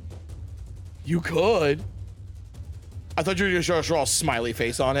 You could. I thought you were just draw a smiley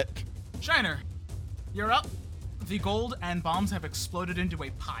face on it. Shiner, you're up. The gold and bombs have exploded into a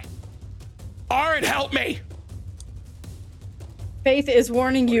pile. Aaron, help me! Faith is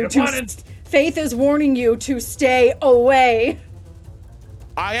warning you Come to. on in. Faith is warning you to stay away.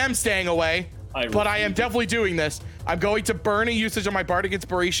 I am staying away, but I am definitely doing this. I'm going to burn a usage of my Bardic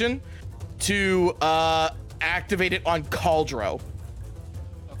Inspiration to activate it on Caldro.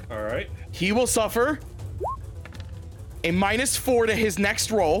 All right. He will suffer a -4 to his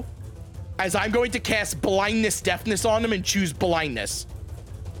next roll, as I'm going to cast Blindness Deafness on him and choose Blindness.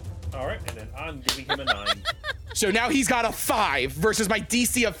 All right, and then I'm giving him a 9. So now he's got a 5 versus my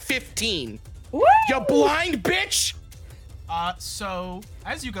DC of 15. Woo! You blind bitch! So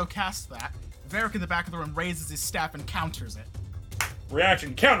as you go cast that, Varric in the back of the room raises his staff and counters it.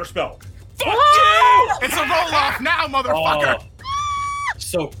 Reaction counterspell. Fuck you! It's a roll off now, motherfucker!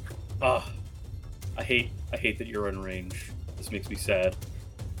 I hate that you're in range. This makes me sad.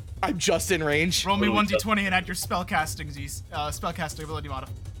 I'm just in range. Roll me What 1d20 and add your spellcasting ability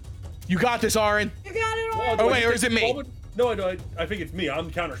modifier. You got this, Aaron. You got it all. Oh, wait, or is it me? No, I think it's me. I'm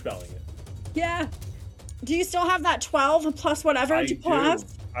counterspelling it. Yeah. Do you still have that 12 plus whatever I you do. plus?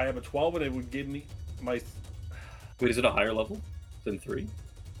 I have a 12, and it would give me my. Wait, is it a higher level than 3?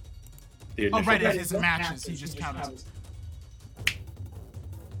 The Oh, initial right, level? it is matches. He just counters.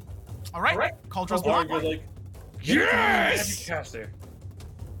 All right. Caldra's Or block. you're like, Yes! Magic caster.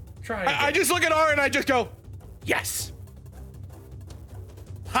 Try again. I just look at Aaron and I just go, yes.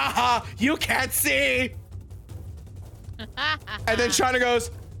 Haha, you can't see. And then Shiner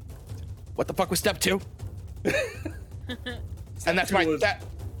goes, what the fuck was step 2? And that's my,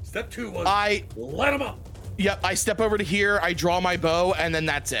 Step 2 was let him up. Yep, I step over to here, I draw my bow, and then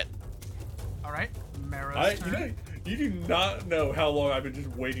that's it. All right. Mara's turn. You do not know how long I've been just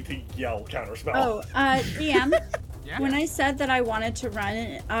waiting to yell counterspell. Oh, DM. Yeah. When I said that I wanted to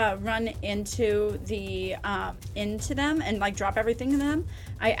run into them and like drop everything in them,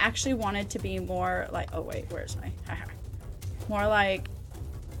 I actually wanted to be more like, oh wait, where's my more like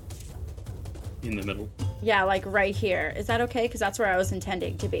In the middle. yeah, like right here. Is that okay? Because that's where I was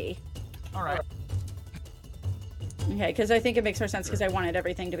intending to be. All right. Okay, because I think it makes more sense because I wanted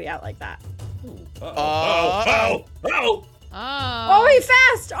everything to be out like that. Oh! Oh, he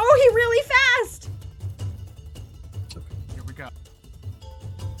fast! Oh, he really fast! Here we go.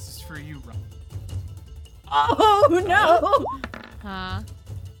 This is for you, Ron. Oh no! Huh?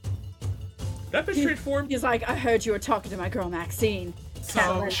 That been straightforward. He's like, I heard you were talking to my girl Maxine.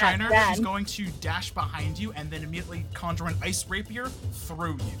 So, Shiner, then. she's going to dash behind you and then immediately conjure an ice rapier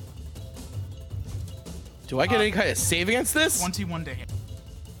through you. Do I get any kind of save against this? 21 to hit.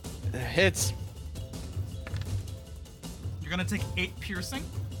 It hits. You're gonna take 8 piercing.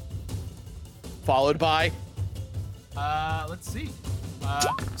 Followed by, Let's see.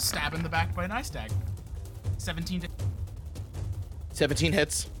 Stab in the back by an ice dagger. 17 to 17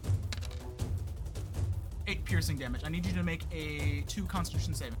 hits. 8 piercing damage. I need you to make a 2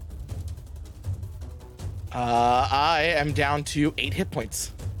 Constitution saving. I am down to 8 hit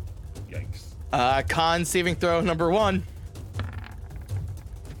points. Yikes. Con saving throw number 1.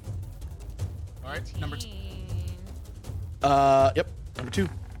 All right, number 2. Yep, number 2.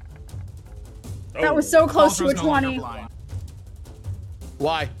 That was so close to a Cauldron's no longer 20. blind.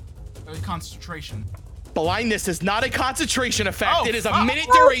 Why? Concentration. Blindness is not a concentration effect. Oh, it is a fuck. minute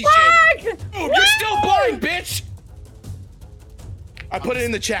Oh, duration. fuck! You're still blind, bitch. I put it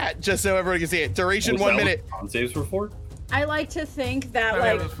in the chat just so everyone can see it. Duration Was 1 that minute. what con saves were for? I like to think that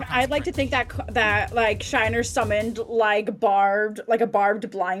Wait, like I'd like to think that like Shiner summoned like a barbed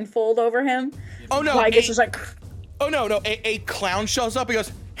blindfold over him. Oh no! Like it's just like Oh no! A clown shows up. He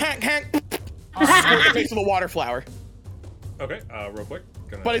goes, Hank, Hank. Squirt the face with a water flower. Okay, real quick.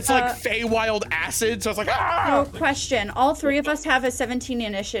 But it's like Feywild acid, so it's like oh, question. All 3 of us have a 17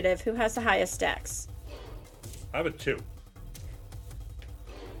 initiative. Who has the highest dex? I have a 2.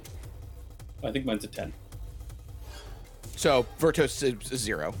 I think mine's a 10. So Vertos is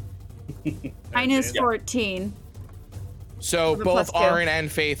 0. Mine is 14. So The both +2. Aaron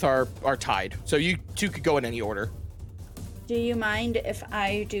and Faith are tied. So you 2 could go in any order. Do you mind if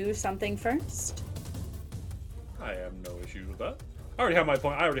I do something first? I have no issues with that. I already have my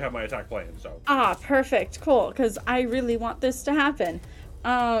plan. I already have my attack plan. So Ah, perfect. Cool. Because I really want this to happen.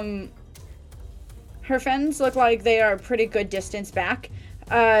 Her friends look like they are a pretty good distance back.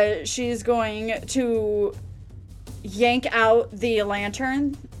 She's going to yank out the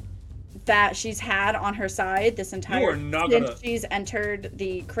lantern that she's had on her side this entire since she's entered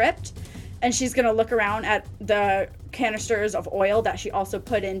the crypt. And she's going to look around at the canisters of oil that she also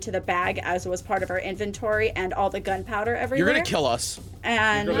put into the bag as was part of her inventory and all the gunpowder everywhere. You're gonna kill us.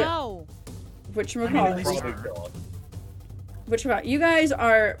 And No. which I mean, at least Which about you guys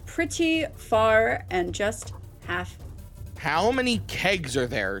are pretty far and just half. How many kegs are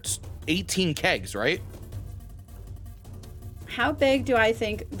there? It's 18 kegs, right? How big do I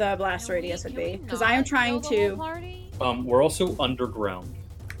think the blast radius would be? Because I am trying to. We're also underground.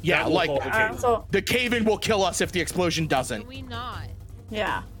 Yeah, like so the cave-in will kill us if the explosion doesn't. Can we not?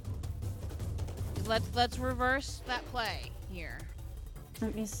 Yeah. Let's reverse that play here.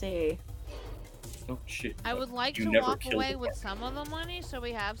 Let me see. Oh shit! I would like You to never walk killed away the with fucker. some of the money, so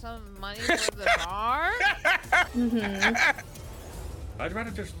we have some money for the bar. Mm-hmm. I'd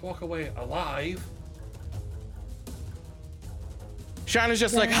rather just walk away alive. Shauna's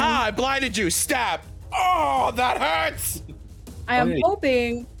just like, ha, I blinded you, stab. Oh, that hurts. I am Okay.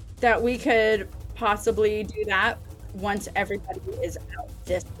 hoping that we could possibly do that once everybody is out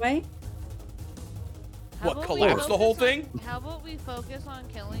this way. How What, about we collapse the whole focus thing? How about we focus on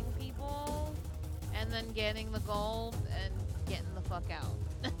killing people, and then getting the gold and getting the fuck out?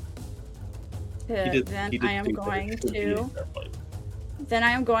 Then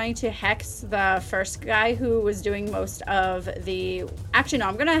I am going to hex the first guy who was doing most of the. Actually, no,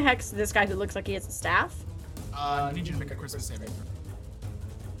 I'm gonna hex this guy who looks like he has a staff. I need you to make a charisma saving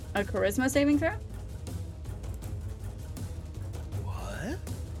throw. A charisma saving throw. What?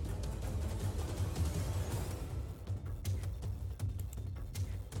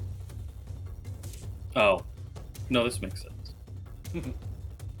 Oh, no, this makes sense.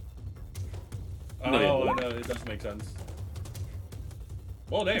 Oh, no, it does make sense.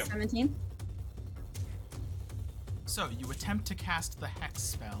 Well, damn. 17. So you attempt to cast the hex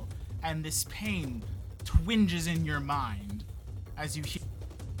spell, and this pain twinges in your mind as you hear.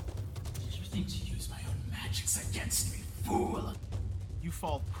 Did you think to use my own magics against me, fool? You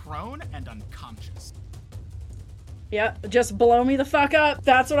fall prone and unconscious. Yeah, just blow me the fuck up.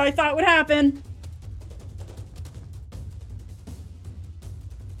 That's what I thought would happen.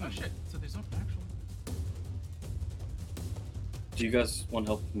 Oh shit! So there's no actual. Do you guys want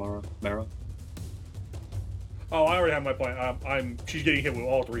help, Mara? Oh, I already have my plan. She's getting hit with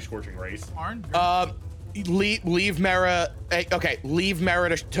all 3 scorching rays. Arn, Leave Mara. Okay, leave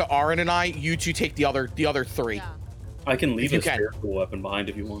Mara to Aaron and I. You two take the other 3. Yeah. I can leave you a can. spiritual weapon behind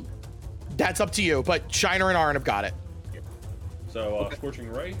if you want. That's up to you. But Shiner and Aaron have got it. So,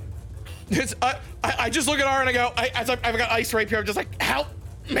 scorching ray. It's, I just look at Aaron and I go. I've got ice right here. I'm just like, help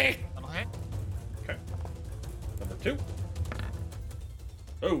me. that'll hit. Okay. Number 2.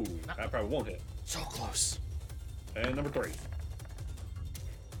 Oh, that probably won't hit. So close. And number 3.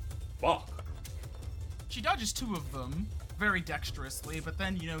 Fuck. She dodges 2 of them very dexterously, but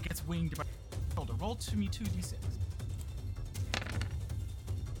then gets winged by shoulder. Roll to me 2d6.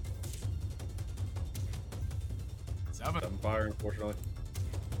 Seven. 7 fire, unfortunately.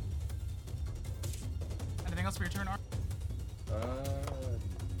 Anything else for your turn, Arn?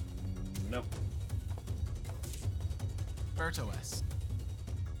 Nope. Bertoes.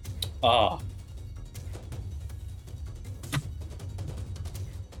 Ah,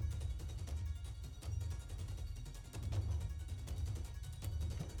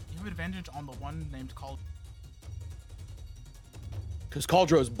 You have advantage on the one named Call. Because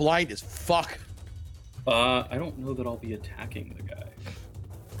Cauldro's blind as fuck. I don't know that I'll be attacking the guy.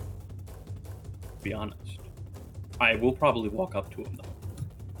 To be honest, I will probably walk up to him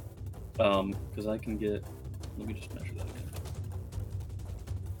though. Because I can get. Let me just measure that again.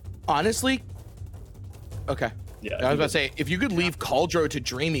 Honestly. Okay. Yeah, I was about to say, if you could leave Cauldro to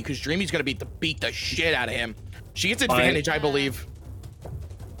Dreamy, because Dreamy's gonna beat the shit out of him. She gets advantage, I believe.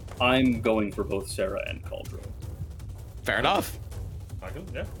 I'm going for both Sarah and Cauldro. Fair enough. I can,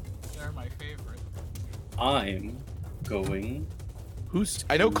 yeah. They're my favorite. I'm going. Who's?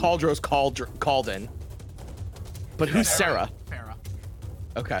 I know Cauldro's called in, but who's Sarah? Farah.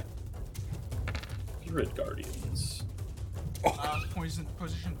 Okay. Spirit Guardians.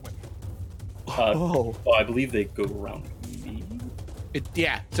 Positioned. Wait. Oh. Oh, I believe they go around me.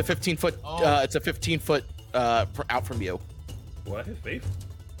 Yeah, it's a 15 foot. Oh. It's a 15 foot out from you. What? His faith?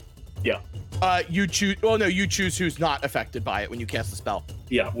 Yeah, You choose. Oh no, you choose who's not affected by it when you cast the spell.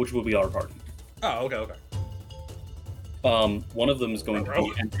 yeah, which will be our party. Oh, okay. One of them is going to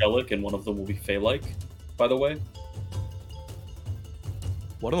be angelic, and one of them will be fey-like. By the way.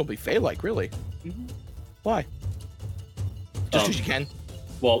 One of them will be Fey-like, really. Mhm. Why? Just because you can.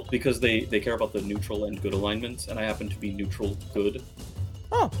 Well, because they care about the neutral and good alignments, and I happen to be neutral good.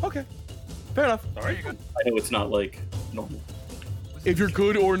 Oh, okay. Fair enough. All right. I know it's not like normal. If you're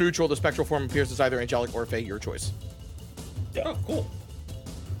good or neutral, the spectral form appears as either angelic or Fey, your choice. Yeah. Oh, cool.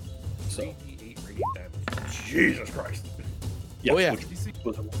 So 3d8 radiant damage. Jesus Christ. Yeah, Oh, yeah.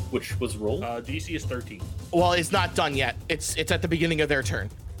 Which was rolled? DC is 13. Well, it's not done yet. It's at the beginning of their turn.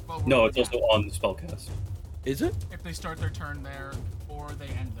 Well, No, it's also on the spellcast. Is it? if they start their turn there or they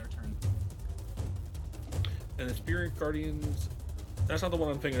end their turn. And the Spirit Guardians, that's not the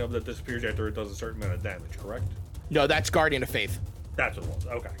one I'm thinking of that disappears after it does a certain amount of damage, correct? No, that's Guardian of Faith. That's what it was.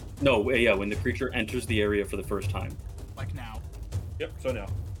 Okay. No, yeah, when the creature enters the area for the first time. Like now. Yep, so now.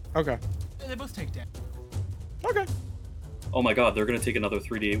 Okay. They both take damage. Okay. Oh my god, they're gonna take another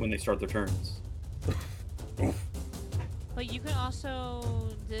 3d8 when they start their turns. But you can also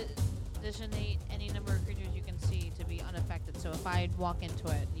designate any number of creatures you can see to be unaffected. So if I walk into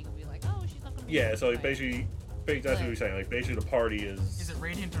it, you can be like, oh, she's not gonna be. Yeah, so like affected. basically, that's what you're saying. Like, basically, the party is. Is it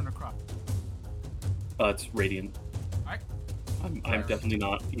radiant or necrotic? It's radiant. Alright. I'm definitely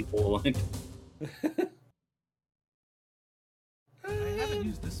not equal aligned. I haven't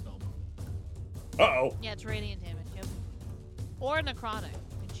used this spell. Uh-oh. Yeah, it's radiant damage. Yep. Or necrotic.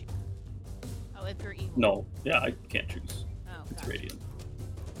 You can choose. Oh, if you're evil. No, yeah, I can't choose. Oh, It's gotcha. radiant.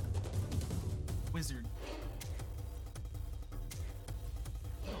 Wizard.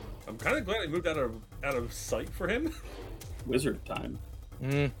 I'm kind of glad I moved out of sight for him. Wizard time.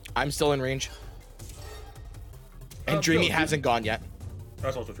 I'm still in range. And Dreamy Bill, hasn't gone yet.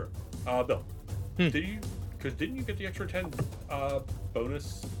 That's also true. Bill, didn't you get the extra 10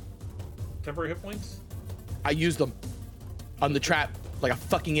 bonus temporary hit points? I used them on the trap like a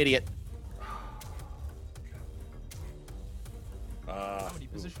fucking idiot. How would he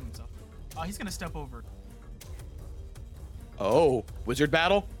position himself? He's gonna step over. Oh, wizard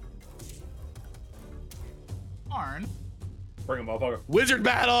battle? Arn. Bring him, motherfucker. Wizard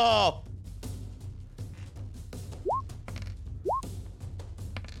battle!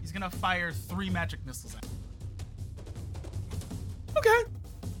 He's gonna fire 3 magic missiles at him. Okay.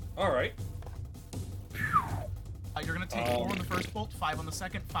 All right. You're gonna take 4 on the first bolt, 5 on the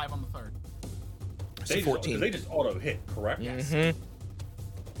second, 5 on the third. So They 14. they just auto hit, correct? Yes. Mhm.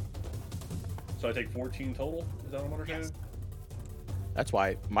 So I take 14 total. Is that what I'm understanding? That's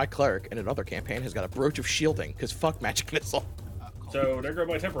why my cleric in another campaign has got a brooch of shielding, because fuck magic missile. Call. So there go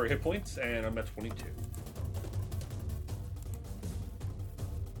my temporary hit points, and I'm at 22.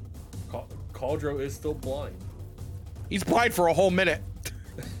 Caldro is still blind. He's blind for a whole minute.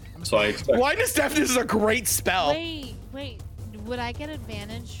 So I expect Blindness deafness is a great spell. Wait. Would I get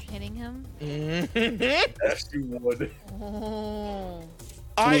advantage hitting him? Yes, you would. Oh.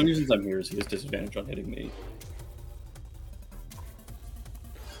 one of the reasons I'm here is he has disadvantage on hitting me.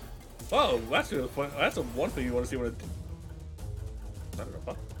 Oh, that's really fun. That's a one thing you want to see when it. I don't know.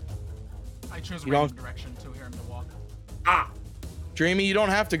 Huh? I chose You random don't- direction to hear him to walk. Ah! Dreamy, you don't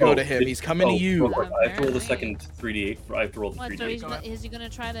have to go to him. He's coming to you. real quick, I have to roll the Apparently. second 3d8. I have to roll the What? So 3d8. is he gonna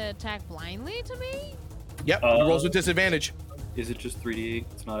try to attack blindly to me? Yep, he rolls with disadvantage. Is it just 3d8?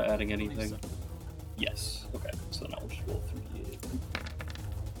 It's not adding anything? so. Yes. Okay, so then I'll just roll 3d8.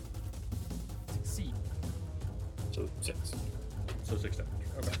 Succeed. So 6. So 6 damage.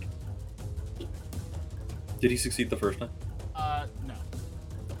 Okay. Did he succeed the first time? No.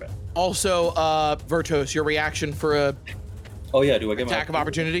 Okay. Also, Vertos, your reaction for a Oh yeah, do I get my attack of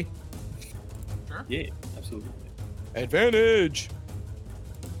opportunity? Sure. Yeah, absolutely. Advantage.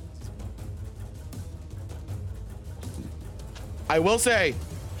 I will say,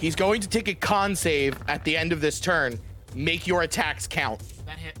 he's going to take a con save at the end of this turn. Make your attacks count.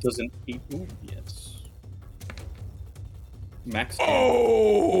 That hit. Doesn't he? Ooh, yes. Max.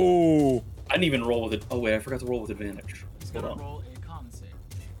 Oh! I didn't even roll with it. Oh wait, I forgot to roll with advantage. He's Hold gonna on. roll a con save.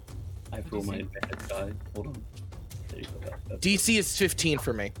 I have to roll my advantage die. Hold on. There you go. That's DC is 15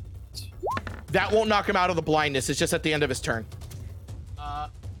 for me. That won't knock him out of the blindness. It's just at the end of his turn.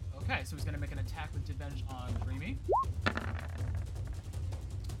 Okay, so he's gonna make an attack with disadvantage on Dreamy. He's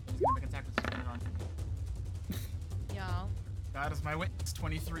gonna make an attack with disadvantage on. Yeah. God is my witness.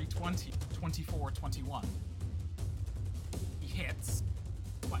 23, 20, 24, 21. He hits.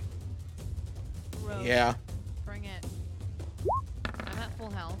 What? Gross. Yeah. Bring it. I'm at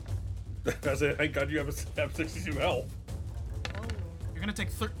full health. That's it. Thank God you have 62 health. Whoa. You're gonna take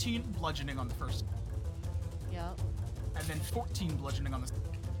 13 bludgeoning on the first, Yep. and then 14 bludgeoning on the second.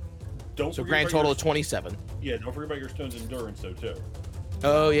 Don't So forget grand about total your, of 27. Yeah, don't forget about your stone's endurance though too.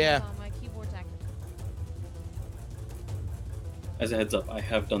 Oh, yeah. My keyboard tech. As a heads up, I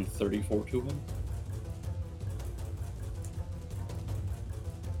have done 34 to him.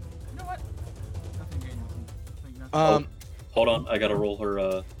 You know what? Nothing gained with him. Nothing- Um, Hold on, I gotta roll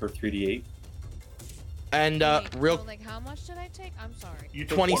her 3d8. and, Wait, real, so, like, how much did I take? I'm sorry. You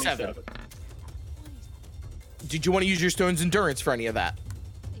took 27. Did you want to use your stone's endurance for any of that?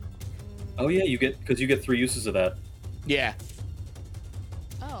 Oh yeah, you get 3 uses of that. Yeah.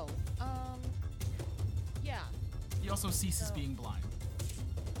 also ceases being blind.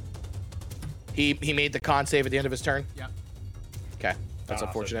 He made the con save at the end of his turn? Yep. Okay. That's So-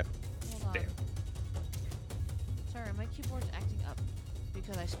 unfortunate. Hold on. Damn. Sorry, my keyboard's acting up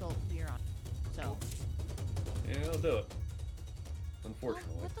because I spilled beer on it. So. Yeah, I'll do it. Oh,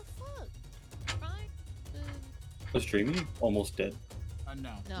 Unfortunately. what the fuck? Fine. Was Dreamy almost dead?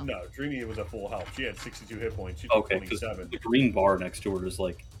 No. No. No, Dreamy was at full health. She had 62 hit points. She took Okay, because 27. the green bar next to her is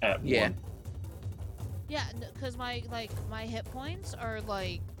like at Yeah. 1. Yeah, because my hit points are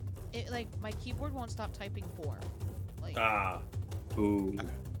like, my keyboard won't stop typing 4. Like. Ah. Ooh.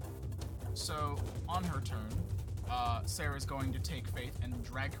 So, on her turn, Sarah's going to take Faith and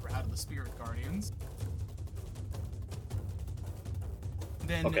drag her out of the Spirit Guardians.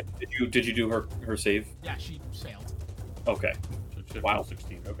 Then, Okay. Did you do her save? yeah, she failed. Okay. So Wow.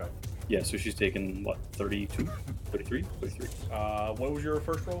 16. Okay. Yeah, so she's taken what, 32? 33? 33. What was your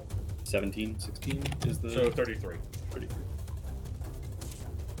first roll? 17, 16 is the So 33. 33.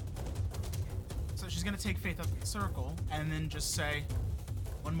 So she's going to take Faith up the circle and then just say,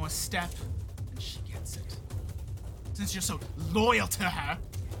 one more step, and she gets it. Since you're so loyal to her.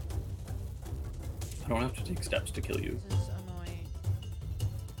 I don't have to take steps to kill you. This is annoying.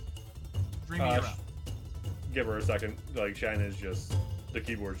 Dreamy, you're up. Give her a second. Like, Shannon is just... The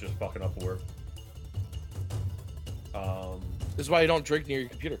keyboard's just fucking up for her. This is why you don't drink near your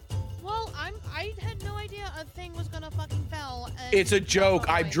computer. Well, I had no idea a thing was gonna fucking fail. And It's a joke.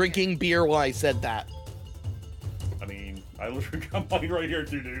 fall I'm right drinking beer while I said that. I mean, I literally got mine right here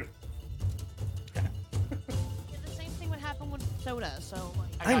too, dude. here. Yeah, the same thing would happen with soda. So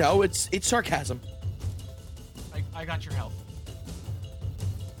like. I know, it's sarcasm. I got your help.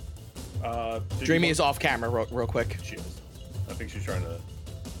 Did Dreamy you is off camera real quick. She is. I think she's trying to...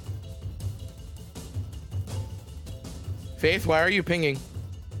 Faith, why are you pinging?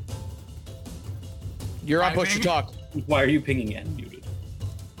 You're on push to talk. Why are you pinging and muted?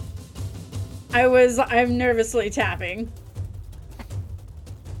 I'm nervously tapping.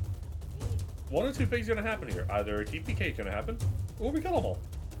 One or two things are gonna happen here. Either a TPK is gonna happen, or we kill them all.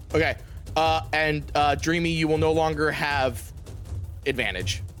 Okay. And Dreamy, you will no longer have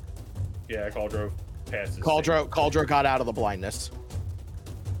advantage. Yeah, Caldro passes. Caldro got out of the blindness.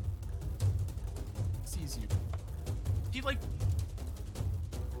 Sees you. He like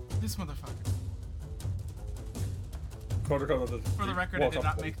this motherfucker. Caldro comes with For the record,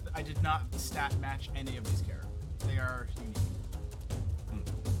 I did not stat match any of these characters. They are unique.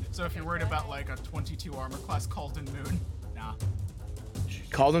 So if you're worried about like a 22 armor class Calden Moon, nah.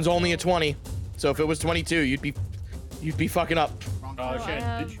 Calden's only a 20, so if it was 22, you'd be fucking up. Wrong Oh, color. So I Shannon,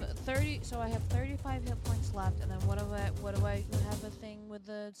 have did you- 30. So I have 35 hit points left, and then what do I have a thing with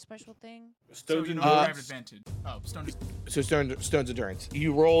the special thing? So Stones you and no longer Uh, have advantage. Oh, Stone. So Stone's Endurance.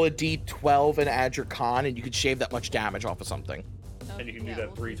 You roll a d12 and add your con, and you can shave that much damage off of something. and you can Yeah, do that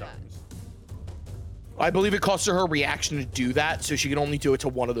we'll 3 do that. times. I believe it costs her a reaction to do that, so she can only do it to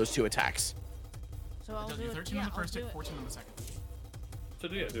one of those 2 attacks. So I'll Does do you it. 13 Yeah, on the first I'll hit, do 14 on the second. So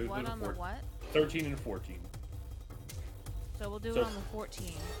yeah, do What the on the what? 13 and 14. So we'll do So- it on the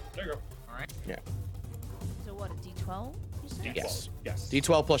 14. There you go. All right. So what? A D12? You said? D12. Yes. Yes.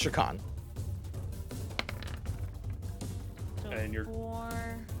 D12 plus your con. So And you're- 4.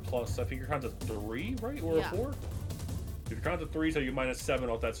 Plus, I think your con's a 3, right? Or Yeah. a 4? If your con's a 3, so you minus 7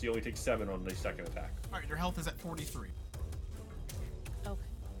 off that, so you only take 7 on the second attack. All right. Your health is at 43. Okay.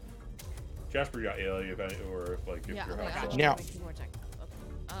 Jasper, you got ALE event, or if, like, if Yeah. you're Okay. half I'll full. Now- make more check. Okay.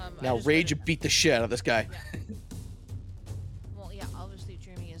 I Now just rage read and beat the shit out of this guy. Yeah. Well, yeah. Obviously,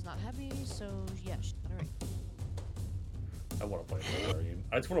 Dreamy is not happy. So yeah. All right. I want to play a barbarian.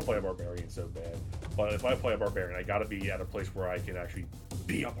 I just want to play a barbarian so bad. But if I play a barbarian, I gotta be at a place where I can actually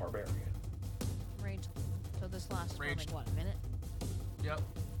be a barbarian. Rage. So this lasts for like Raged. what, a minute? Yep.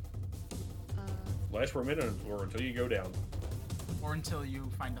 Last for a minute or until you go down. Or until you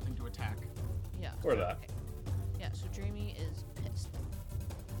find nothing to attack. Yeah. Or that. Okay. Yeah. So Dreamy is pissed.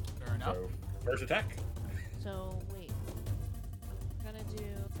 Fair enough. So, first attack. So wait. I'm gonna do.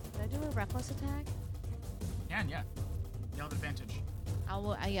 Did I do a reckless attack? Yeah. You have advantage.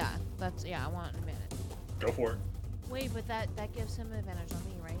 Yeah. That's I want an advantage. Go for it. Wait, but that gives him advantage on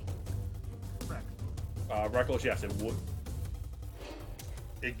me, right? Correct. Reckless, yes, it would.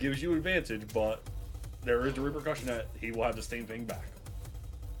 It gives you advantage, but there is the repercussion that he will have the same thing back.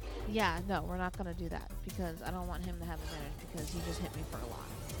 Yeah. No, we're not gonna do that because I don't want him to have advantage because he just hit me for a lot.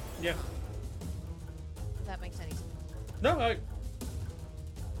 Yeah. If that makes any sense. No,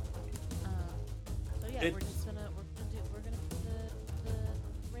 So yeah, It- we're gonna put the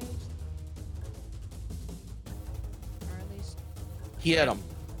rage, or at least He hit him.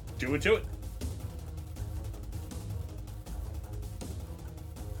 do it to it.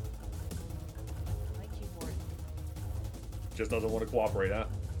 just doesn't want to cooperate, huh?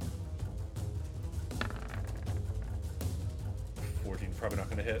 14 probably not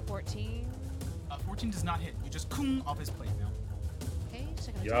going to hit. 14. 14 does not hit. You just coom off his plate now. Okay,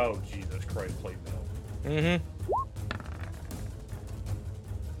 second attack. Yo, Jesus Christ, plate now. Mm-hmm.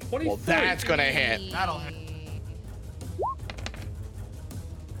 23. Well, that's gonna hit. That'll hit.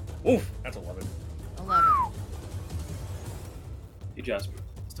 Oof, that's 11. 11. Hey, Jasper.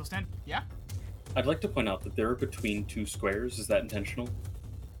 Still stand? Yeah? I'd like to point out that they're between two squares. Is that intentional?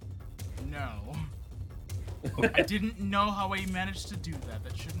 No. I didn't know how I managed to do that.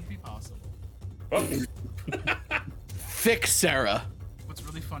 That shouldn't be possible. Oh. Thick Sarah. What's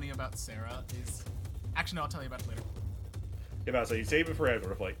really funny about Sarah is... Actually, no, I'll tell you about it later. Yeah, so you save it for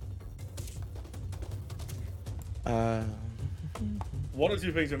after fight. One or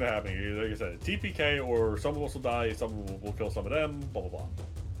two things are gonna happen. Either, like I said, TPK or some of us will die, some will kill some of them, blah, blah, blah.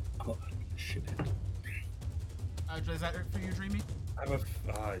 Oh, shit. Is that it for you, Dreamy? I have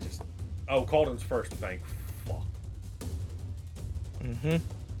Oh, Calden's first, thank fuck. Mm-hmm.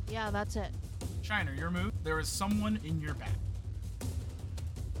 Yeah, that's it. Shiner, your move. There is someone in your back.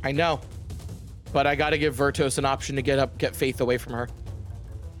 I know. But I gotta give Vertos an option to get Faith away from her.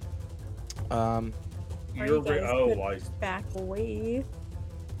 Or You're you guys could I back away.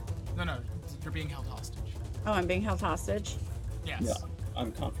 No, you're being held hostage. Oh, I'm being held hostage. Yes. Yeah,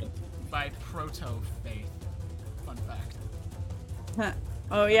 I'm confident. By Proto-Faith. Fun fact. Huh.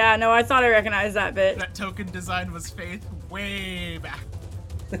 Oh yeah, no, I thought I recognized that bit. That token design was Faith way back.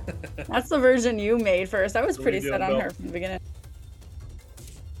 That's the version you made first. I was What are pretty you set doing, on Bill? her from the beginning.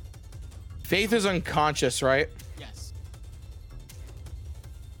 Faith is unconscious, right? Yes.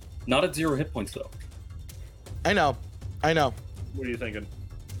 Not at 0 hit points, though. I know. What are you thinking?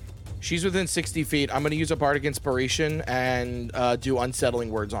 She's within 60 feet. I'm gonna use a Bardic Inspiration and do unsettling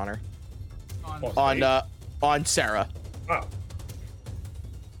words on her. On Sarah. Oh.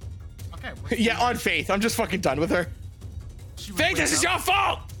 Okay. Yeah, on Faith. I'm just fucking done with her. Faith, this is your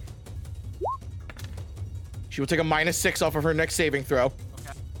fault! She will take a -6 off of her next saving throw.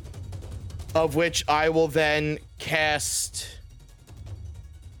 Okay. Of which I will then cast...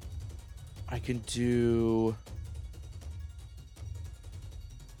 I can do...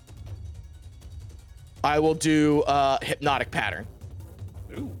 I will do Hypnotic Pattern.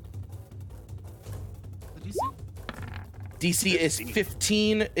 Ooh. The DC? DC is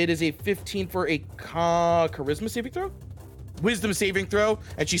 15. It is a 15 for a Charisma saving throw? Wisdom saving throw,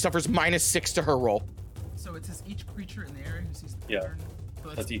 and she suffers -6 to her roll. So it says each creature in the area who sees the Yeah. pattern. So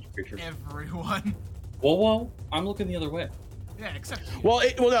That's each creature. Everyone. Whoa, I'm looking the other way. Yeah, except you. Well,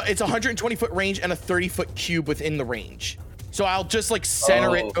 no, it's a 120-foot range and a 30-foot cube within the range. So I'll just like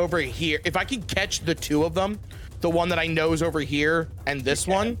center it over here. If I can catch the two of them, the one that I know is over here and this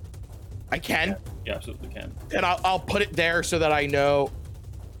one, I can. You absolutely can. And I'll put it there so that I know.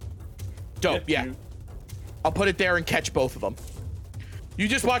 Dope, yeah. I'll put it there and catch both of them. You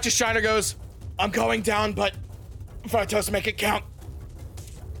just watch as Shiner goes, I'm going down, but Vartos, make it count.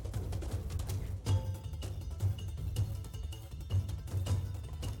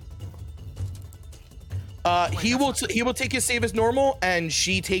 He will take his save as normal, and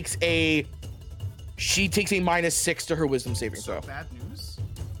she takes a -6 to her wisdom saving throw. Bad news.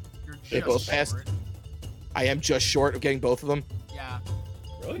 You're just They both passed. short. I am just short of getting both of them. Yeah.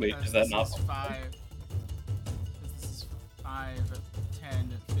 Really? Wait, because is that this not? is 5. This is 5, 10,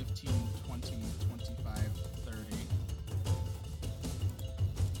 15, 20, 25, 30.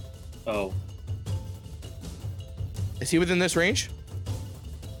 Oh, Is he within this range?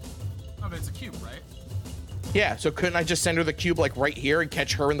 Oh, but it's a cube, right? Yeah, so couldn't I just send her the cube like right here and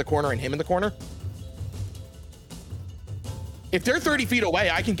catch her in the corner and him in the corner? If they're 30 feet away,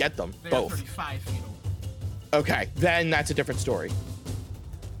 I can get them They are both. 35 feet away. Okay, then that's a different story. So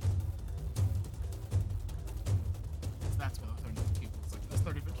that's what a 30-foot cube looks like. This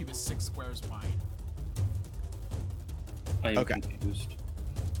 30-foot cube is 6 squares wide. I am Okay. confused. It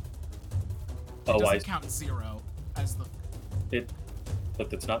Oh, doesn't count 0 as the but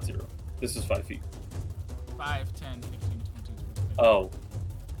that's not 0. This is 5 feet. 5, 10, 15, 20, 25. Oh,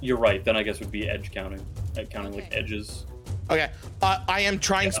 you're right. Then I guess it would be edge counting, counting like Okay. edges. Okay, I am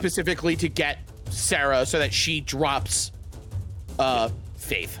trying specifically to get Sarah so that she drops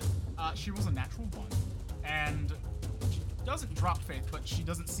Faith. She was a natural 1, and she doesn't drop Faith, but she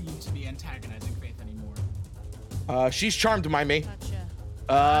doesn't seem to be antagonizing Faith anymore. She's charmed by me.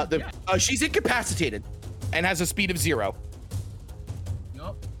 Gotcha. She's incapacitated and has a speed of 0.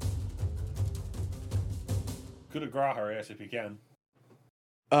 Yup. Could have grabbed her ass if you can.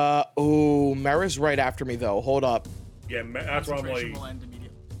 Oh, Mara's right after me though. Hold up. Yeah, that's why I'm Concentration like. will end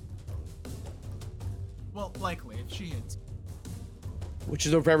immediately. Well, likely, if she hits. which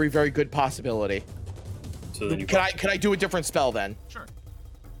is a very, very good possibility. So then Can I do a different spell then? Sure.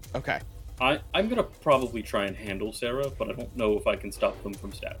 Okay. I'm gonna probably try and handle Sarah, but I don't know if I can stop them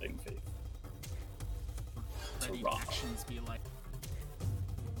from stabbing Faith. Ready rock. actions be like.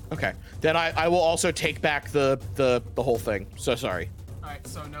 Okay. Then I will also take back the whole thing. So sorry. All right.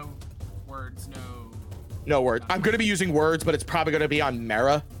 So no words, no. No words. I'm gonna be using words, but it's probably gonna be on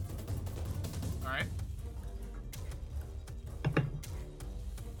Mara. All right.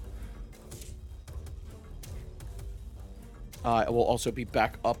 I will also be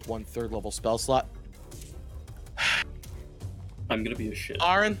back up 1 third level spell slot. I'm gonna be a shit.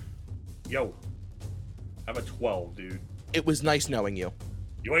 Aaron, Yo. I'm a 12, dude. it was nice knowing you.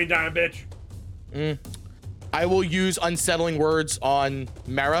 You ain't dying, bitch. I will use unsettling words on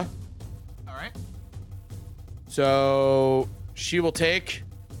Mara. All right. So she will take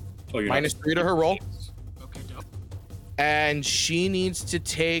Oh, you're not- -3 to her roll, Okay. Dope. and she needs to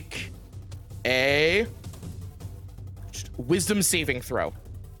take a wisdom saving throw.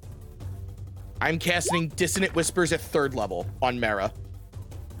 I'm casting Dissonant Whispers at 3rd level on Mara.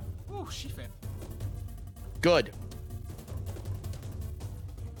 Ooh, she failed. Good.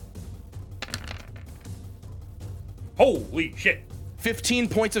 Holy shit. 15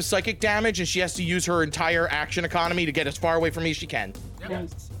 points of psychic damage, and she has to use her entire action economy to get as far away from me as she can. Yep.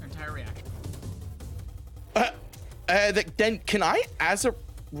 Nice. Entire reaction. Then can I, as a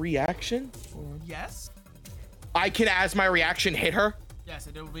reaction, Yes. I can, as my reaction, hit her? Yes,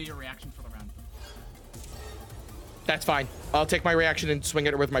 it will be your reaction for the round. That's fine. I'll take my reaction and swing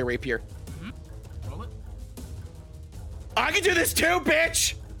at her with my rapier. Roll it. I can do this too,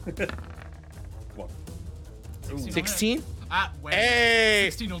 bitch! Come on. Ooh. 16? Ah, wait. Hey!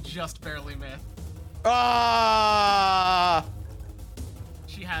 16 will just barely miss. Ah!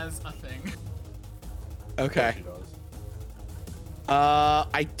 She has a thing. Okay. She does.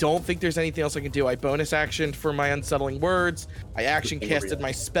 I don't think there's anything else I can do. I bonus actioned for my unsettling words. I action casted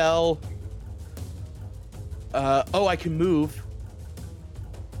my spell. Oh, I can move.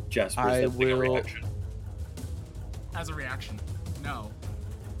 Jasper, I is that thing a will- reaction? As a reaction. No.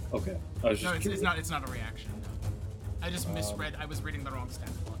 Okay. I was just No, it's curious. not. It's not a reaction. No. I just misread. I was reading the wrong stat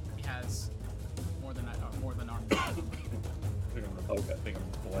block. He has more than armor. Okay. I think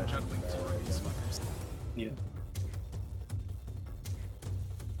I'm blanking. Juggling two of these fuckers. Yeah.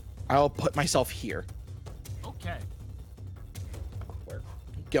 I'll put myself here. Okay.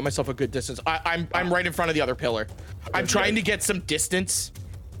 Get myself a good distance. I'm right in front of the other pillar. I'm trying to get some distance.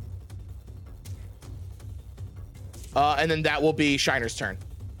 And then that will be Shiner's turn.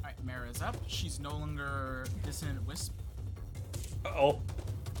 All right. Mara's up. She's no longer dissonant wisp. Uh-oh.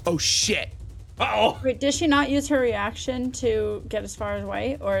 Oh shit. Uh-oh. Wait, did she not use her reaction to get as far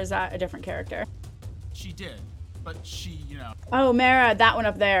away, or is that a different character? She did, but she, Oh, Mara, that one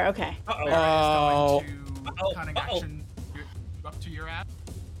up there. Okay. Uh-oh. Mara is going to Uh-oh. cunning Uh-oh. action. You up to your app.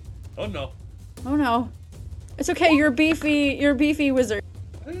 Oh, no. Oh no. It's okay. You're beefy wizard.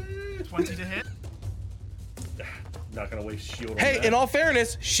 20 to hit. Not gonna waste shield on Hey, that. in all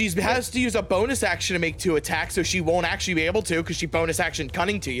fairness, she has to use a bonus action to make 2 attacks, so she won't actually be able to because she bonus action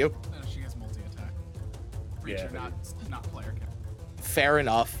cunning to you. No, she has multi-attack. Creature, Yeah, not player. Character. Fair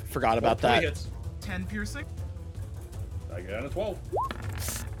enough. Forgot about 20 that. hits. 10 piercing. I got a 12.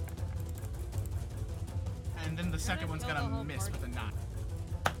 And then the second one's gonna miss with a 9.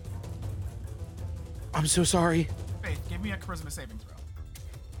 I'm so sorry. Faith, give me a charisma saving throw.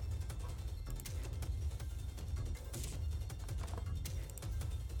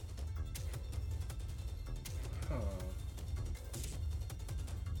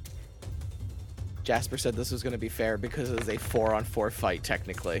 Jasper said this was going to be fair because it is a 4-on-4 fight,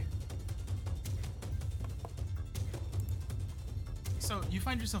 technically. So you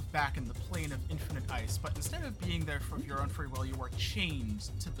find yourself back in the plane of infinite ice, but instead of being there for your own free will, you are chained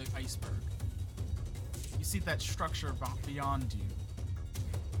to the iceberg. You see that structure beyond you,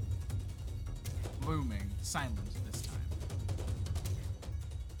 looming, silent this time.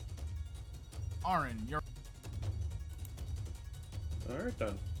 Aaron, you're All right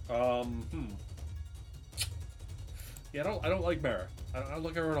then. Yeah, I don't like Mara. I don't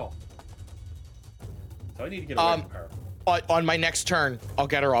like her at all. So I need to get away from her. On my next turn, I'll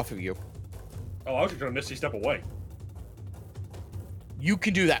get her off of you. Oh, I was just gonna Misty Step away. You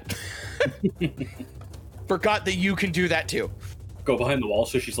can do that. Forgot that you can do that too. Go behind the wall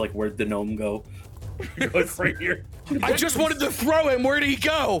so she's like, where'd the gnome go? It's right here. I just wanted to throw him. Where did he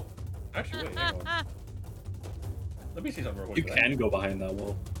go? Actually, wait, hang on. Let me see something real You quick. can go behind that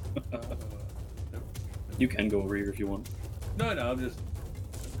wall. You can go over here if you want. No, I'm just.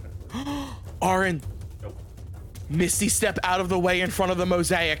 Aaron, Nope. Misty step out of the way in front of the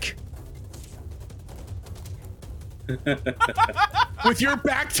mosaic. With your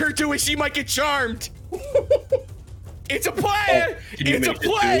back turned to it, she might get charmed. It's a play. It's a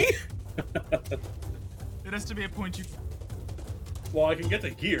play. It has to be a point you. Well, I can get to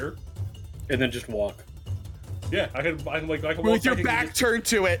here. And then just walk. Yeah, I can walk. With your back turned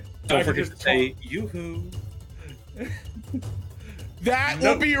to it. Don't forget to say yoo-hoo. That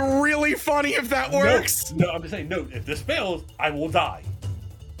will be really funny if that works. No, I'm just saying, no, if this fails, I will die.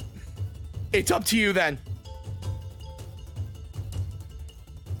 It's up to you then.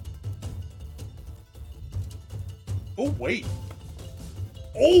 Oh, wait.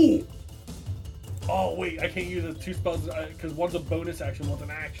 Oh! Oh, wait, I can't use the 2 spells because one's a bonus action, one's an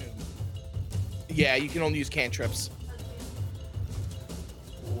action. Yeah, you can only use cantrips.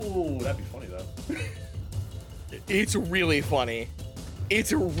 Oh, that'd be funny, though. It's really funny.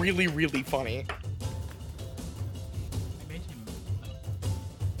 It's really, really funny. I made him.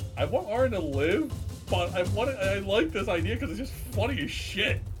 I want Aaron to live, but I like this idea because it's just funny as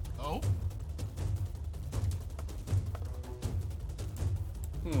shit. Oh.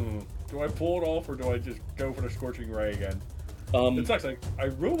 Do I pull it off or do I just go for the Scorching Ray again? It sucks. Like, I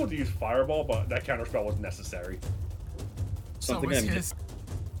really want to use Fireball, but that counterspell was necessary. Something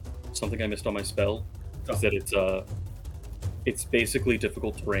I missed on my spell is that it's basically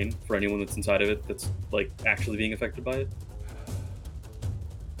difficult terrain for anyone that's inside of it that's like actually being affected by it.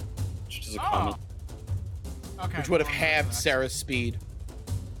 Which is a comment. Okay. Which would have halved Sarah's speed.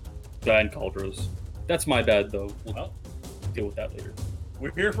 And Caldra's. That's my bad though. We'll deal with that later.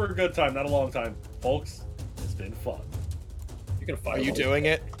 We're here for a good time, not a long time. Folks, it's been fun. You're gonna fireball. Are you doing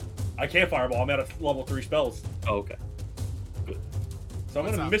it? I can't Fireball. I'm at a level 3 spells. Oh, okay. Good. So I'm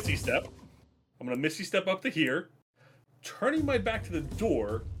going to Misty Step. I'm going to Misty Step up to here, turning my back to the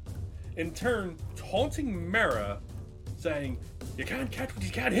door, in turn, taunting Mara, saying, "You can't catch what you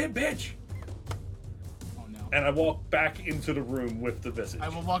can't hit, bitch!" Oh no. And I walk back into the room with the visage. I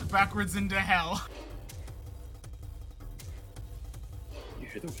will walk backwards into hell. You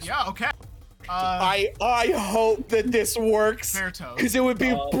hear the Yeah, okay. I hope that this works. Fair toast. Because it would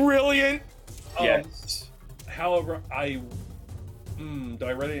be brilliant. Yes. However, I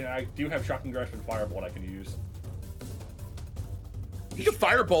do have Shocking Grasp and Firebolt I can use. You can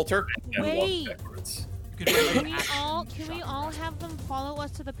firebolt her. And Wait. walk backwards. You could really Can we action all shotgun have them follow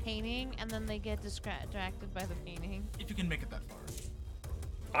us to the painting and then they get distracted by the painting? if you can make it that far.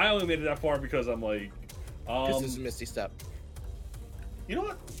 I only made it that far because I'm like, This is a Misty Step. you know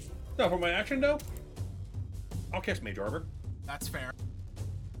what? No, for my action though, I'll cast Mage Armor. That's fair.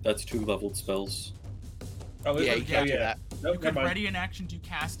 That's 2 leveled spells. Oh, Yeah, you can't do that. Nope, You could never mind. ready an action to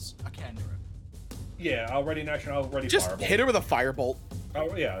cast a cantrip. Yeah, I'll ready an action. I'll ready Just Fireball. hit her with a firebolt.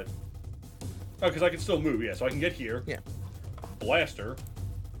 Oh yeah. Oh, because I can still move. Yeah, so I can get here. Yeah. Blast her.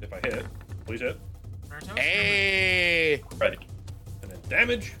 If I hit, please hit. Fair toast? Hey! Ready. And then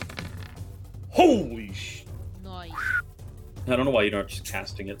damage. Holy sh! Nice. I don't know why you're not just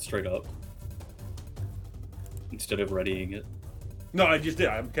casting it straight up instead of readying it. No, I just did.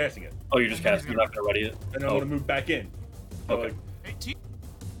 I'm casting it, Oh, you're just casting. You're not gonna ready it. and I'm gonna move back in. So, Okay. like, 18.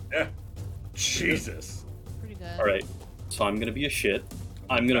 yeah. Jesus. Pretty good. All right. So I'm gonna be a shit.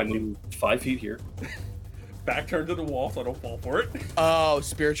 I'm gonna move 5 feet here. Back turned to the wall, so I don't fall for it. Oh,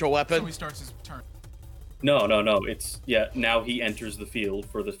 spiritual So weapon. he starts his turn. No. It's now he enters the field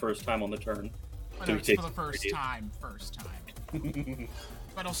for the first time on the turn. Oh, So no, he it's takes for the first radiant. time.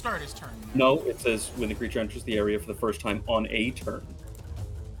 But he'll start his turn. No, it says when the creature enters the area for the first time on a turn.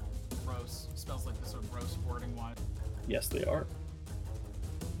 Gross. Spells like this are gross wording wise. Yes, they are.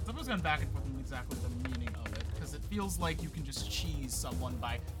 I've always gone back and forth on exactly the meaning of it, because it feels like you can just cheese someone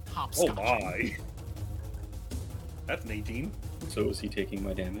by Oh hopscotching. my. That's an 18. So is he taking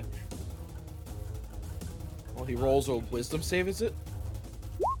my damage? Well, he rolls a wisdom save, is it?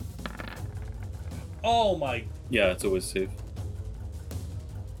 Oh my. Yeah, it's a whiz save.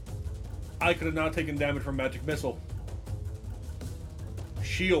 I could have not taken damage from Magic Missile.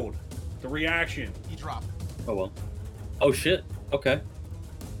 Shield. The reaction. He dropped. Oh well. Oh shit. Okay.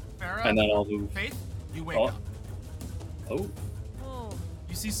 Farah, And then I'll move. Faith, you wake Oh. up. Oh. Oh.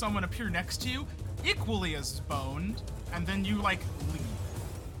 You see someone appear next to you, equally as boned, and then you, like, leave.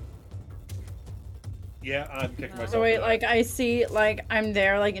 Yeah, I'm kicking myself. So wait, for that. like I see, like I'm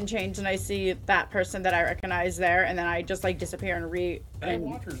there, like in chains, and I see that person that I recognize there, and then I just like disappear and Hey, and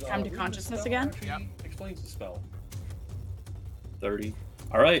Watchers, come to reading the consciousness spell again. actually Yep. Explains the spell. 30.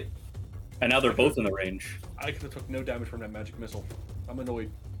 All right. And now they're both in the range. I could have took no damage from that Magic Missile. I'm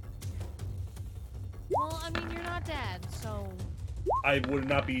annoyed. Well, I mean, you're not dead, so. I would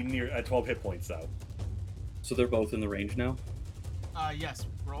not be near at 12 hit points though. So they're both in the range now? Yes.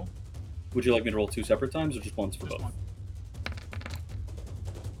 Roll. Would you like me to roll 2 separate times, or just once for Just both? one.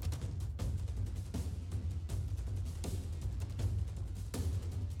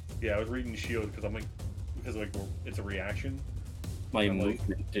 Yeah, I was reading shield because it's a reaction. My I'm like,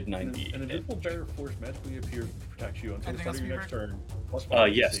 movement did 90. An invisible barrier of force magically appears to protect you until the start of your next turn.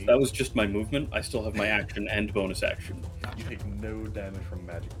 Yes, that was just my movement. I still have my action and bonus action. You take no damage from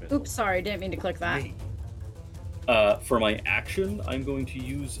magic missile. Oops, sorry, didn't mean to click that. For my action, I'm going to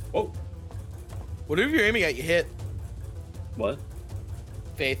use... Oh! Whatever you're aiming at, you hit. What?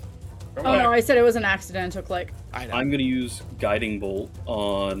 Faith. Oh no, I said it was an accidental click. I know. I'm going to use Guiding Bolt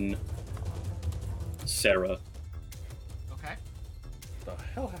on Sarah. Okay. What the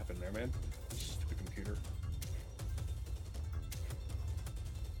hell happened there, man? Stupid computer.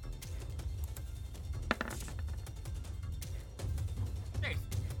 Hey.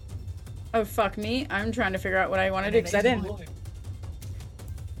 Oh fuck me! I'm trying to figure out what I want to do because I didn't.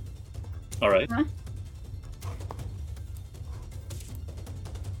 All right. Huh?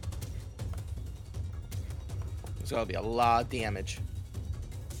 There's gonna be a lot of damage.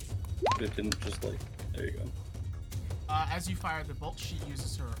 It didn't just like... There you go. As you fire the bolt, she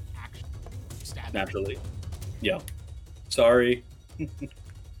uses her action to stab you. Naturally. Yeah. Sorry.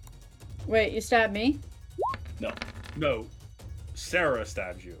 Wait, you stabbed me? No. No. Sarah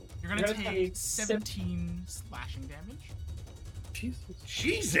stabs you. You're gonna take 17 slashing damage. Jesus.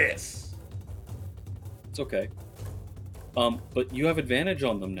 Jesus! It's okay. But you have advantage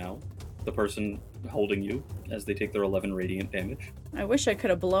on them now. The person holding you, as they take their 11 radiant damage. I wish I could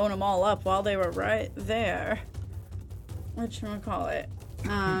have blown them all up while they were right there. Whatchamacallit?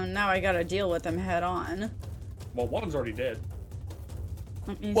 Now I gotta deal with them head on. Well, one's already dead.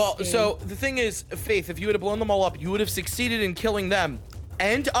 Let me Well, see. so the thing is, Faith, if you would have blown them all up, you would have succeeded in killing them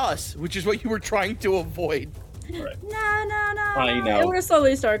and us, which is what you were trying to avoid. Right. No. I know. It would have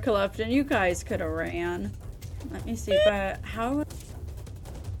slowly started collapsing. You guys could have ran. Let me see, but how?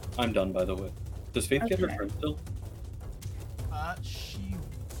 I'm done, by the way. Does Faith get her Okay. turn still? She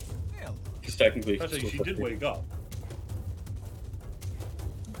will. Because technically... Actually, she did wake up.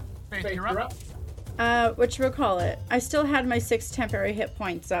 Faith, you're up. Whatchamacallit? I still had my 6 temporary hit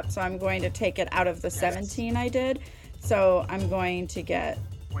points up, so I'm going to take it out of the 17 I did. So I'm going to get.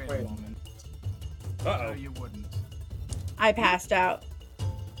 Wait a moment. Uh-oh. No, you wouldn't. I passed out.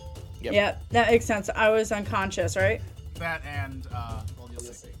 Yep. That makes sense. I was unconscious, right? That and, well, you'll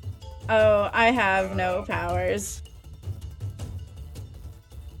see. Oh, I have no powers.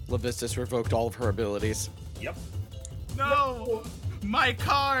 Levistus revoked all of her abilities. Yep. No! My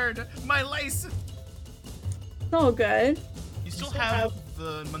card! My license! It's all good. You still have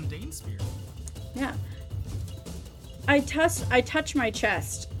the mundane spear. Yeah. I touch my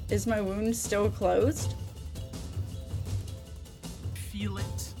chest. Is my wound still closed? Feel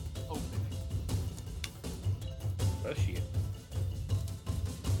it open. Oh, shit.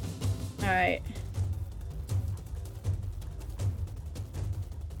 Alright.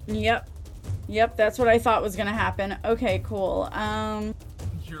 Yep, that's what I thought was gonna happen. Okay, cool.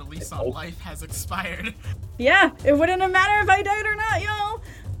 Your lease on life has expired. Yeah, it wouldn't have mattered if I died or not, y'all.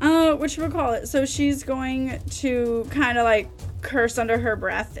 Whatchamacallit? So she's going to kind of like curse under her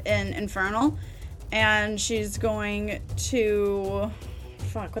breath in Infernal. And she's going to...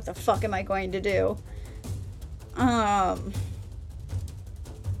 Fuck, what the fuck am I going to do?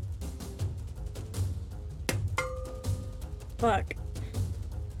 Fuck.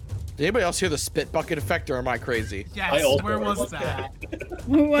 Did anybody else hear the spit bucket effect, or am I crazy? Yes, where was that?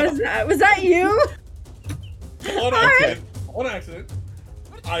 Who was that? Was that you? On accident. On accident.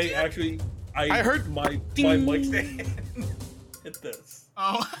 I heard my mic stand hit this.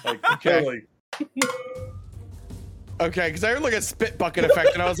 Oh. Like, Okay. totally. Okay, because I heard like a spit bucket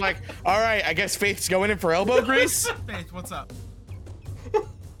effect, and I was like, all right, I guess Faith's going in for elbow grease. Faith, what's up?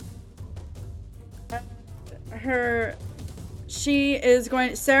 She is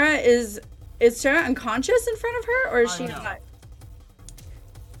going. Sarah is Sarah unconscious in front of her, or is she No. not?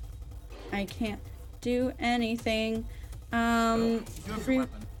 I can't do anything. You have free- your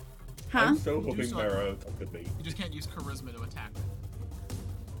weapon. Huh? I'm so You hoping still- Mara took me. You just can't use charisma to attack her.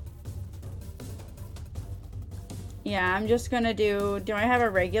 Yeah, I'm just gonna do. Do I have a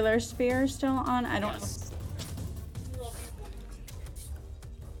regular spear still on? I don't. Yes.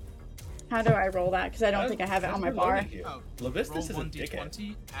 How do I roll that? Because I don't think I have it on my bar. Oh, Levistus roll is a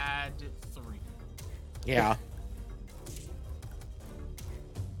 1d20, add 3. Yeah.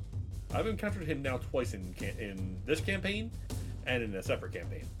 I've encountered him now twice in this campaign and in a separate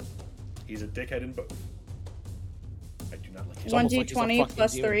campaign. He's a dickhead in both. I do not like him. almost like he's a 1d20 fucking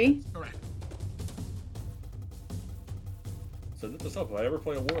plus demon. 3. Correct. So this up. If I ever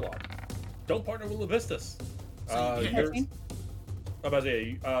play a warlock, don't partner with Levistus. So I'm about to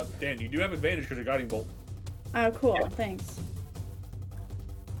say, Dan, you do have advantage because you're guiding bolt. Oh, cool. Yeah. Thanks.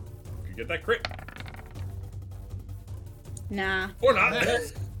 You get that crit. Nah. Or not.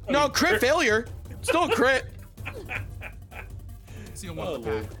 No, crit failure. Still a crit. See a 1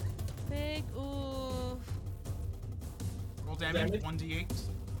 pack. Big oof. Roll damage, 1d8. It's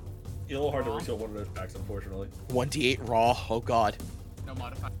a little hard to refill one of those packs, unfortunately. 1d8 raw. Oh god. No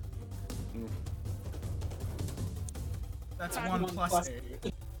modifier. That's 1 plus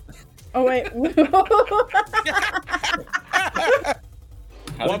 8. Oh wait. 1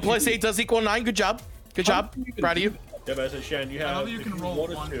 plus 8 does equal 9. Good job. Good job. Proud of you. Yeah, but as I said, you have. You can roll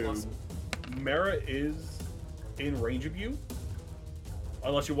 1 plus. Mara is in range of you.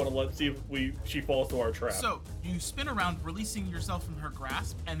 Unless you want to see if she falls to our trap. So you spin around, releasing yourself from her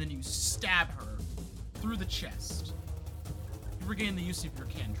grasp, and then you stab her through the chest. You regain the use of your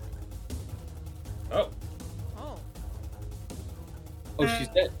cantrip. Oh. Oh. Oh, she's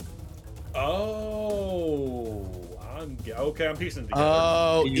dead. Oh. I'm piecing it together.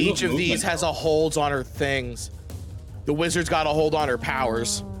 Oh, each of these has a hold on her things. The wizard's got a hold on her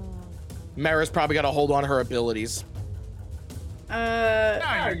powers. Mara's probably got a hold on her abilities.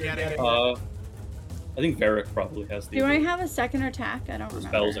 Now you're getting it. I think Varric probably has the. Do I have a second attack? I don't remember.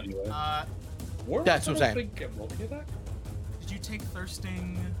 Spells anyway. That's what I'm saying. Did you take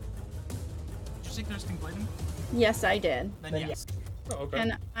thirsting? Did you take thirsting blading? Yes, I did. Then yes. Oh,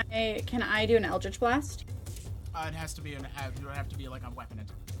 okay. Can I do an Eldritch Blast? It has to be you don't have to be like a weapon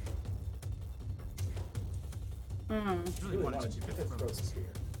attack. Really wanted to do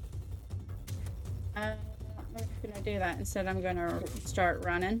it. I'm gonna do that. Instead, I'm gonna start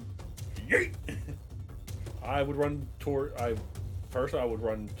running. Yeet! I would run toward. First, I would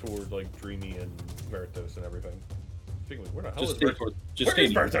run toward like Dreamy and Veritas and everything. Thinking, where the hell is Veritas? Where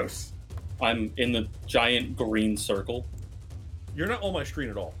is Veritas? I'm in the giant green circle. You're not on my screen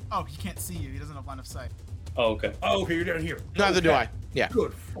at all. Oh, he can't see you. He doesn't have line of sight. Oh, okay. Oh, okay. You're down here. Neither do I. Yeah.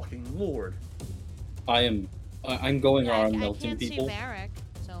 Good fucking lord. I'm going around I melting can't people. see Varric,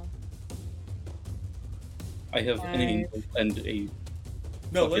 so. I have an angel and a.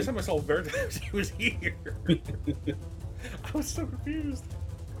 No, last time I saw Veritas, he was here. I was so confused.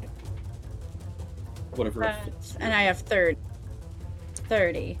 Whatever. And I have 30.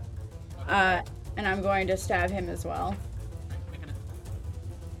 And I'm going to stab him as well.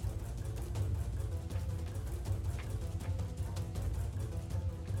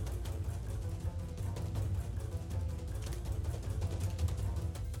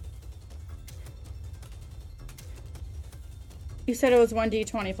 You said it was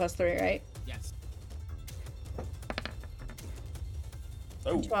 1d20 plus 3, right? Yes.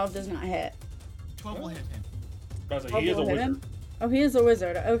 Oh. 12 does not hit. 12 will hit him. He is a wizard. Oh, he is a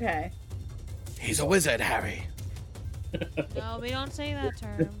wizard. Okay. He's a wizard, Harry. No, we don't say that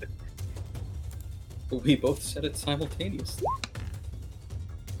term. We both said it simultaneously.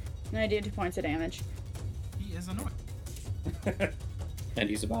 And I do 2 points of damage. He is annoying. And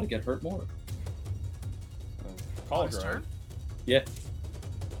he's about to get hurt more. Call his turn? Yeah.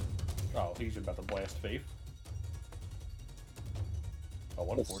 Oh, he's about to blast Faith. Oh,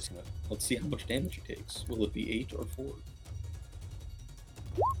 what unfortunate. Let's see how much damage he takes. Will it be 8 or 4?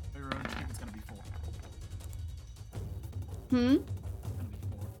 I think it's gonna be 4. Hmm? It's gonna be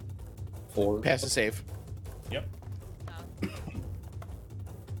 4. 4. Pass the save. Yep.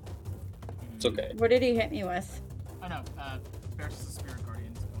 It's okay. What did he hit me with? I know. Versus the Spirit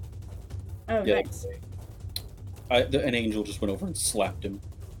Guardian. Oh, Yeah. nice. An angel just went over and slapped him.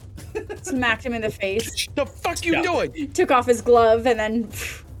 Smacked him in the face. The fuck you doing? Took off his glove and then.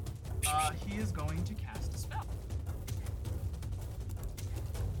 He is going to cast a spell.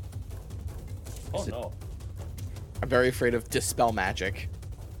 Oh no. I'm very afraid of dispel magic.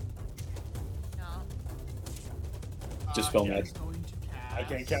 No. Dispel He is magic. going to cast... I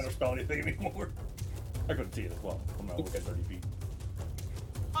can't counterspell anything anymore. I couldn't see it as well. I'm not looking at 30 feet.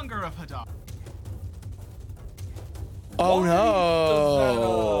 Hunger of Hadar. Oh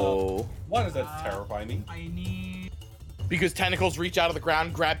no! Why does that terrify me? I need... Because tentacles reach out of the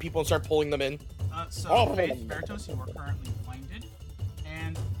ground, grab people, and start pulling them in. So, Faith, Veritas, you are currently blinded,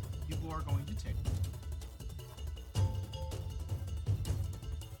 and you are going to take...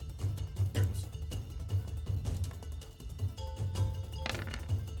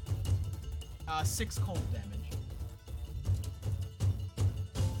 6 cold damage.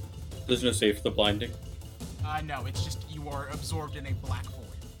 There's no save for the blinding. No, it's just you are absorbed in a black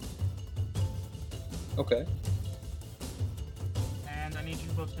void. Okay. And I need you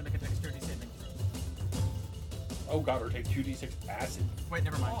both to make a dexterity saving throw. Oh god, or take 2d6 acid. Wait,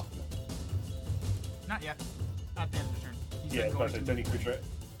 never mind. Not yet. At the end of the turn. He's then he creature.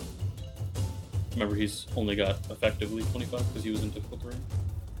 Remember, he's only got effectively 25 because he was in difficult terrain.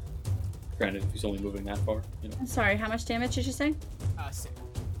 Granted, if he's only moving that far, you know. Sorry, how much damage did you say? 6.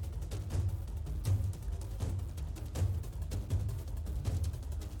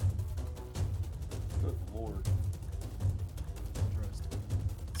 Good lord.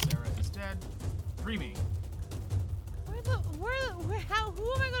 Sarah is dead. Dreamy. Who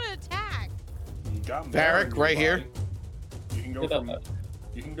am I gonna attack? You got Varric right here. You can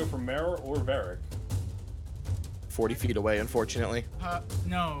go from Mara or Varric. 40 feet away, unfortunately.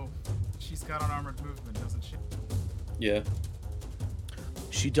 No. She's got unarmored movement, doesn't she? Yeah.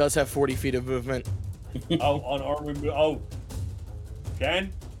 She does have 40 feet of movement. Oh, unarmored. Oh.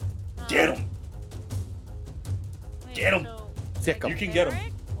 Ken? Get him! Get him! Sick him. You can get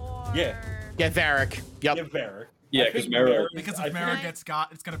him. Yeah. Get Varric. Yep. Get Varric. Yeah, because Mara. Because if Mara gets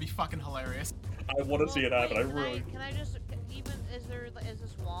got, it's gonna be fucking hilarious. I want to see it happen. Can I just even is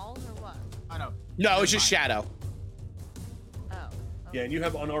this walls or what? I know. No, it's just shadow. Oh. Yeah, and you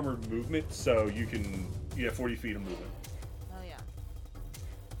have unarmored movement, so you have 40 feet of movement. Oh yeah.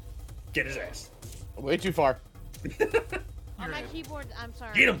 Get his ass. Way too far. On my keyboard, I'm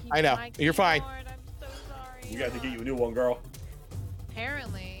sorry. Get him! I know. You're fine. I'm so sorry. We got to get you a new one, girl.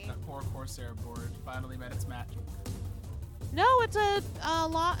 Apparently. That poor Corsair board finally met its match. No, it's a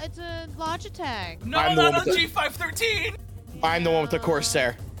Logitech. No, I'm the not one on with the- G513! I'm the one with the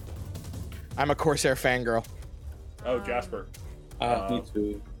Corsair. I'm a Corsair fangirl. Oh, Jasper. Me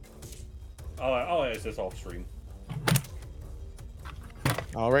too. I'll ask this off stream.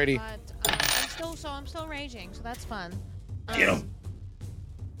 Alrighty. But I'm still raging, so that's fun. Get him!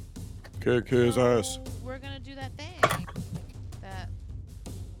 Kick his ass. We're gonna do that thing that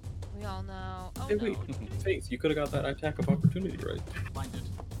we all know. Oh Hey, no. wait, Faith, you could have got that attack of opportunity, right? Blinded.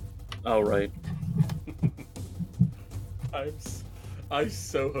 Oh, right. I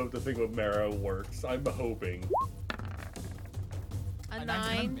so hope the thing with Mara works. I'm hoping. A 19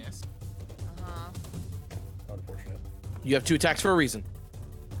 9. missed. Uh-huh. Unfortunate. You have 2 attacks for a reason.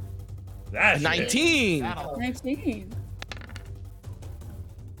 That's 19! That'll 19.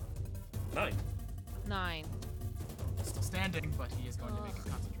 9. 9. still standing, but he is going to make a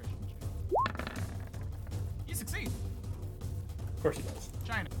concentration check. He succeeds. Of course he does.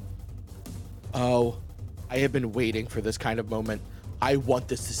 China. Oh, I have been waiting for this kind of moment. I want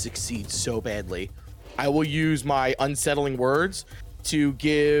this to succeed so badly. I will use my unsettling words to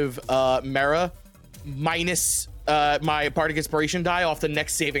give Mara minus my Bardic Inspiration die off the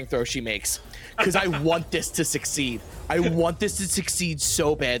next saving throw she makes. Because I want this to succeed. I want this to succeed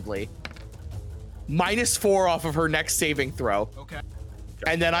so badly. -4 off of her next saving throw. Okay.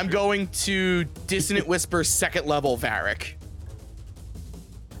 And then I'm going to Dissonant Whisper 2nd level Varric.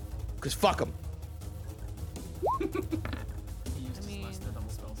 Because fuck him. He used his less than double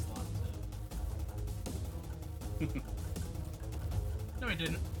spell slot to... No, he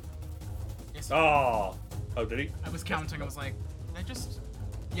didn't. Yes, he did. Oh, did he? I was counting. I was like, did I just...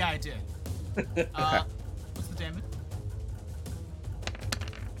 Yeah, I did. What's the damage?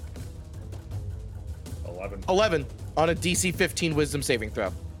 11. 11 on a DC 15 Wisdom saving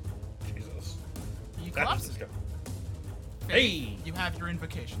throw. Jesus. You That collapse is it. Hey! You have your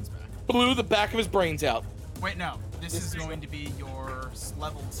invocations back. Blew the back of his brains out. Wait, no. This is going to be your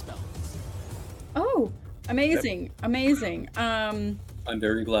leveled spells. Oh, amazing, amazing. I'm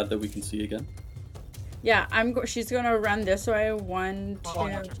very glad that we can see again. Yeah, she's gonna run this way. 1, 2. Oh,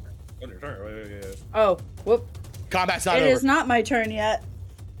 your turn. On your turn. Wait. Oh, whoop! Combat's not It over. is not my turn yet.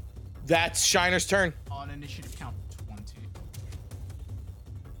 That's Shiner's turn. On initiative count 20.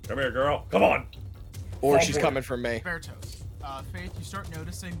 Come here, girl. Come on. Or Fall she's for it. coming for me. Vertos. Faith, you start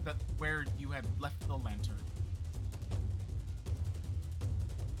noticing that where you have left the lantern.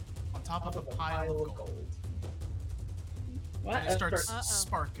 On top of a pile of gold. What? And it starts Uh-oh.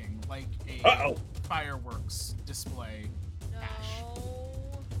 sparking like a Uh-oh. fireworks display. No.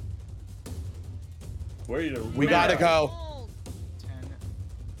 Where are you? We gotta go. 10,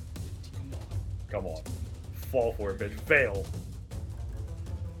 15. Come on. Fall for it, bitch. Fail.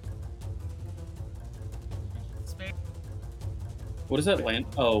 Space. What is that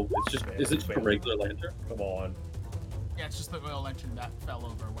lantern? Oh, it's just, is it just a regular lantern? Come on. Yeah, it's just the oil lantern that fell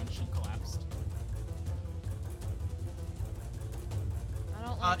over when she collapsed. I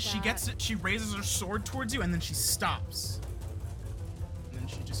don't like She that. gets it. She raises her sword towards you, and then she stops. And then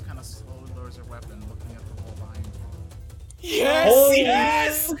she just kind of slowly lowers her weapon, looking at the wall behind her. Yes! Holy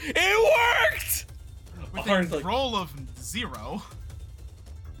Yes! It worked! With Orange, a like- roll of 0.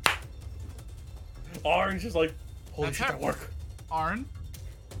 Orange is like, Holy shit, that work. Arn?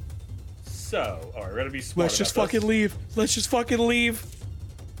 So, alright, we're gonna be smart. Let's just fucking leave. Let's just fucking leave.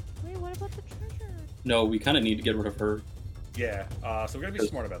 Wait, what about the treasure? No, we kind of need to get rid of her. Yeah, so we're gonna be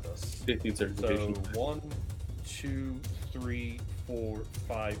smart about this. 15 certification. So 1, 2, 3, 4,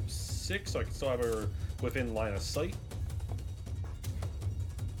 5, 6. So I can still have her within line of sight.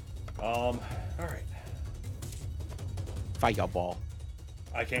 All right. Fireball.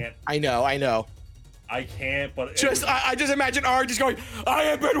 I can't. I know. I can't. But I just imagine Arn just going. I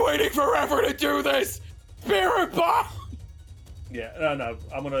have been waiting forever to do this. Spirit bomb. Yeah, no.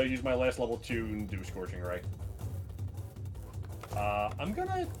 I'm gonna use my last level 2 and do Scorching Ray. I'm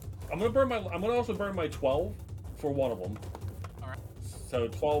gonna also burn my 12 for one of them. All right. So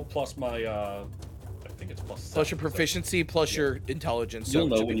 12 plus my I think it's plus 7. Plus your proficiency, plus your intelligence. You'll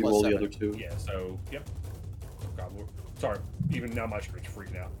so know when you roll the other 2. Yeah. So yep. God, sorry. Even now my screen's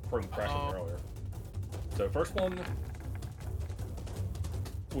freaking out from crashing earlier. So first one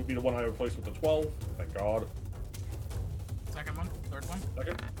would be the one I replaced with the 12. Thank God. Second one, third one.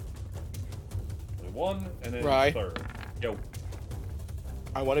 Second. Only one, and then Right. third. Yo.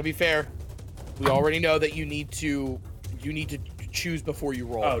 I want to be fair. We already know that you need to choose before you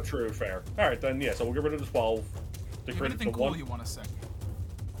roll. Oh, true, fair. All right, then yeah. So we'll get rid of the 12. Do you have anything cool you want to say?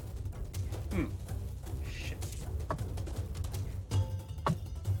 Shit.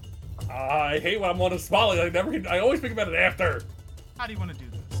 I hate when I'm on a spot. I always think about it after. How do you want to do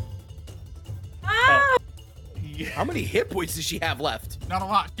this? Yeah. How many hit points does she have left? Not a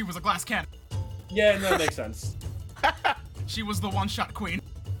lot. She was a glass cannon. Yeah, no, that makes sense. She was the one-shot queen.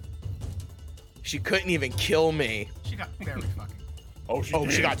 She couldn't even kill me. She got very fucking. Oh,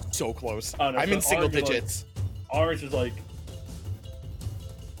 she got so close. Oh, no, I'm so in single Orange is digits. Orange is like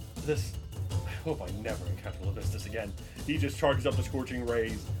this. I hope I never encounter Levistus again. He just charges up the Scorching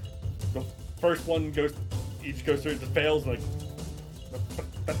Rays. The first one goes, he just goes through it, fails. Like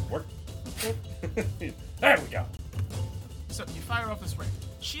that work. There we go. So you fire off this ray.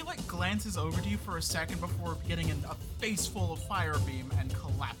 She like glances over to you for a second before getting a face full of fire beam and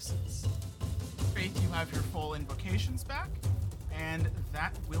collapses. Faith, you have your full invocations back, and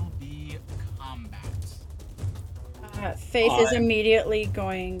that will be combat. Faith is immediately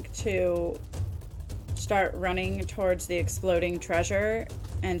going to start running towards the exploding treasure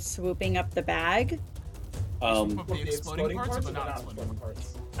and swooping up the bag. Swoop up the exploding parts, but not exploding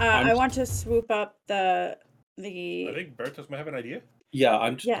parts. I want to swoop up the. I think Bertos might have an idea. Yeah, I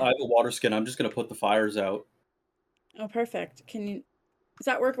have a water skin. I'm just gonna put the fires out. Oh, perfect. Does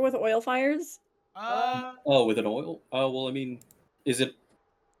that work with oil fires? Oh, with an oil? Well, I mean, is it?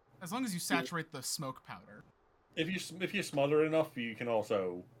 As long as you saturate the smoke powder. If you smother it enough, you can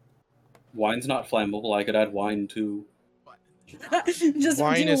also. Wine's not flammable. I could add wine to. Just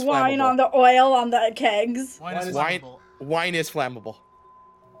Wine do is wine flammable. on the oil on the kegs. Wine is flammable. Wine is flammable.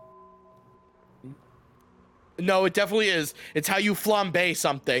 No, it definitely is. It's how you flambe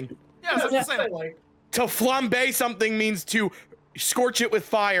something. Yeah, I was gonna say like. To flambe something means to scorch it with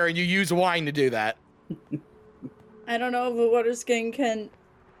fire, and you use wine to do that. I don't know if the water skin can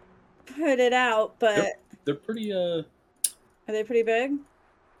put it out, but They're pretty. are they pretty big?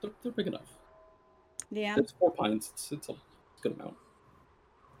 They're big enough. DM. It's 4 pints. It's a good amount.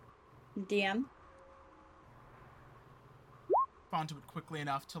 DM. Onto it quickly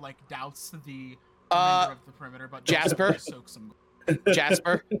enough to like douse the remainder of the perimeter, but Jasper? soak some.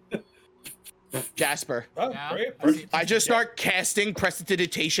 Jasper. Jasper. Oh, Yeah. great. I just start casting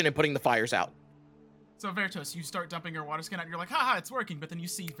prestidigitation and putting the fires out. So Vertos, you start dumping your water skin out. You're like, haha, it's working. But then you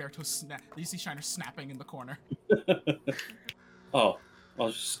see Vertos you see Shiner snapping in the corner. Oh, I'll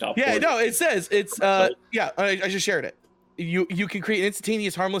just stop. Yeah, for it. no, it says it's yeah. I just shared it. You can create an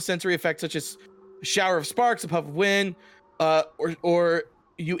instantaneous harmless sensory effect such as a shower of sparks, a puff of wind, or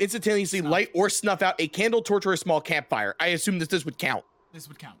you instantaneously light or snuff out a candle, torch, or a small campfire. I assume this would count. This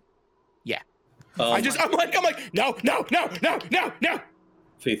would count. Yeah. Um, I'm like, no.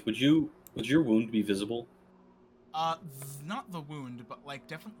 Faith, would your wound be visible? Not the wound, but like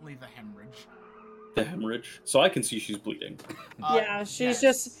definitely the hemorrhage. The hemorrhage? So I can see she's bleeding. Yeah, she yes.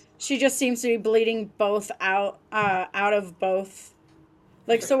 just seems to be bleeding both out of both.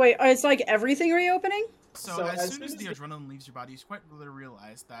 Like, so wait, it's like everything reopening? So as soon as the adrenaline leaves your body, you quite literally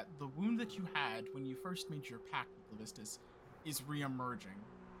realize that the wound that you had when you first made your pact with Levistus is re-emerging.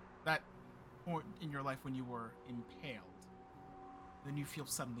 That point in your life when you were impaled. Then you feel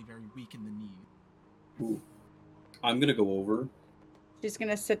suddenly very weak in the knee. Ooh. I'm gonna go over. She's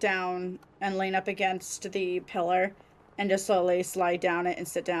gonna sit down and lean up against the pillar and just slowly slide down it and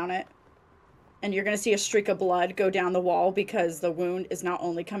sit down it. and you're going to see a streak of blood go down the wall because the wound is not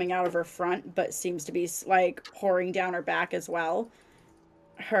only coming out of her front, but seems to be like pouring down her back as well.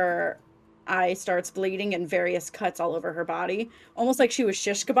 Her eye starts bleeding and various cuts all over her body, almost like she was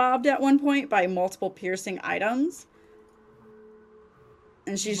shish kebabbed at one point by multiple piercing items.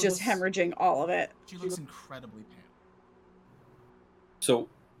 And she's just hemorrhaging all of it. She looks incredibly pale. So,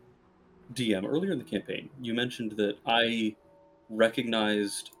 DM, earlier in the campaign, you mentioned that I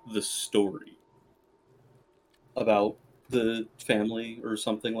recognized the story about the family or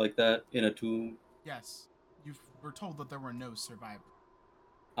something like that in a tomb. Yes. You were told that there were no survivors.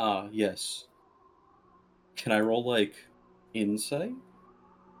 Ah, yes. Can I roll, like, insight?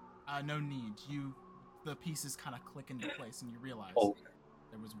 No need. The pieces kind of click into place and you realize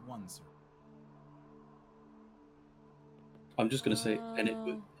there was one survivor. I'm just gonna say, and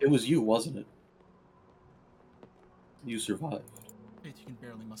it was you, wasn't it? You survived. Faith, you can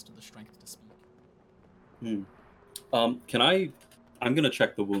barely muster the strength to speak. I'm gonna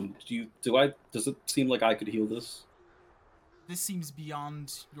check the wound. Does it seem like I could heal this? This seems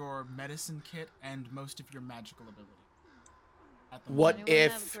beyond your medicine kit and most of your magical ability. What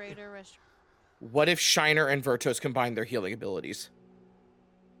if Shiner and Vertos combine their healing abilities?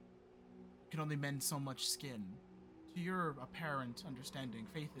 You can only mend so much skin. To your apparent understanding,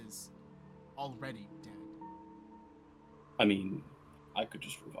 Faith is already dead. I mean, I could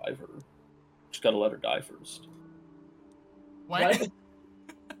just revive her. Just gotta let her die first. What?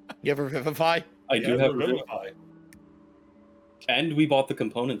 You have a Revivify? I do have a Revivify. And we bought the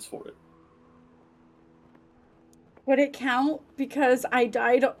components for it. Would it count because I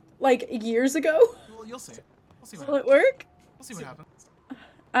died like years ago? Well, you'll see. We'll see what Will it work? We'll see what happens.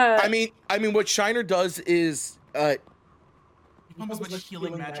 I mean, what Shiner does is, you pump as much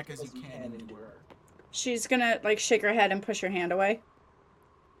healing magic as you can into her. She's gonna like shake her head and push her hand away.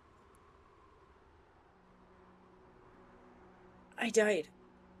 I died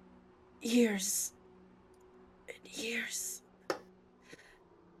years and years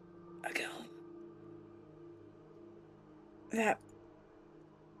ago. That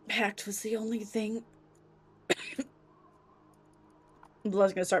pact was the only thing.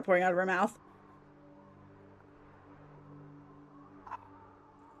 Blood's gonna start pouring out of her mouth.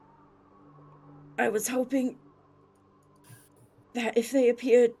 I was hoping that if they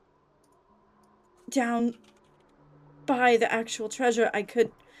appeared down by the actual treasure, I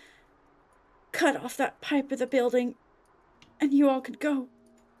could cut off that pipe of the building and you all could go.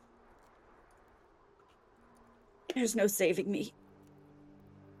 There's no saving me.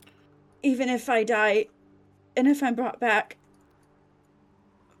 Even if I die and if I'm brought back,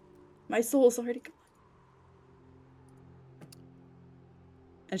 my soul's already gone.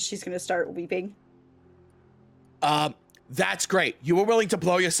 And she's gonna start weeping. That's great. You were willing to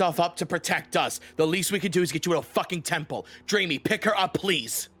blow yourself up to protect us. The least we could do is get you to a fucking temple. Dreamy, pick her up,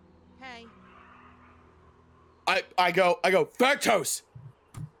 please. Hey. I go, Vertos!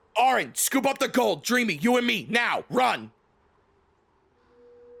 Orin, scoop up the gold. Dreamy, you and me, now, run!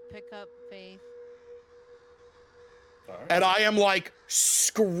 Pick up Faith. And I am, like,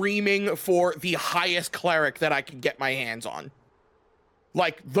 screaming for the highest cleric that I can get my hands on.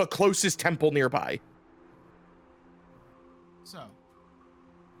 Like, the closest temple nearby. So,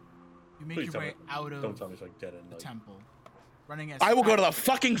 you make your way out of tell me it's like dead end, the like... temple, running as I will go to the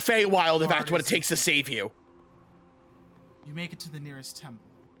fucking Feywild if that's what it takes to save you. You make it to the nearest temple,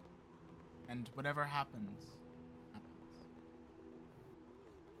 and whatever happens, happens.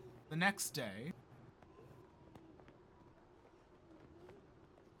 The next day,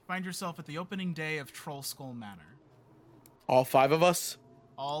 find yourself at the opening day of Trollskull Manor. All 5 of us?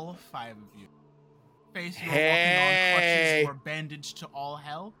 All 5 of you. Faith, you are walking on crutches, you are bandaged to all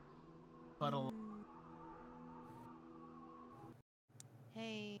hell, but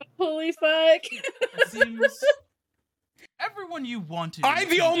Hey. Holy fuck. It seems everyone you wanted. I'm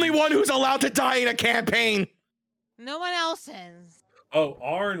the only one who's allowed to die in a campaign. No one else is. Oh,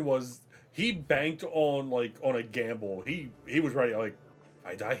 Arn he banked on a gamble. He was ready, like,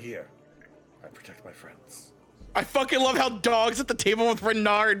 I die here. I protect my friends. I fucking love how Dog's at the table with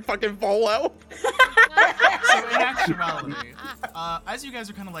Renard fucking Volo. So in actuality, as you guys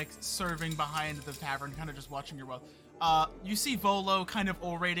are kind of like serving behind the tavern, kind of just watching your wealth, you see Volo kind of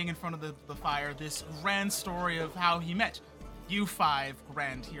orating in front of the fire this grand story of how he met you 5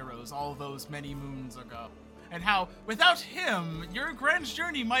 grand heroes all those many moons ago. And how, without him, your grand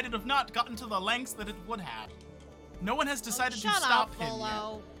journey might have not gotten to the lengths that it would have. No one has decided to stop him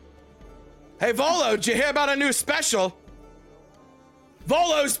yet. Hey, Volo, did you hear about a new special?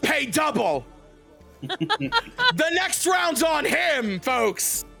 Volo's pay double. The next round's on him,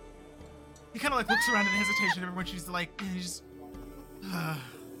 folks. He kind of like looks around in hesitation. Everyone, she's like, he's.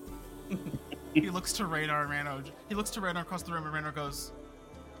 He looks to Radar and Rano. He looks to Radar across the room, and Radar goes.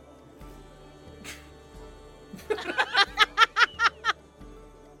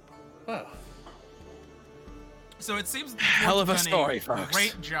 Oh. So it seems Hell of a story, a folks.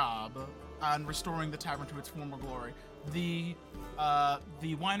 great job on restoring the tavern to its former glory. The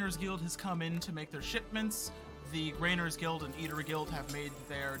Winers Guild has come in to make their shipments. The Grainers Guild and Eatery Guild have made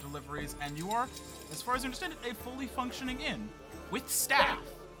their deliveries, and you are, as far as I understand it, a fully functioning inn with staff.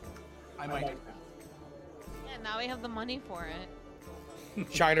 I might add. Yeah, now we have the money for it.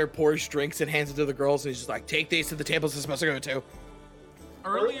 Shiner pours drinks and hands it to the girls, and he's just like, "Take these to the tables it's supposed to go to."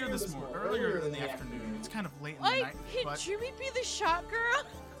 Earlier in the afternoon. It's kind of late in the Like, night, can but Jimmy be the shot girl?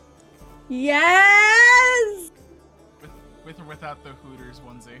 Yes. with or without the Hooters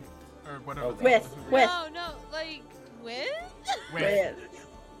onesie, or whatever. Okay. the With. Hooters- With. No, like with? with.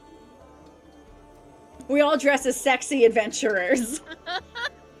 We all dress as sexy adventurers.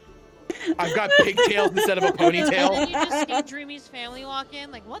 I've got pigtails instead of a And then ponytail. you just see Dreamy's family walk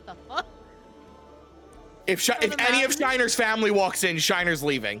in. Like, what the fuck? If any of Shiner's family walks in, Shiner's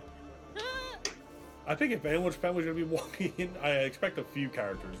leaving. I think if anyone's family is gonna be walking in, I expect a few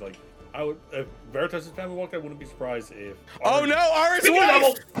characters. Like, I would, if Veritas' family walked in, I wouldn't be surprised if. Oh no, Aris Speaking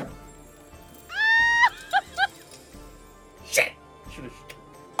wife! of- Shit! Should've-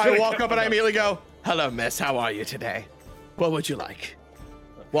 I walk up and I immediately go, "Hello, miss. How are you today? What would you like?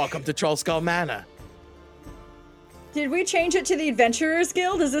 Welcome to Trollskull Manor." Did we change it to the Adventurers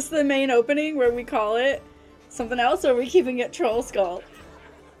Guild? Is this the main opening where we call it something else, or are we keeping it Troll Skull?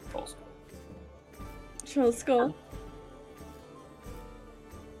 False. Troll Skull.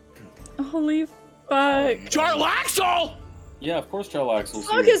 Holy fuck. Jarlaxle! Yeah, of course, Jarlaxle's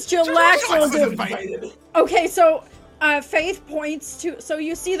Fuck here. is Jalaxel Jarlaxle's doing? invited. Okay, so Faith points to. So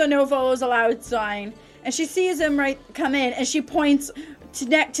you see the no volos allowed sign, and she sees him come in, and she points to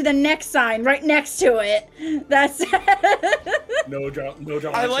the next sign right next to it. That's No John.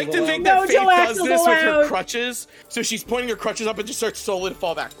 I like to think No, that Faith does Jarlaxle's this with her allowed. crutches, so she's pointing her crutches up and just starts slowly to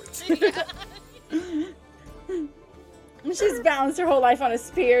fall backwards. She's balanced her whole life on a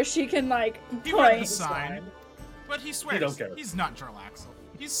spear. She can He read the point. sign, but he swears don't care. he's not Jarlaxle.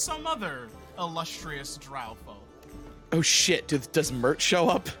 He's some other illustrious drow folk. Oh shit, does Mert show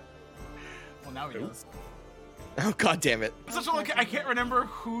up? Well, now he does. Oh god damn it. Such a look. I can't remember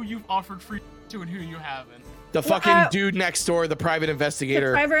who you've offered free to and who you haven't. The fucking dude next door, the private The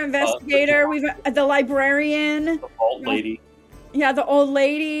investigator. private investigator. We've the librarian. The vault lady. Yeah, the old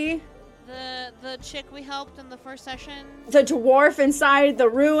lady. The chick we helped in the first session. The dwarf inside the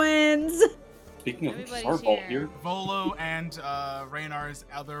ruins. Speaking of Everybody's our vault here. here, Volo and Raynar's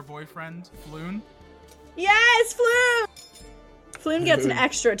other boyfriend, Floon. Yes, Floon. Floon gets an Floon.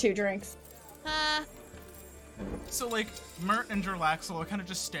 extra 2 drinks. So like Mert and Jarlaxle are kind of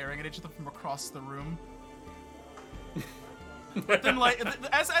just staring at each other from across the room. But then like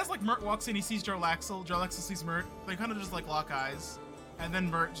as like Mert walks in, he sees Jarlaxle. Jarlaxle sees Mert. They kind of just like lock eyes, and then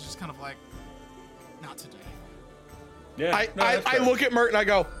Mert just kind of like, not today. Yeah, I that's fair. look at Mert and I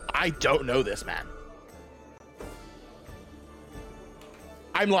go, I don't know this man.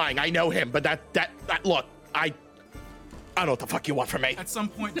 I'm lying, I know him, but that look, I don't know what the fuck you want from me. At some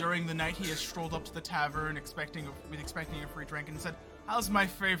point during the night, he has strolled up to the tavern, expecting a free drink, and said, "How's my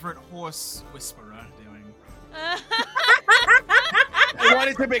favorite horse whisperer doing?" I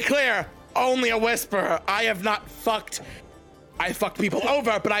wanted to be clear, only a whisperer. I fucked people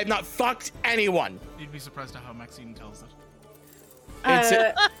over, but I have not fucked anyone. You'd be surprised at how Maxine tells it. It's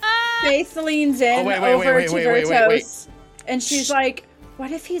Faith leans in Oh, wait, over to wait. Vertos, and she's like,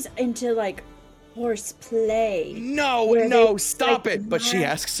 "What if he's into horseplay?" Where no, they, stop like, it. But she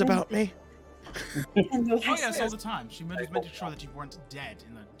asks about me. And the Oh yes, all the time. She made sure that you weren't dead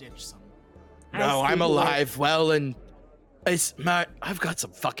in a ditch somewhere. No, I'm alive. Well, and Matt, I've got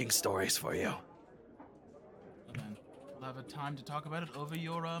some fucking stories for you. Well, then we'll have a time to talk about it over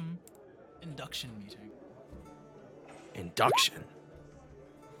your induction meeting. Induction?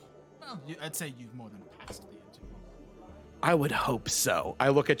 Well, I'd say you've more than passed the interview. I would hope so. I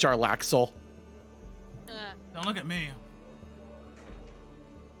look at Jarlaxle. Don't look at me.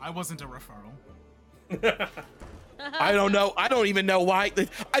 I wasn't a referral. I don't know. I don't even know why.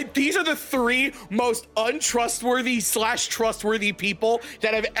 These are the 3 most untrustworthy / trustworthy people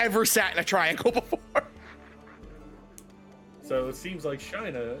that I've ever sat in a triangle before. So it seems like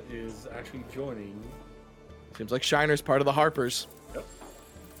Shina is actually joining. Seems like Shiner's part of the Harpers. Yep.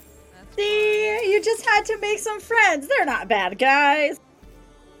 See, you just had to make some friends. They're not bad guys.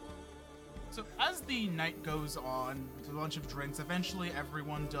 So as the night goes on, with a bunch of drinks, eventually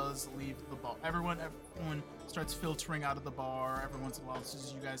everyone does leave the bar. Everyone starts filtering out of the bar every once in a while,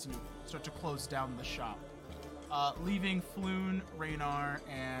 as you guys start to close down the shop, leaving Floon, Raynar,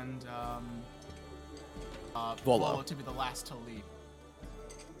 and Volo to be the last to leave.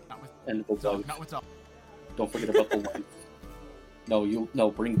 Not with And the Dog. wife. Not with Dog. Don't forget about the wife. No,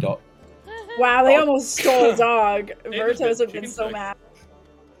 bring Dog. Wow, they almost stole Dog. It Vertos was would have chicken been so egg. mad.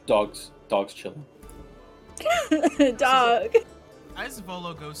 Dog's chilling. Dog. As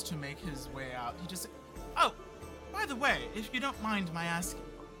Volo goes to make his way out, he just... Oh, by the way, if you don't mind my asking,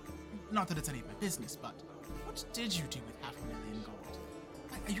 not that it's any of my business, but what did you do with 500,000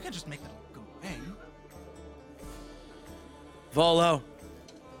 gold? You can't just make that go away. Volo,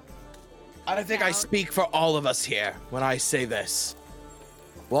 I think I speak for all of us here when I say this.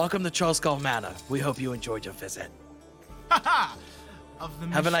 Welcome to Trollskull Manor. We hope you enjoyed your visit. Haha! Of the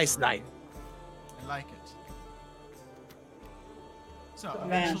Have a nice mystery. night. I like it. So,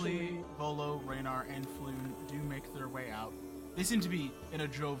 Man. eventually, Volo, Raynar, and Floon do make their way out. They seem to be in a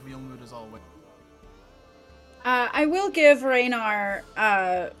jovial mood as always. I will give Raynar,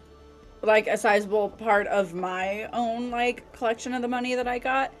 like, a sizable part of my own, like, collection of the money that I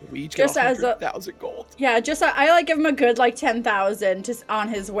got. We each Just get as a- 100,000 gold. Yeah, just, I like, give him a good, like, 10,000 just on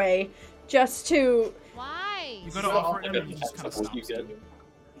his way. Just to, Why? You go to So, offer it, I'll and he get just kind of half of what stops. you get.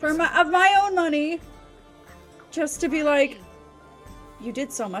 for my own money. Just to be like, you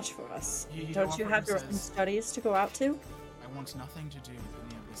did so much for us. He Don't you offered have your and own says- studies to go out to? I want nothing to do with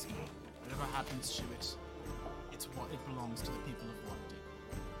any of this. Whatever happens to it, it belongs to the people of Waterdeep.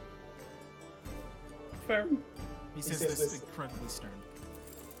 Fair. He says this incredibly stern.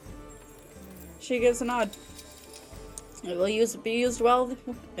 She gives a nod. It will be used well.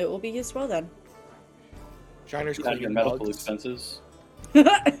 It will be used well then. Shiner's Out of your cleaning medical mugs. expenses.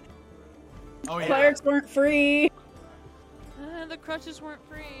 Oh yeah. Clerics weren't free. The crutches weren't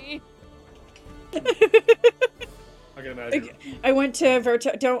free. I can imagine. I went to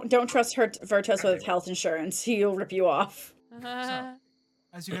Vertos. Don't trust Vertos with health insurance. He'll rip you off. So,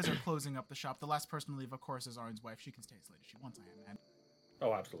 as you guys are closing up the shop, the last person to leave, of course, is Arn's wife. She can stay as late as she wants, I imagine.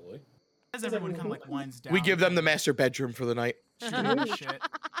 Oh, absolutely. As everyone kind of like winds down. We give them the master bedroom for the night. shooting shit.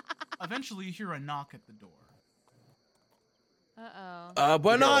 Eventually, you hear a knock at the door. Uh-oh.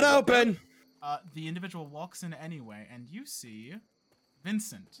 We're not open. The individual walks in anyway, and you see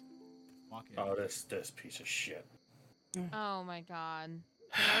Vincent walk in. Oh, this piece of shit. Oh my god.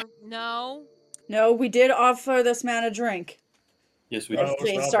 No. No, we did offer this man a drink. Yes, we Oh, do. it's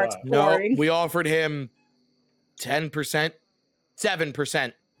He not starts that. No, pouring. we offered him 10%,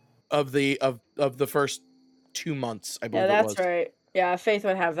 7% of the first 2 months, I believe Yeah, it that's was. right. Yeah, Faith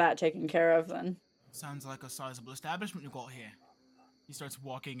would have that taken care of then. Sounds like a sizable establishment you got here. He starts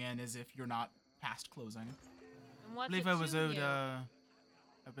walking in as if you're not past closing. And what's I believe it I was to owed you?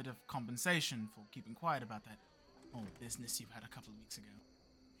 a bit of compensation for keeping quiet about that old business you had a couple of weeks ago.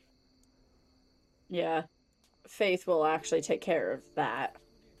 Yeah. Faith will actually take care of that.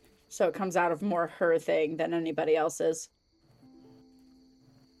 So it comes out of more her thing than anybody else's.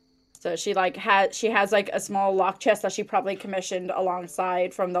 So she has like a small lock chest that she probably commissioned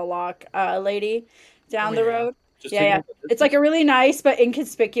alongside from the lock lady down Oh, the yeah. road. Just Yeah, take yeah. it. It's like a really nice but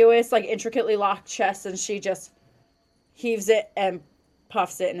inconspicuous, like intricately locked chest, and she just heaves it and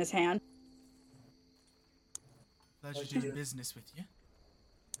puffs it in his hand. Pleasure doing business with you.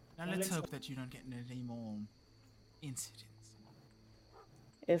 Now let's hope that you don't get into any more incidents.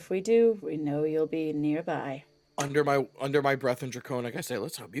 If we do, we know you'll be nearby. Under my breath in Draconic, I say,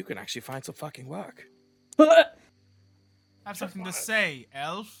 let's hope you can actually find some fucking work. Have something to say,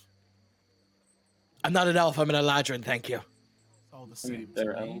 elf? I'm not an elf, I'm an Eladrin, thank you. It's all the I mean, same to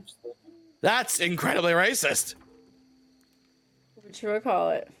they're me. elves. That's incredibly racist. What you would call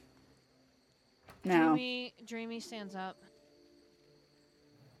it? Now. Dreamy stands up.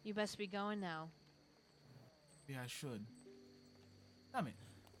 You best be going now. Maybe I should. Tell me,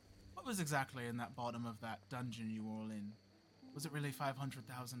 what was exactly in that bottom of that dungeon you were all in? Was it really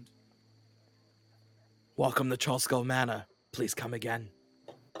 500,000? Welcome to Trollskull Manor. Please come again.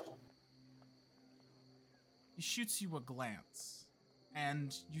 He shoots you a glance,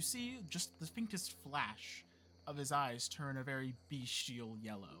 and you see just the faintest flash of his eyes turn a very bestial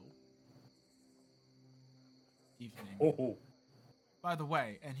yellow. Evening. Oh, By the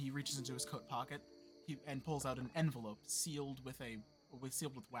way, and he reaches into his coat pocket and pulls out an envelope sealed with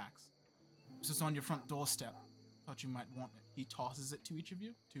wax. This is on your front doorstep. Thought you might want it. He tosses it to each of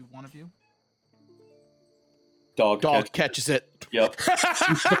you, to one of you. Dog Catches it. Yep. He's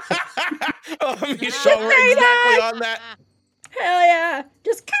showing exactly on that. Hell yeah!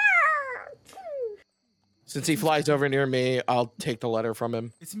 Just Since he flies over near me, I'll take the letter from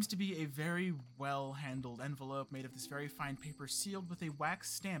him. It seems to be a very well-handled envelope made of this very fine paper, sealed with a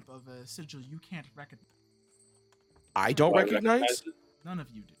wax stamp of a sigil you can't recognize. I don't recognize? it? None of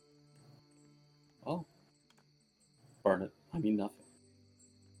you do. Oh. Barnet, I mean nothing.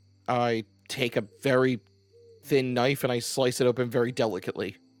 I take a very thin knife and I slice it open very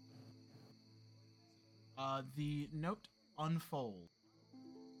delicately. The note unfolds.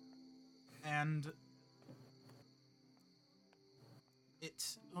 And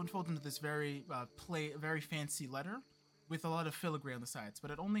it unfolds into this very very fancy letter with a lot of filigree on the sides, but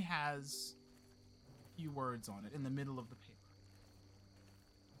it only has a few words on it in the middle of the paper.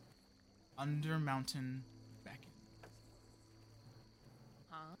 Under Mountain Beckon.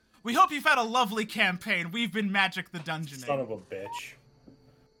 Huh? We hope you've had a lovely campaign. We've been Magic the Dungeoning. Son of a bitch.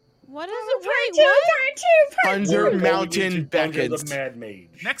 What is it? Wait, what? Under Mountain Dungeon Beckons. of the Mad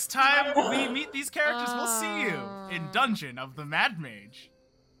Mage. Next time we meet these characters, we'll see you in Dungeon of the Mad Mage.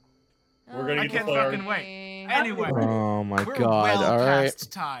 We're gonna I get can't the flare. fucking wait. Anyway, Oh my we're god, well alright.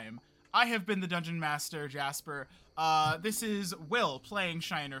 past time. I have been the Dungeon Master, Jasper. This is Will playing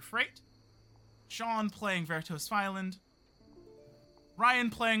Shiner Freight, Sean playing Vertos Filand, Ryan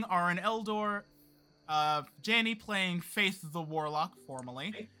playing Aaron Eldor, Janie playing Faith the Warlock,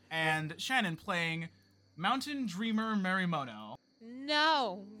 formerly, and Shannon playing Mountain Dreamer Merimono.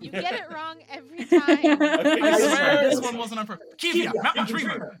 No, you get it wrong every time. I swear this one wasn't on purpose. Kivia, Mountain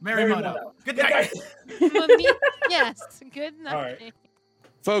Dreamer, Merimono. Good night. Yes, good night. All right.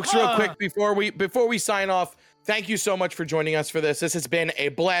 Folks, real quick before we sign off, thank you so much for joining us for this. This has been a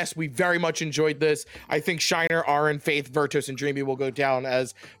blast. We very much enjoyed this. I think Shiner, Aaron, Faith, Vertos, and Dreamy will go down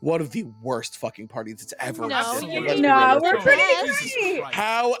as one of the worst fucking parties that's ever No, existed. you're Let's be No, real. we're pretty Jesus great. Christ.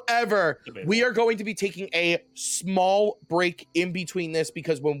 However, Debatable. we are going to be taking a small break in between this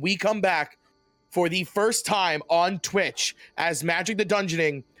because when we come back for the first time on Twitch as Magic the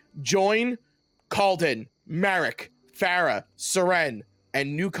Dungeoning, join Calden, Merrick, Farah, Seren,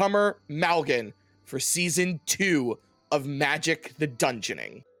 and newcomer Malgan for Season 2 of Magic the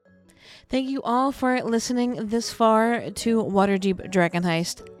Dungeoning. Thank you all for listening this far to Waterdeep Dragon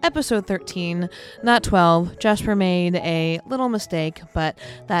Heist, episode 13, not 12. Jasper made a little mistake, but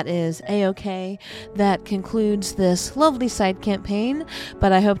that is a-okay. That concludes this lovely side campaign,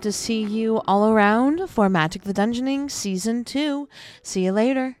 but I hope to see you all around for Magic the Dungeoning Season 2. See you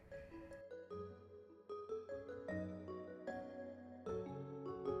later.